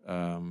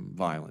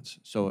violence.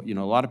 So, you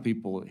know, a lot of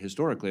people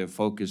historically have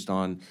focused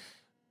on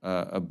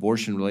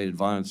abortion-related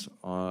violence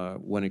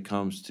when it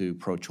comes to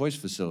pro-choice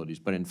facilities.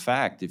 But in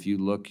fact, if you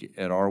look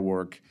at our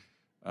work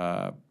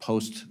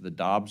post the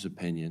Dobbs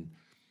opinion,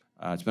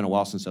 it's been a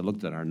while since I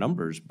looked at our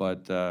numbers,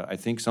 but I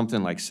think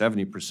something like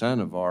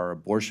 70% of our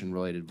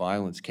abortion-related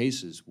violence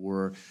cases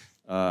were,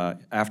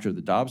 after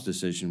the Dobbs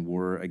decision,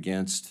 were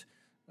against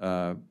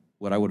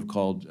what I would have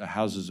called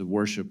houses of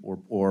worship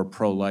or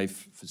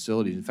pro-life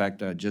facilities. In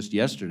fact, just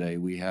yesterday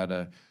we had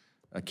a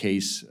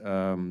case,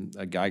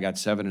 a guy got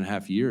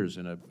 7.5 years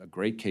in a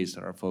great case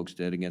that our folks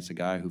did against a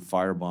guy who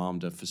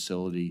firebombed a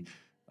facility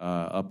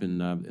up in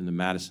the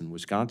Madison,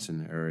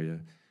 Wisconsin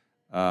area.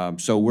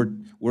 So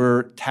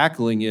we're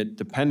tackling it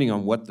depending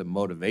on what the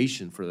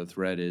motivation for the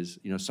threat is.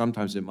 You know,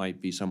 sometimes it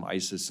might be some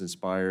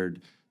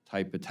ISIS-inspired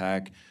type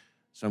attack.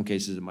 Some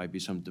cases it might be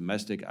some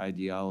domestic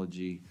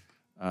ideology.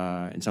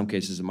 In some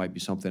cases it might be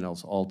something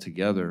else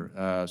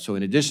altogether. So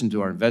in addition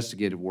to our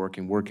investigative work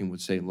and working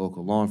with state and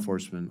local law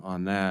enforcement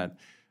on that,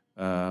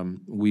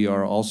 we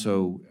are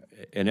also,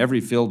 in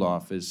every field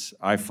office,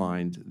 I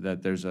find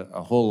that there's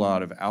a whole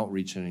lot of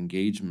outreach and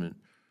engagement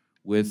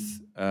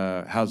with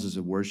houses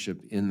of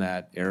worship in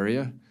that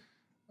area,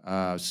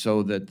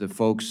 so that the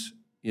folks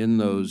in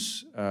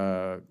those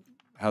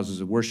houses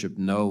of worship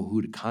know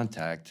who to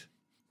contact,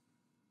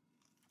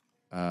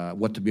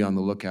 what to be on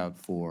the lookout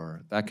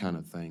for, that kind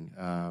of thing.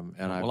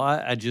 Well,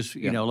 I just,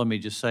 you know, let me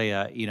just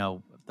say, you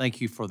know,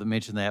 thank you for the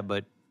mention that,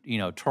 but, you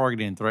know,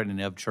 targeting and threatening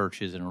of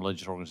churches and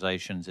religious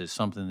organizations is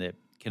something that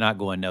cannot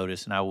go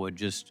unnoticed, and I would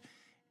just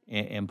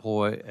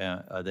employ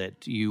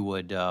that you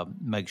would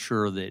make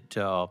sure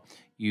that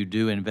you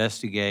do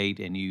investigate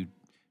and you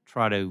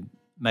try to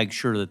make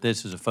sure that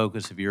this is a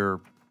focus of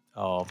your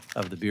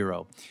of the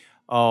Bureau.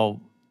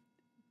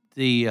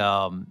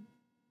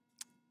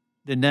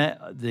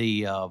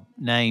 The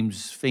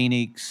names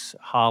Phoenix,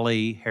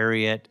 Holly,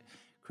 Harriet,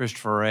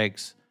 Christopher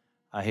X,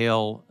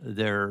 Hill,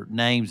 they're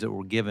names that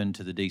were given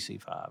to the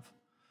DC-5.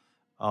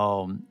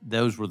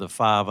 Those were the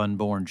 5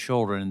 unborn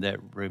children that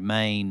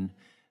remain,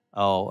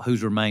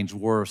 whose remains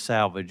were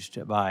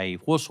salvaged by a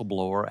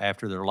whistleblower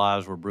after their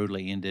lives were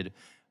brutally ended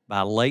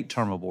by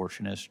late-term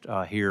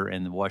abortionists here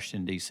in the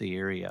Washington, D.C.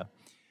 area.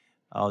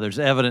 There's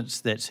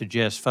evidence that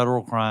suggests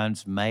federal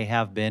crimes may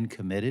have been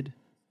committed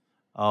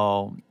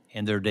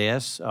in their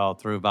deaths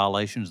through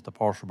violations of the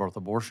partial birth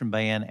abortion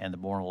ban and the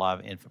born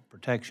alive infant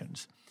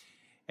protections.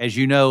 As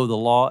you know, the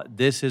law,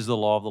 this is the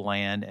law of the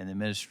land, and the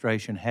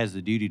administration has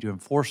the duty to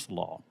enforce the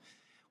law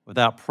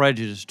without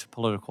prejudice to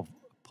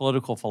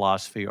political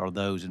philosophy or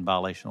those in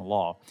violation of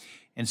law.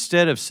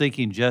 Instead of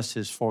seeking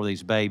justice for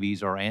these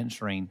babies or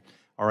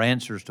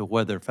answers to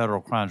whether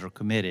federal crimes are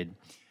committed,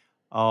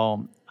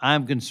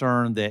 I'm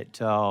concerned that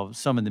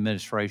some in the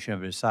administration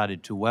have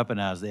decided to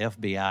weaponize the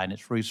FBI and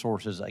its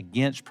resources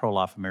against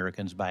pro-life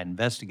Americans by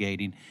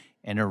investigating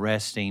and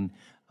arresting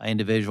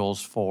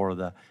individuals for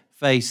the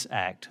FACE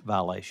Act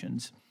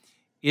violations.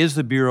 Is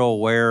the Bureau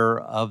aware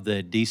of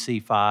the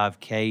DC-5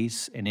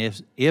 case? And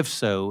if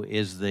so,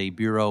 is the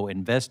Bureau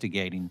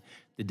investigating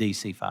the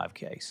DC-5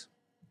 case?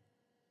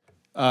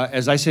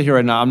 As I sit here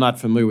right now, I'm not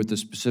familiar with the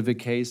specific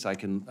case. I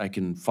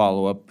can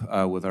follow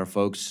up with our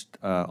folks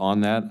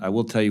on that. I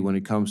will tell you, when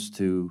it comes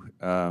to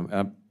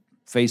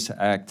FACE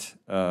Act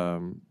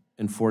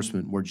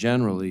enforcement more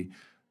generally,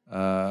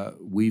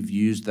 we've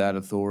used that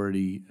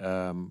authority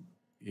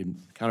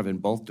in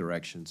both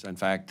directions. In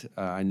fact,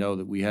 I know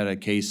that we had a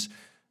case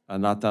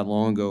not that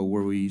long ago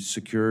where we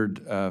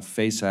secured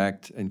FACE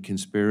Act and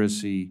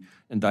conspiracy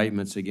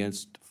indictments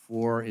against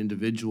 4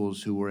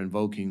 individuals who were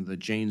invoking the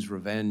Jane's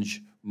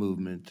Revenge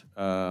movement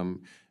and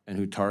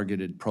who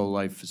targeted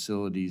pro-life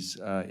facilities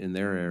in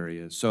their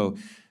area. So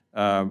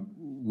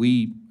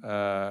we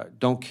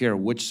don't care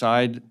which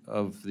side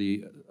of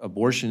the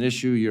abortion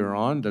issue you're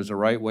on. There's a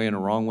right way and a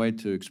wrong way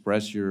to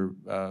express your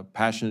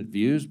passionate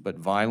views, but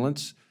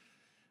violence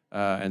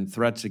and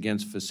threats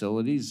against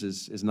facilities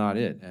is not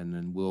it. And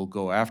then we'll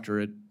go after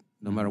it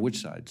no matter which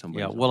side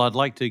somebody's on. Well, I'd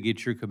like to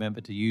get your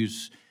commitment to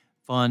use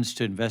funds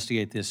to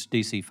investigate this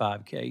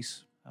DC-5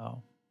 case.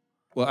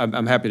 Well,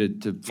 I'm happy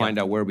to find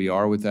out where we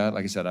are with that.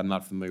 Like I said, I'm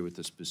not familiar with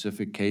the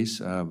specific case,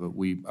 but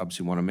we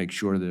obviously want to make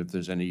sure that if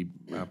there's any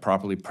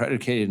properly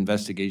predicated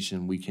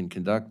investigation we can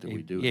conduct, that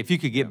we do. If you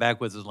could get back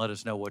with us and let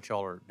us know what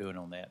y'all are doing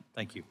on that.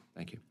 Thank you.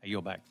 Thank you. I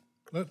yield back.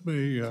 Let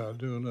me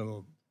do a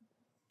little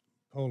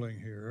polling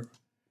here.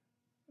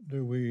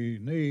 Do we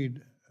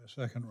need a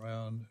second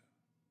round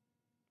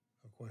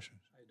of questions?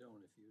 I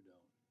don't if you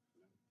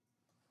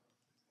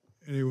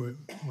don't.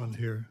 Anyone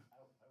here?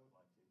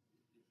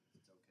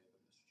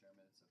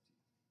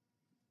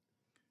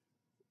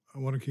 I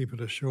want to keep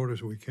it as short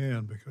as we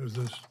can because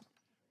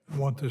I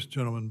want this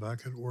gentleman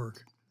back at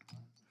work.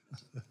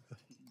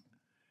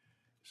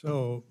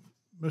 So,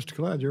 Mr.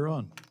 Collette, you're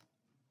on.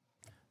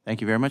 Thank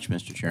you very much,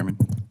 Mr. Chairman.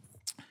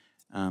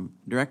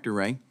 Director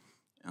Ray,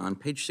 on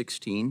page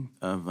 16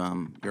 of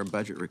your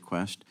budget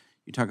request,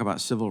 you talk about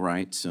civil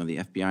rights. So the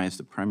FBI has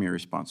the primary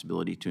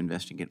responsibility to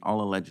investigate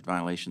all alleged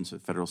violations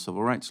of federal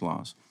civil rights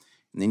laws.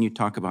 And then you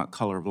talk about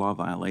color of law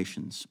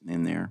violations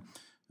in there,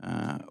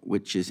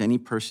 which is any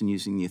person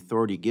using the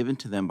authority given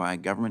to them by a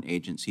government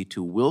agency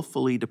to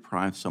willfully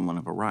deprive someone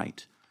of a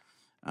right.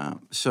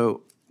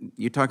 So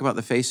you talk about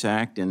the FACE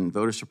Act and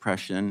voter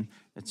suppression,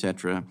 et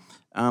cetera.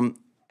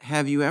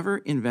 Have you ever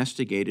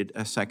investigated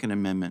a Second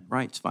Amendment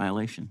rights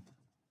violation?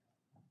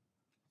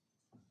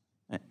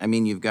 I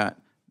mean, you've got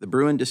the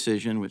Bruin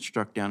decision, which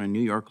struck down a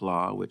New York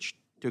law, which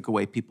took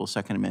away people's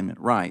Second Amendment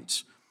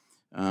rights.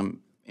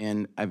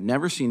 And I've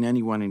never seen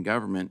anyone in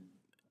government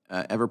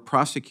ever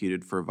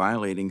prosecuted for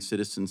violating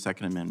citizens'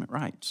 Second Amendment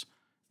rights.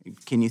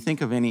 Can you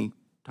think of any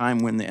time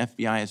when the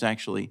FBI has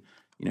actually,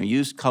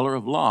 used color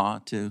of law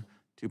to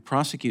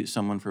prosecute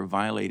someone for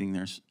violating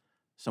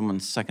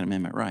someone's Second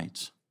Amendment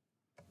rights?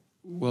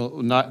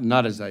 Well,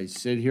 not as I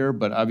sit here,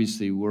 but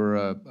obviously we're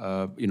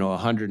a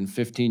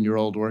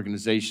 115-year-old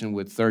organization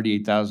with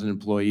 38,000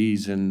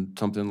 employees and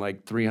something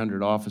like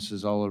 300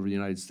 offices all over the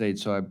United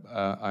States. So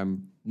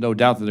I'm no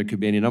doubt that there could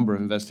be any number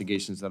of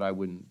investigations that I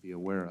wouldn't be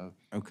aware of.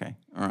 Okay,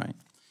 all right.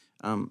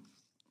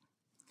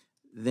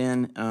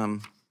 Then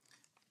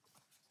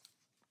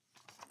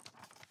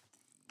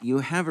you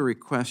have a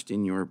request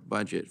in your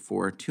budget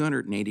for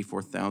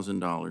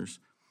 $284,000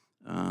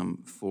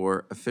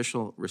 for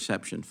official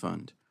reception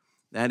fund.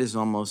 That is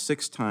almost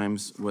 6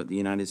 times what the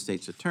United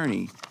States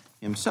Attorney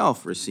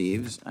himself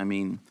receives. I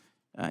mean,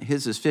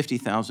 his is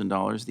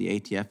 $50,000, the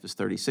ATF is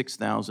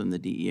 $36,000, the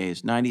DEA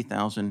is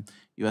 $90,000,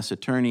 U.S.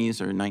 attorneys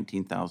are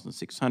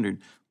 $19,600,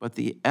 but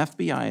the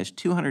FBI is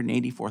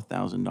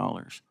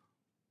 $284,000.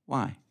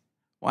 Why?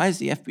 Why is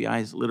the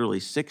FBI literally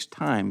 6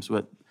 times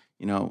what,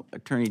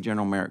 Attorney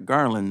General Merrick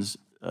Garland's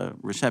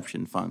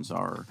reception funds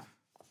are?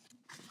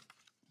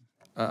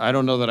 I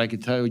don't know that I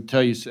could tell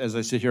you, as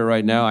I sit here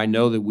right now, I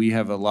know that we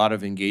have a lot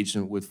of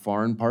engagement with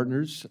foreign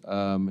partners,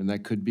 and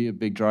that could be a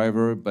big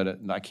driver, but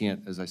I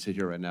can't, as I sit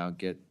here right now,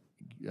 give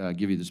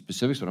you the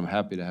specifics, but I'm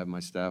happy to have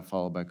my staff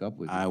follow back up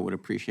with you. I would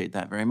appreciate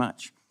that very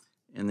much.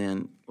 And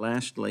then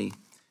lastly,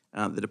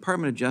 the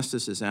Department of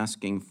Justice is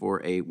asking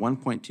for a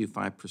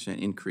 1.25%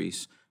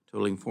 increase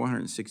totaling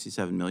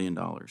 $467 million,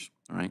 all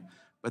right?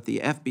 But the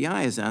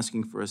FBI is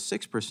asking for a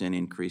 6%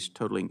 increase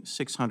totaling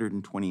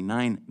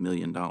 $629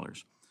 million.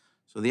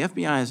 So the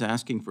FBI is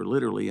asking for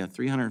literally a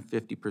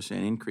 350%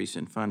 increase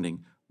in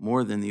funding,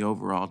 more than the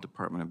overall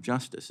Department of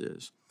Justice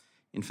is.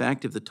 In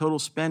fact, if the total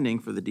spending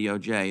for the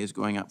DOJ is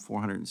going up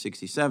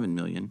 $467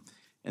 million,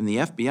 and the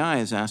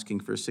FBI is asking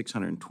for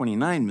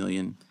 $629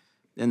 million,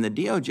 then the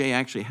DOJ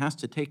actually has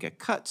to take a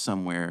cut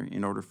somewhere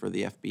in order for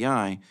the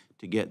FBI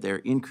to get their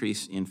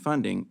increase in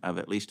funding of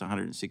at least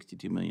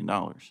 $162 million.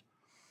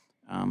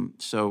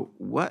 So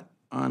what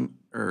on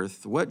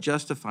earth, what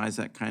justifies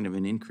that kind of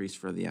an increase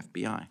for the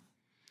FBI?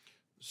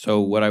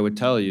 So what I would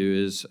tell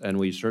you is, and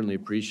we certainly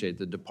appreciate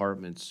the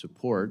department's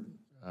support,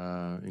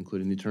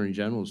 including the Attorney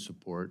General's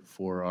support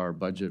for our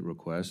budget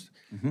request.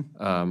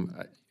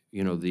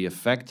 The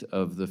effect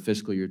of the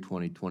fiscal year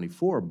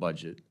 2024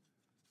 budget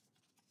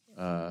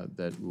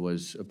that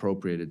was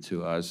appropriated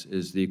to us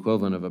is the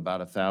equivalent of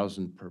about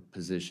 1,000 per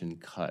position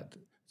cut.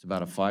 It's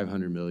about a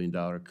 $500 million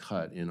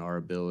cut in our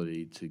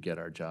ability to get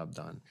our job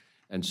done.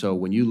 And so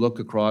when you look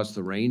across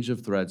the range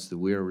of threats that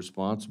we are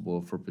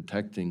responsible for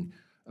protecting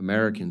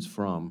Americans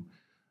from,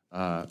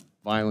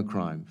 violent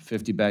crime,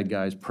 50 bad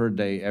guys per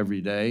day,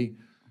 every day,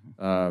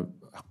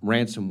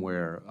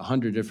 ransomware,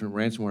 100 different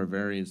ransomware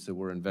variants that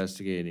we're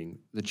investigating,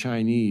 the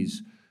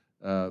Chinese,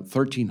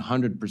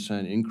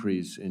 1,300%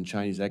 increase in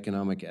Chinese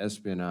economic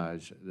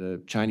espionage,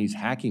 the Chinese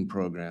hacking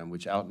program,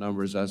 which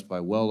outnumbers us by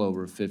well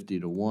over 50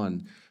 to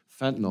 1,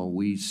 fentanyl,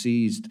 we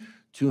seized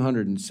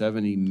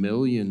 270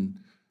 million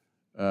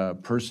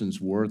persons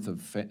worth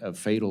of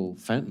fatal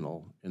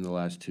fentanyl in the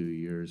last 2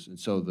 years. And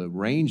so the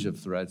range of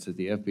threats that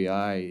the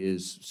FBI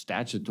is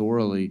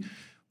statutorily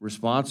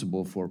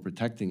responsible for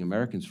protecting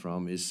Americans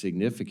from is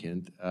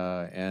significant,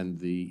 and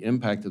the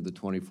impact of the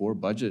 24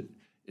 budget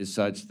is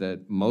such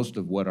that most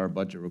of what our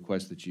budget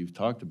request that you've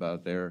talked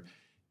about there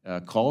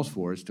calls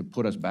for is to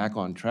put us back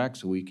on track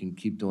so we can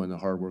keep doing the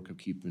hard work of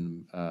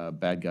keeping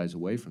bad guys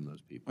away from those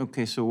people.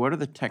 Okay, so what are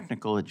the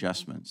technical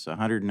adjustments?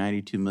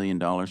 $192 million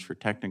for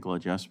technical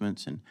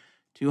adjustments and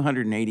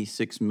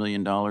 $286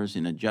 million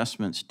in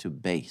adjustments to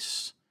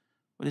base.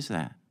 What is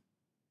that?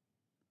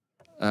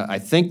 I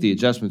think the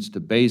adjustments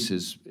to base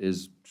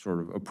is sort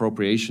of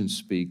appropriations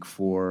speak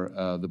for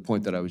the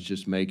point that I was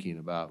just making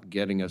about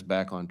getting us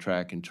back on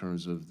track in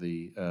terms of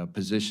the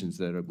positions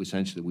that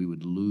essentially we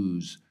would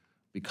lose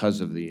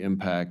because of the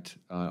impact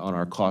on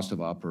our cost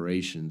of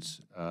operations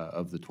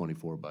of the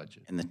 24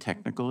 budget. And the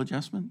technical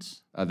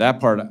adjustments? That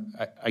part,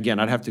 again,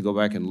 I'd have to go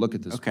back and look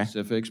at the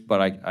specifics,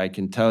 but I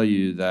can tell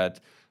you that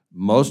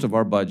Most of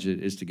our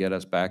budget is to get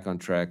us back on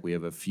track. We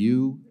have a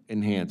few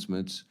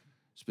enhancements,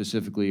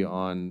 specifically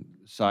on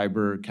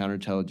cyber,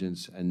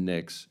 counterintelligence, and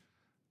NICS.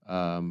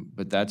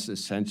 But that's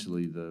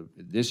essentially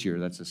this year,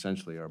 that's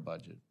essentially our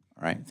budget.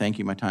 All right, thank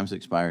you. My time's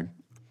expired.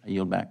 I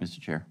yield back, Mr.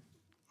 Chair.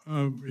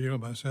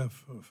 Yield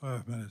myself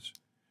 5 minutes.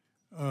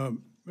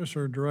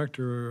 Mr.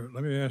 Director,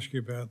 let me ask you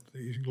about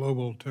these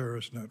global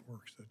terrorist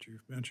networks that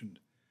you've mentioned.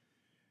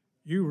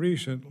 You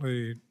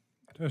recently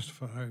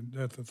testified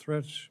that the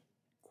threats,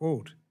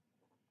 quote,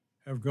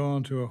 have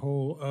gone to a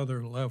whole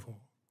other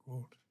level,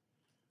 quote,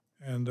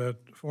 and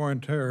that foreign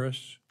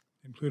terrorists,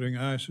 including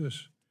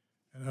ISIS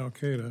and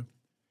Al-Qaeda,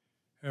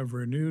 have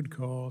renewed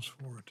calls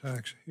for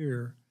attacks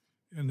here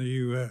in the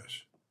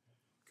U.S.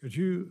 Could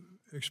you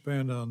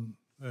expand on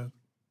that?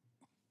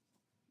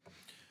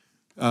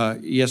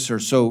 Yes, sir.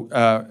 So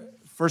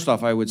first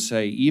off, I would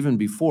say even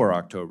before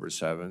October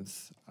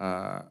 7th,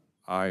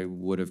 I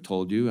would have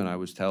told you, and I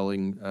was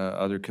telling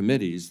other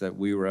committees, that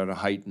we were at a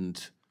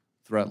heightened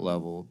threat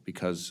level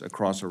because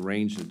across a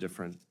range of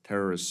different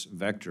terrorist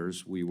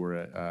vectors, we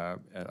were,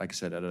 like I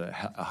said, at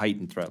a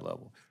heightened threat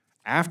level.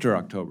 After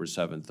October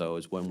 7th, though,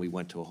 is when we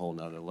went to a whole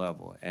nother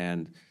level.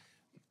 And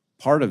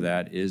part of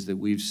that is that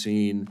we've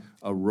seen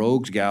a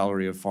rogues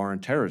gallery of foreign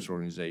terrorist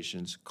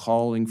organizations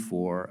calling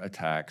for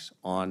attacks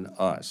on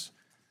us.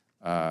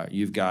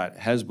 You've got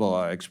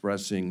Hezbollah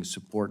expressing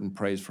support and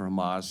praise for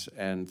Hamas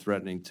and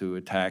threatening to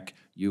attack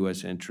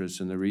U.S. interests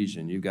in the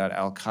region. You've got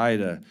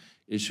Al-Qaeda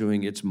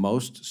issuing its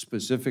most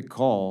specific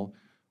call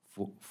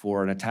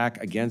for an attack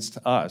against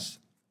us,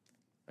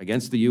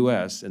 against the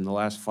U.S. in the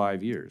last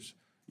 5 years.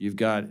 You've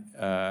got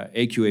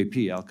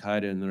AQAP,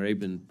 Al-Qaeda in the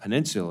Arabian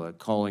Peninsula,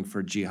 calling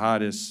for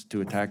jihadists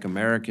to attack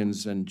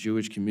Americans and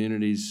Jewish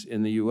communities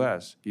in the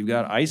U.S. You've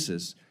got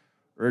ISIS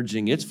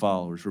urging its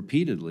followers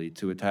repeatedly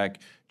to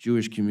attack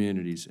Jewish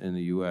communities in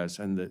the U.S.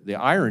 And the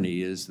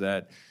irony is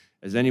that,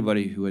 as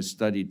anybody who has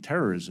studied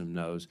terrorism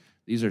knows,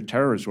 these are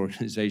terrorist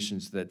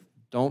organizations that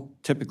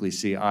don't typically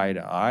see eye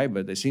to eye,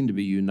 but they seem to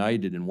be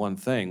united in one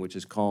thing, which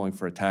is calling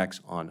for attacks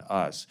on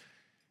us.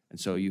 And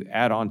so you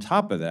add on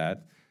top of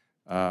that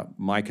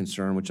my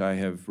concern, which I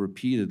have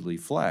repeatedly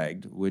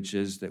flagged, which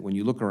is that when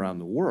you look around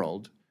the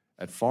world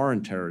at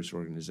foreign terrorist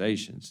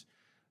organizations,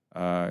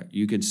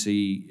 you can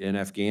see in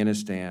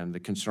Afghanistan the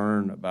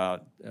concern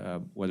about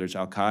whether it's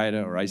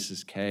Al-Qaeda or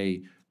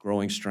ISIS-K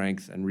growing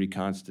strength and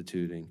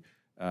reconstituting.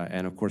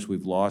 And of course,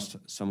 we've lost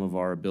some of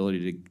our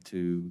ability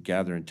to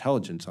gather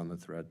intelligence on the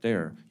threat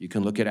there. You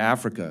can look at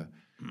Africa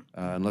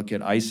and look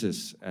at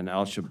ISIS and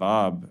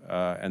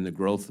Al-Shabaab and the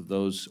growth of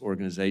those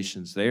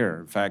organizations there.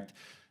 In fact,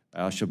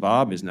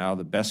 Al-Shabaab is now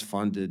the best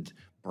funded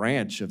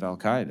branch of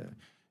Al-Qaeda.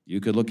 You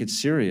could look at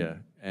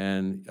Syria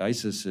and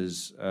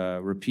ISIS's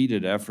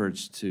repeated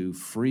efforts to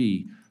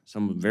free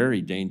some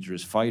very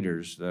dangerous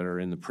fighters that are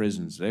in the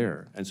prisons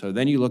there. And so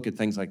then you look at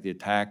things like the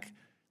attack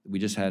we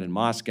just had in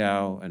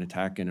Moscow, an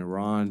attack in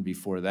Iran,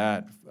 before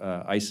that,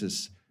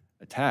 ISIS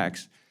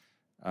attacks.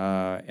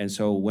 And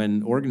so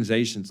when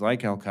organizations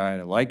like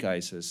Al-Qaeda, like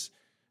ISIS,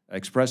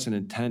 express an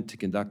intent to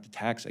conduct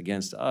attacks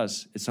against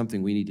us, it's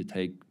something we need to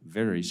take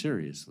very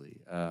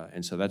seriously.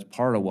 And so that's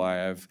part of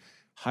why I've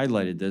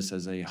highlighted this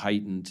as a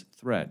heightened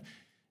threat.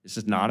 This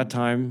is not a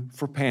time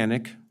for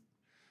panic.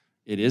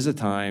 It is a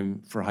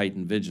time for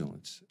heightened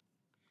vigilance.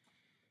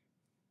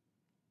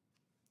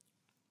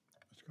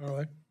 Mr.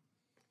 Cartwright.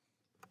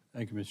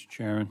 Thank you, Mr.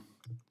 Chairman.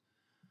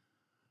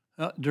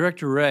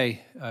 Director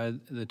Wray,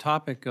 the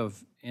topic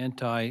of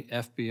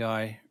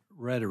anti-FBI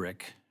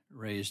rhetoric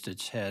raised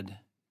its head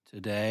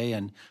today,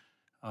 and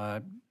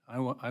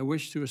I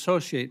wish to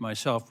associate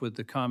myself with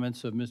the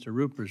comments of Mr.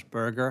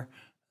 Ruppersberger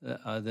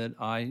that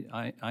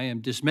I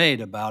am dismayed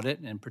about it,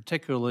 and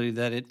particularly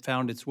that it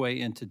found its way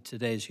into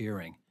today's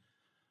hearing.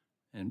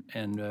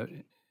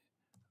 And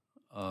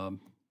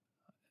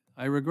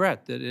I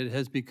regret that it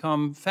has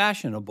become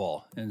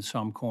fashionable in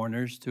some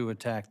corners to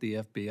attack the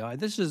FBI.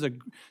 This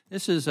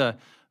is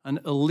an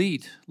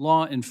elite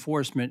law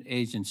enforcement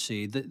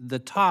agency. The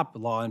top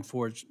law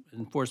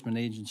enforcement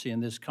agency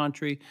in this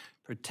country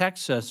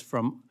protects us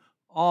from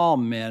all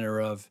manner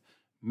of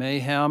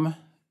mayhem,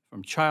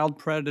 from child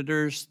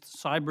predators,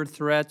 cyber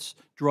threats,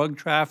 drug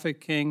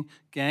trafficking,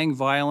 gang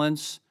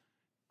violence,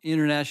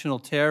 international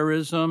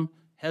terrorism,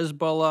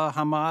 Hezbollah,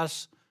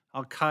 Hamas,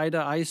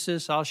 Al-Qaeda,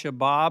 ISIS,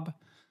 Al-Shabaab.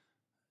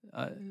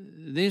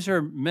 These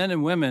are men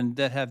and women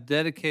that have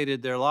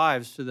dedicated their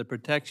lives to the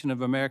protection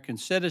of American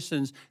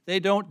citizens. They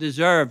don't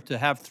deserve to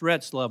have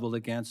threats leveled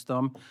against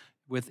them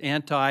with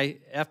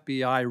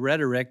anti-FBI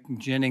rhetoric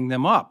ginning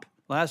them up.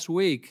 Last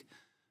week,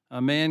 a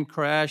man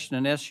crashed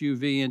an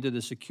SUV into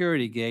the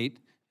security gate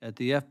at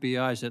the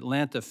FBI's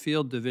Atlanta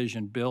Field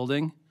Division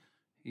building.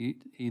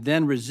 He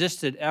then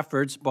resisted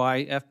efforts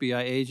by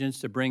FBI agents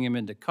to bring him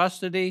into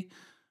custody.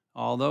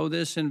 Although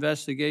this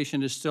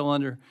investigation is still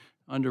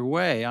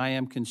underway, I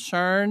am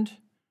concerned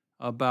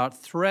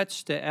about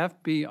threats to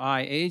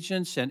FBI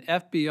agents and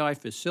FBI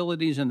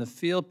facilities in the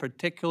field,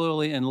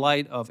 particularly in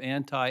light of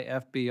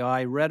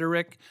anti-FBI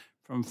rhetoric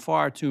from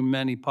far too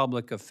many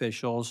public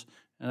officials,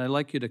 and I'd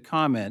like you to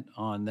comment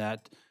on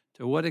that.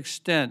 To what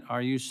extent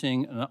are you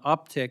seeing an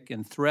uptick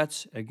in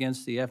threats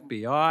against the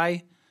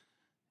FBI,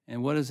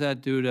 and what does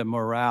that do to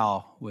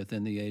morale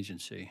within the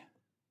agency?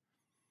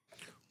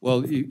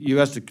 Well,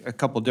 you asked a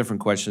couple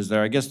different questions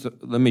there. I guess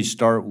let me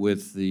start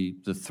with the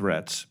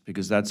threats,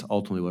 because that's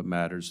ultimately what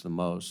matters the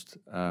most.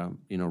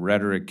 You know,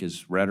 rhetoric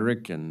is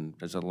rhetoric, and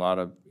there's a lot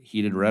of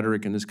heated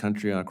rhetoric in this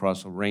country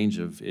across a range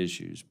of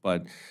issues.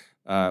 But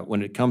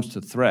when it comes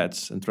to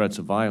threats and threats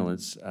of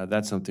violence,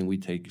 that's something we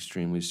take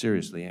extremely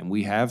seriously. And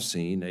we have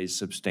seen a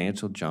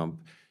substantial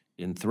jump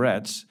in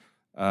threats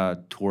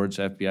towards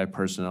FBI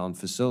personnel and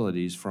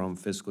facilities from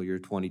fiscal year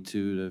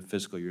 22 to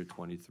fiscal year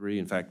 23.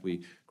 In fact,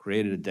 we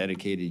created a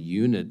dedicated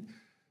unit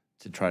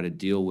to try to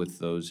deal with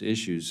those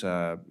issues.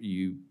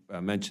 You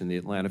mentioned the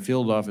Atlanta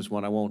field office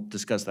one. I won't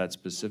discuss that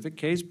specific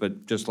case,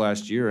 but just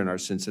last year in our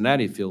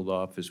Cincinnati field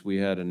office, we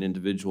had an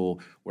individual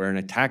wearing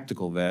a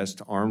tactical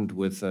vest, armed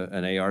with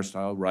an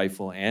AR-style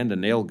rifle and a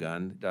nail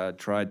gun,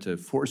 tried to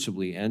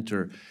forcibly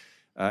enter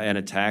and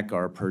attack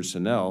our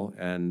personnel.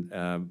 And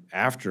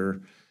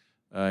after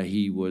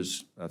he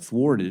was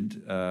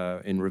thwarted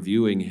in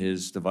reviewing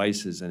his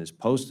devices and his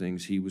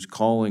postings, he was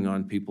calling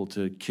on people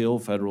to kill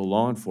federal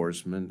law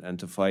enforcement and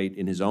to fight,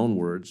 in his own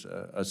words,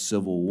 a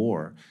civil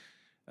war.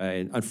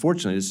 And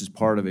unfortunately, this is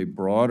part of a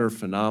broader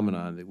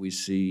phenomenon that we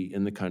see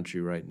in the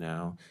country right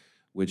now,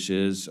 which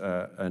is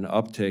an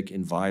uptick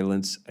in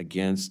violence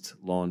against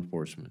law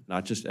enforcement,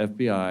 not just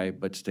FBI,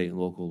 but state and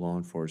local law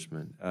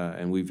enforcement.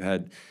 And we've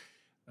had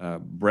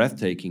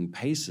breathtaking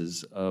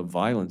paces of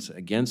violence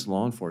against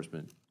law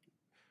enforcement.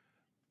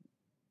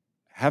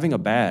 Having a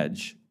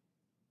badge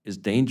is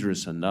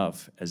dangerous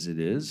enough as it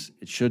is.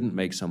 It shouldn't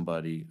make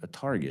somebody a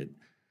target.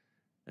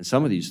 And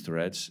some of these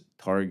threats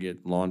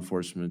target law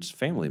enforcement's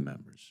family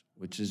members,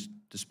 which is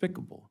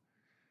despicable.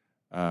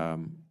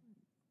 Like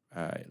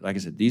I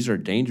said, these are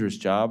dangerous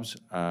jobs,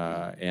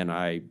 and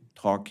I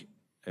talk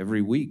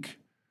every week.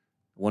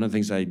 One of the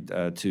things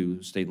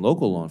to state and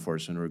local law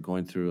enforcement who are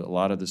going through a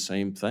lot of the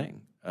same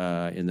thing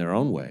in their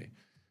own way.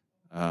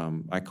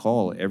 I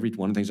call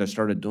one of the things I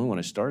started doing when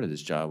I started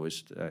this job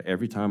was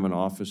every time an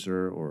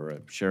officer or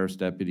a sheriff's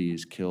deputy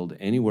is killed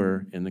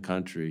anywhere in the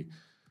country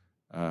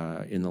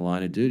in the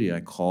line of duty, I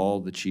call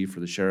the chief or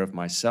the sheriff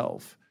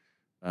myself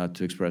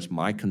to express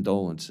my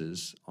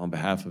condolences on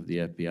behalf of the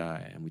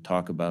FBI. And we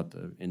talk about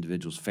the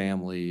individual's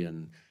family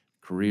and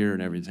career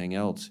and everything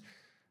else.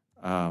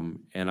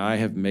 And I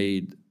have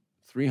made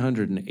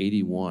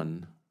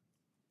 381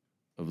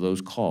 of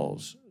those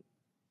calls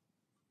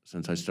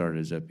since I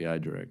started as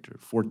FBI director,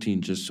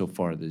 14 just so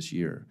far this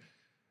year.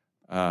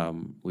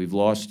 We've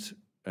lost,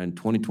 in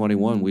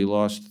 2021, we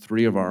lost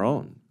 3 of our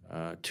own.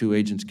 2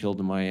 agents killed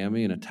in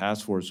Miami and a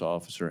task force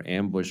officer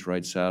ambushed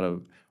right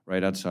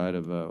outside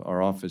of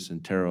our office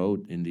in Terre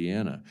Haute,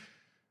 Indiana.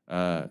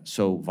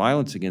 So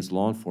violence against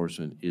law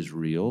enforcement is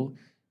real,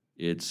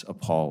 it's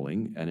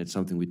appalling, and it's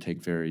something we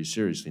take very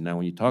seriously. Now,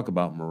 when you talk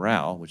about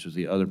morale, which was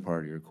the other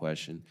part of your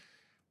question,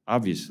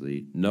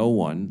 obviously, no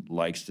one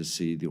likes to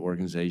see the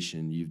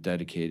organization you've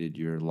dedicated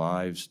your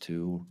lives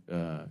to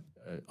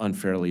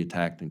unfairly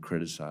attacked and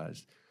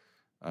criticized.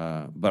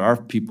 But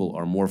our people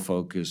are more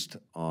focused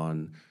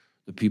on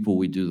the people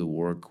we do the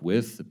work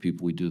with, the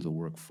people we do the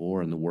work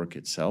for, and the work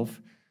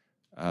itself.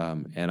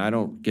 And I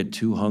don't get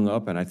too hung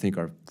up, and I think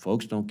our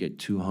folks don't get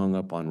too hung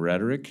up on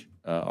rhetoric.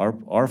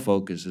 Our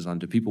focus is on,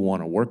 do people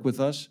want to work with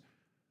us?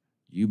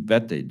 You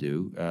bet they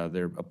do.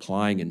 They're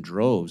applying in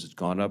droves. It's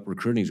gone up.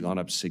 Recruiting's gone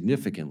up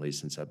significantly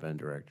since I've been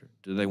director.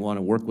 Do they want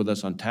to work with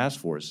us on task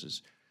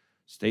forces?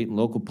 State and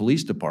local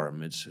police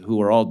departments,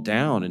 who are all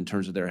down in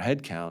terms of their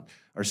head count,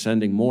 are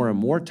sending more and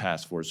more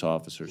task force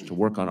officers to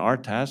work on our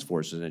task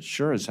forces, and it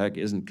sure as heck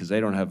isn't because they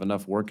don't have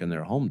enough work in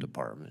their home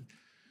department.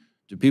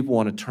 Do people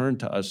want to turn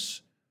to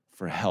us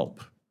for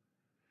help?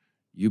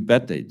 You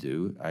bet they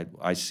do.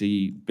 I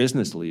see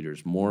business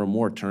leaders more and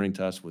more turning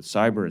to us with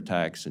cyber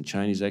attacks and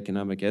Chinese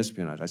economic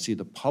espionage. I see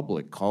the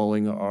public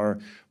calling our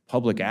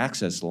public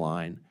access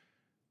line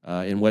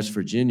in West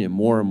Virginia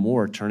more and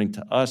more turning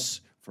to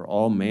us for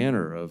all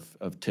manner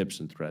of tips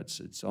and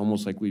threats. It's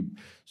almost like we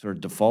sort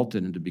of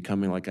defaulted into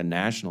becoming like a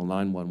national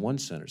 911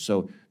 center.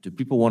 So do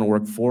people want to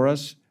work for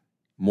us?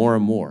 More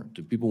and more.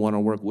 Do people want to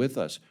work with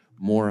us?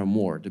 More and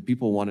more. Do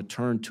people want to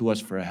turn to us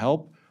for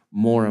help?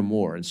 More and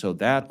more. And so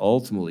that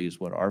ultimately is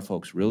what our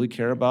folks really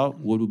care about.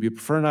 Would we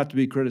prefer not to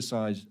be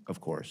criticized?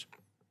 Of course.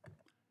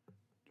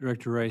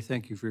 Director Wray,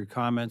 thank you for your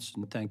comments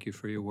and thank you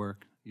for your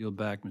work. Yield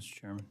back, Mr.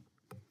 Chairman.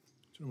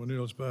 Gentleman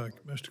yields back.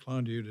 Mr.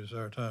 Klein, do you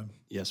desire time?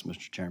 Yes,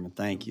 Mr. Chairman,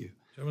 thank you.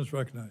 Gentleman's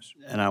recognized.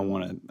 And I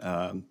want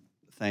to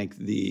thank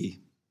the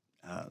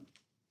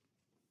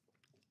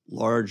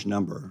large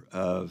number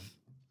of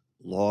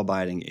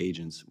law-abiding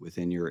agents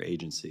within your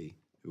agency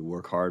who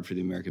work hard for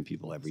the American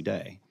people every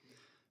day.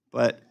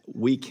 But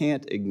we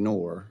can't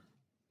ignore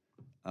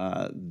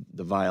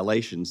the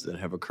violations that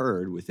have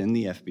occurred within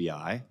the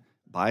FBI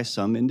by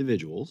some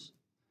individuals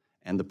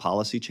and the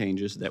policy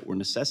changes that were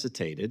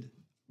necessitated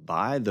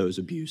by those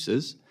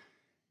abuses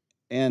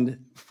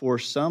And for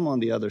some on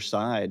the other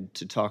side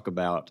to talk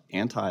about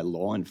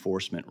anti-law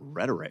enforcement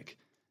rhetoric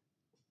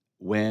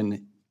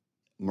when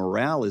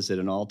morale is at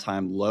an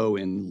all-time low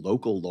in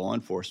local law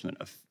enforcement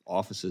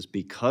offices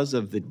because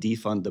of the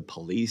defund the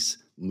police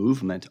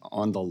movement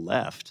on the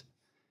left,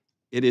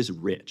 it is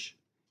rich.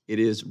 It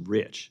is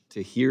rich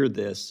to hear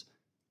this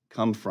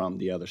come from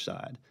the other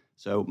side.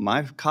 So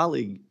my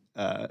colleague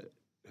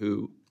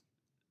who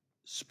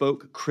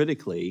spoke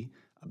critically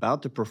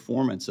about the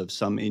performance of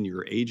some in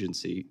your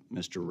agency,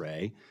 Mr.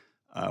 Ray,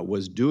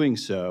 was doing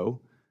so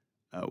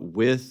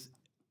with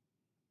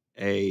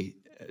a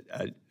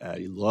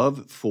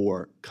love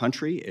for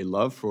country, a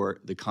love for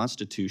the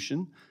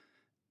Constitution,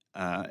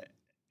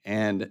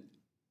 and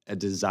a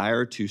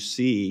desire to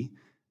see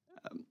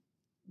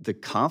the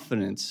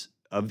confidence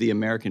of the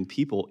American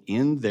people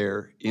in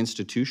their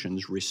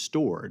institutions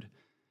restored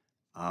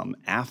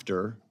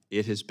after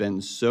it has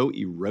been so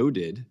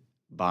eroded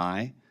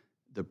by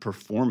the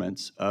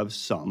performance of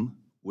some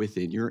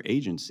within your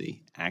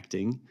agency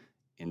acting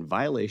in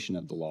violation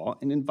of the law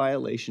and in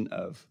violation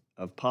of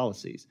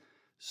policies.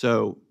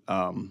 So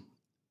I'm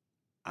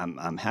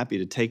happy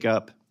to take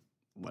up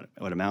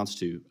what amounts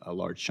to a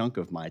large chunk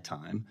of my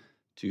time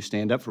to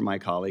stand up for my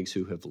colleagues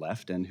who have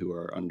left and who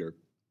are under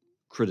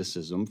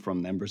criticism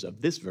from members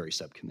of this very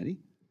subcommittee,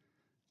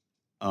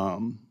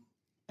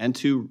 and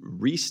to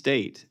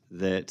restate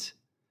that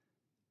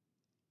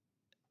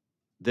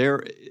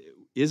there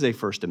is a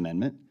First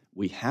Amendment.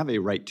 We have a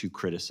right to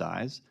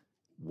criticize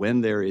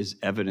when there is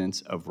evidence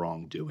of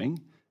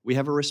wrongdoing. We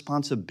have a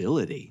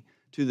responsibility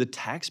to the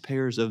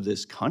taxpayers of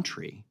this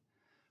country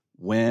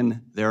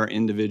when there are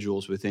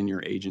individuals within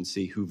your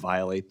agency who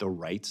violate the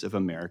rights of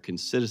American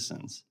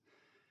citizens.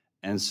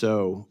 And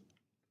so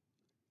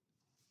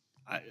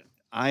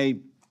I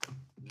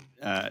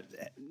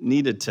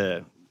needed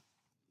to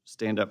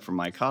stand up for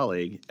my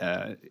colleague,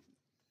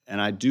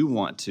 and I do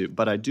want to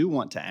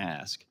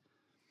ask,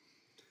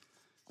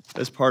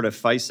 as part of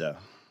FISA,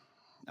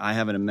 I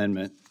have an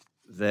amendment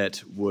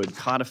that would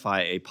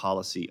codify a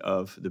policy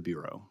of the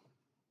Bureau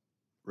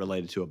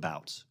related to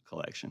abouts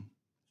collection.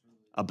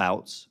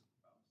 Abouts.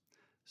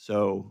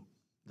 So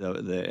the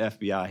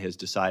FBI has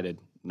decided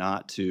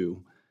not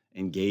to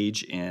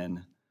engage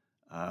in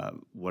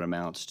what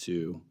amounts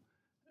to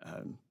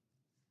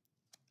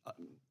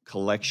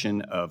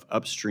collection of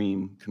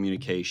upstream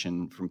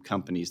communication from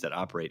companies that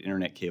operate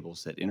internet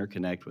cables that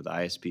interconnect with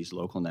ISPs'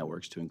 local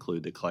networks to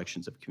include the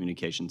collections of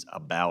communications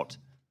about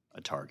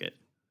a target.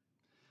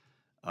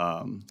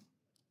 Why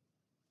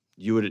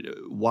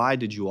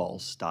did you all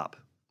stop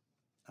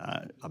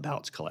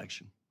abouts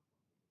collection?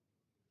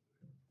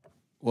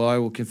 Well, I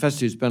will confess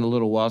to you, it's been a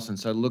little while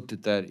since I looked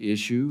at that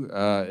issue.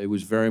 It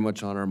was very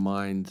much on our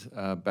mind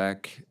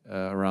back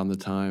around the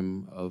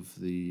time of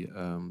the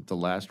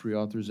last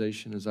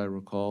reauthorization, as I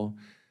recall.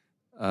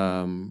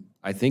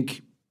 I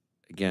think,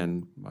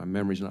 again, my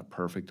memory's not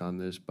perfect on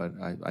this, but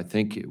I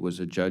think it was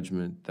a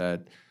judgment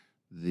that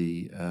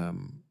the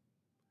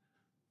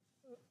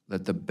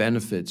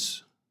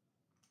benefits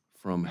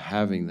from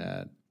having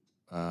that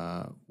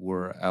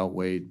were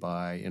outweighed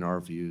by, in our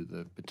view,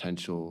 the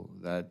potential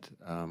that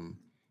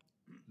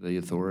the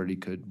authority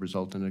could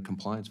result in a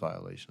compliance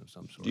violation of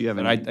some sort. Do you have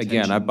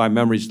my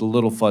memory's a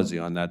little fuzzy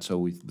on that, so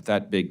with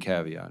that big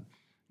caveat.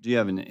 Do you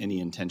have any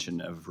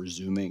intention of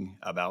resuming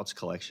abouts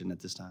collection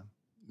at this time?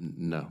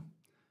 No.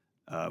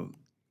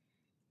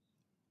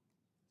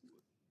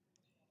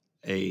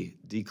 A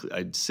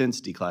since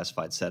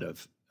declassified set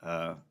of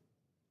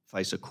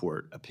FISA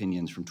court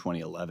opinions from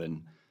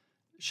 2011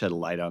 shed a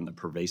light on the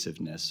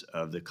pervasiveness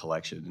of the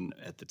collection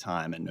at the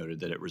time and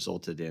noted that it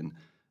resulted in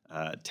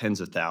tens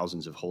of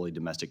thousands of wholly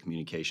domestic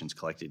communications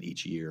collected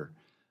each year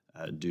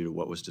due to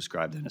what was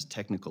described then as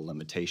technical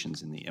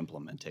limitations in the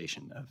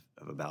implementation of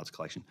abouts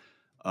collection.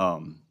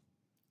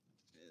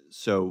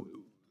 So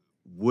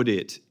would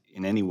it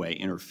in any way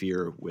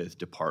interfere with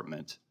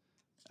department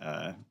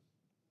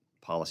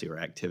policy or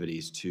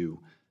activities to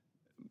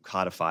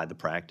codify the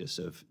practice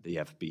of the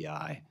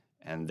FBI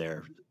and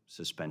their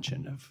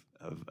suspension of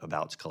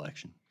abouts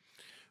collection?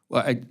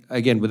 Well,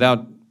 again,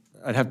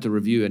 I'd have to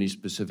review any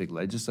specific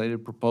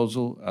legislative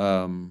proposal.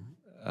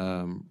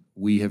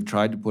 We have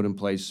tried to put in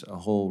place a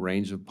whole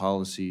range of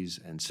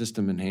policies and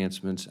system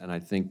enhancements, and I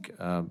think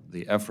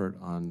the effort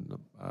on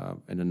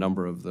in a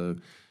number of the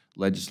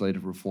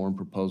legislative reform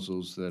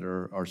proposals that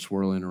are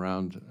swirling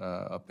around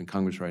up in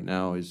Congress right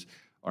now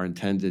are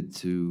intended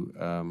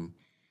to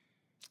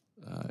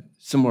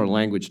similar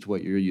language to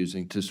what you're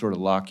using to sort of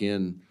lock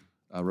in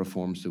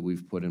reforms that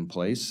we've put in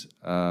place.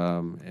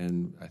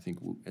 And I think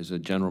as a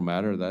general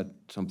matter, that's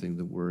something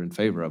that we're in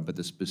favor of. But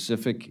the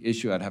specific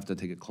issue, I'd have to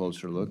take a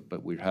closer look,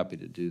 but we're happy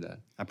to do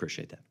that. I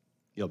appreciate that.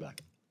 Yield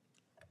back.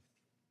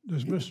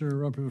 Does Mr.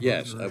 Rumpel?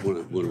 Yes, I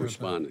want to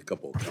respond to a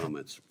couple of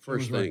comments.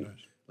 First thing,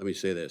 let me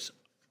say this.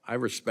 I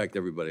respect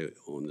everybody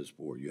on this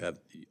board. You have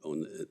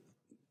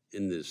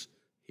in this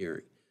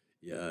hearing.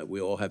 Yeah,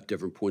 we all have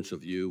different points of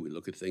view. We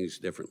look at things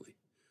differently.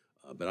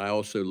 But I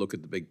also look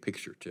at the big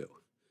picture, too.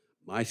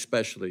 My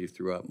specialty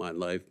throughout my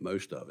life,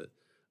 most of it,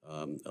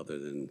 other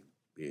than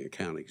being a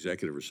county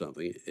executive or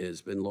something,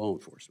 has been law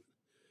enforcement.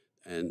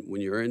 And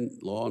when you're in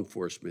law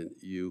enforcement,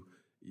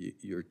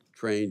 you're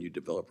trained, you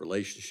develop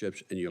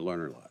relationships, and you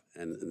learn a lot.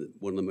 And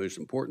one of the most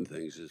important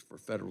things is for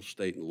federal,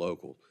 state, and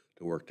local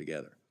to work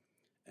together.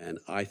 And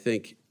I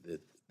think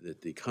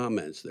that the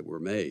comments that were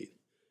made,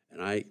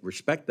 and I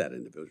respect that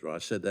individual. I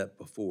said that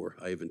before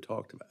I even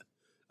talked about it.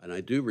 And I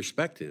do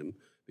respect him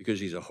because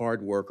he's a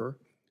hard worker.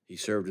 He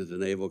served at the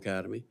Naval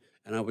Academy.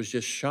 And I was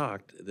just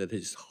shocked that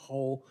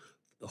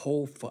the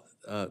whole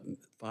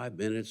 5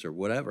 minutes or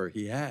whatever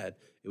he had,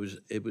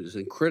 it was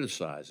in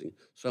criticizing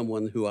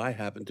someone who I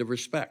happen to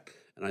respect.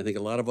 And I think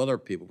a lot of other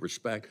people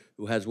respect,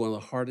 who has one of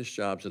the hardest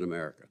jobs in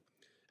America.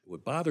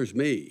 What bothers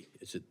me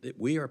is that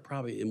we are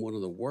probably in one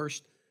of the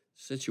worst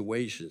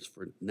situations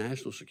for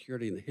national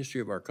security in the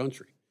history of our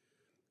country.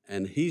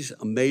 And he's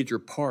a major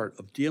part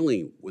of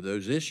dealing with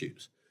those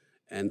issues.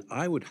 And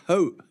I would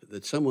hope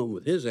that someone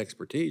with his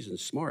expertise and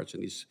smarts,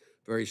 and he's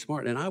very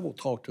smart, and I will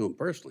talk to him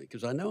personally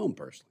because I know him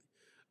personally,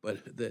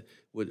 but that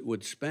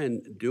would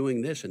spend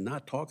doing this and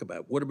not talk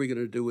about what are we going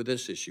to do with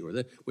this issue or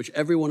that, which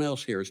everyone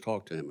else here has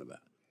talked to him about.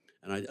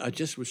 And I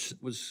just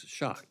was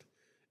shocked.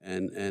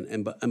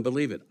 And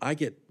believe it, I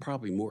get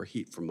probably more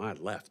heat from my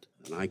left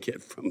than I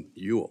get from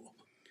you all.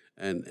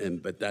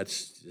 But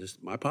that's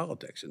just my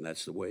politics, and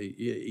that's the way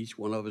each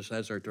one of us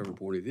has our different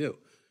point of view.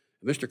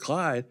 Mr.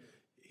 Clyde,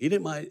 he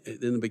didn't mind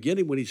in the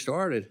beginning when he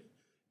started.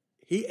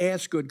 He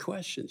asked good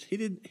questions. He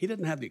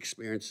didn't have the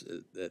experience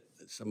that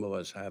some of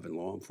us have in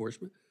law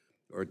enforcement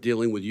or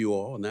dealing with you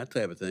all and that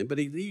type of thing. But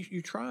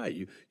you tried.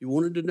 You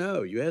wanted to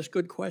know. You asked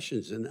good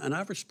questions, and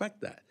I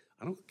respect that.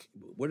 I don't,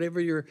 whatever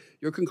your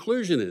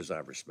conclusion is, I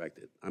respect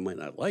it. I might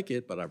not like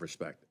it, but I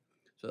respect it.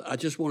 So I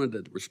just wanted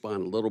to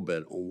respond a little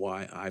bit on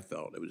why I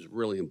felt it was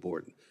really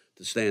important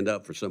to stand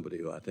up for somebody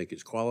who I think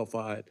is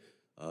qualified.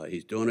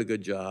 He's doing a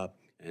good job,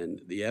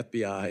 and the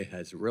FBI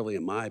has really,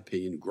 in my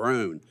opinion,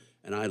 grown.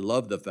 And I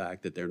love the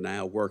fact that they're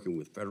now working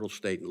with federal,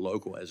 state, and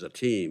local as a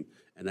team,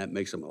 and that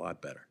makes them a lot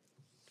better.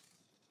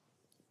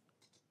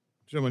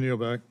 Gentleman, yield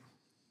back.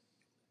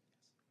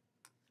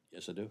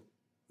 Yes, I do.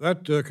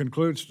 That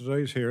concludes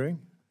today's hearing.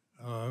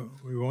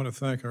 We want to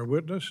thank our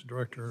witness,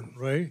 Director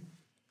Ray,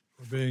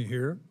 for being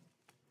here.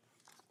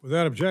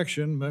 Without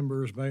objection,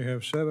 members may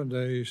have 7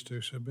 days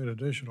to submit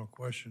additional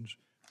questions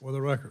for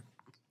the record.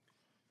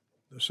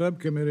 The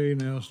subcommittee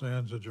now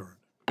stands adjourned.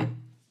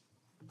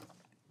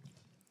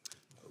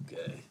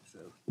 Okay, so.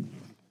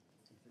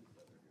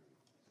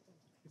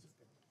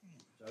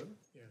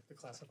 Yeah, the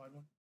classified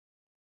one.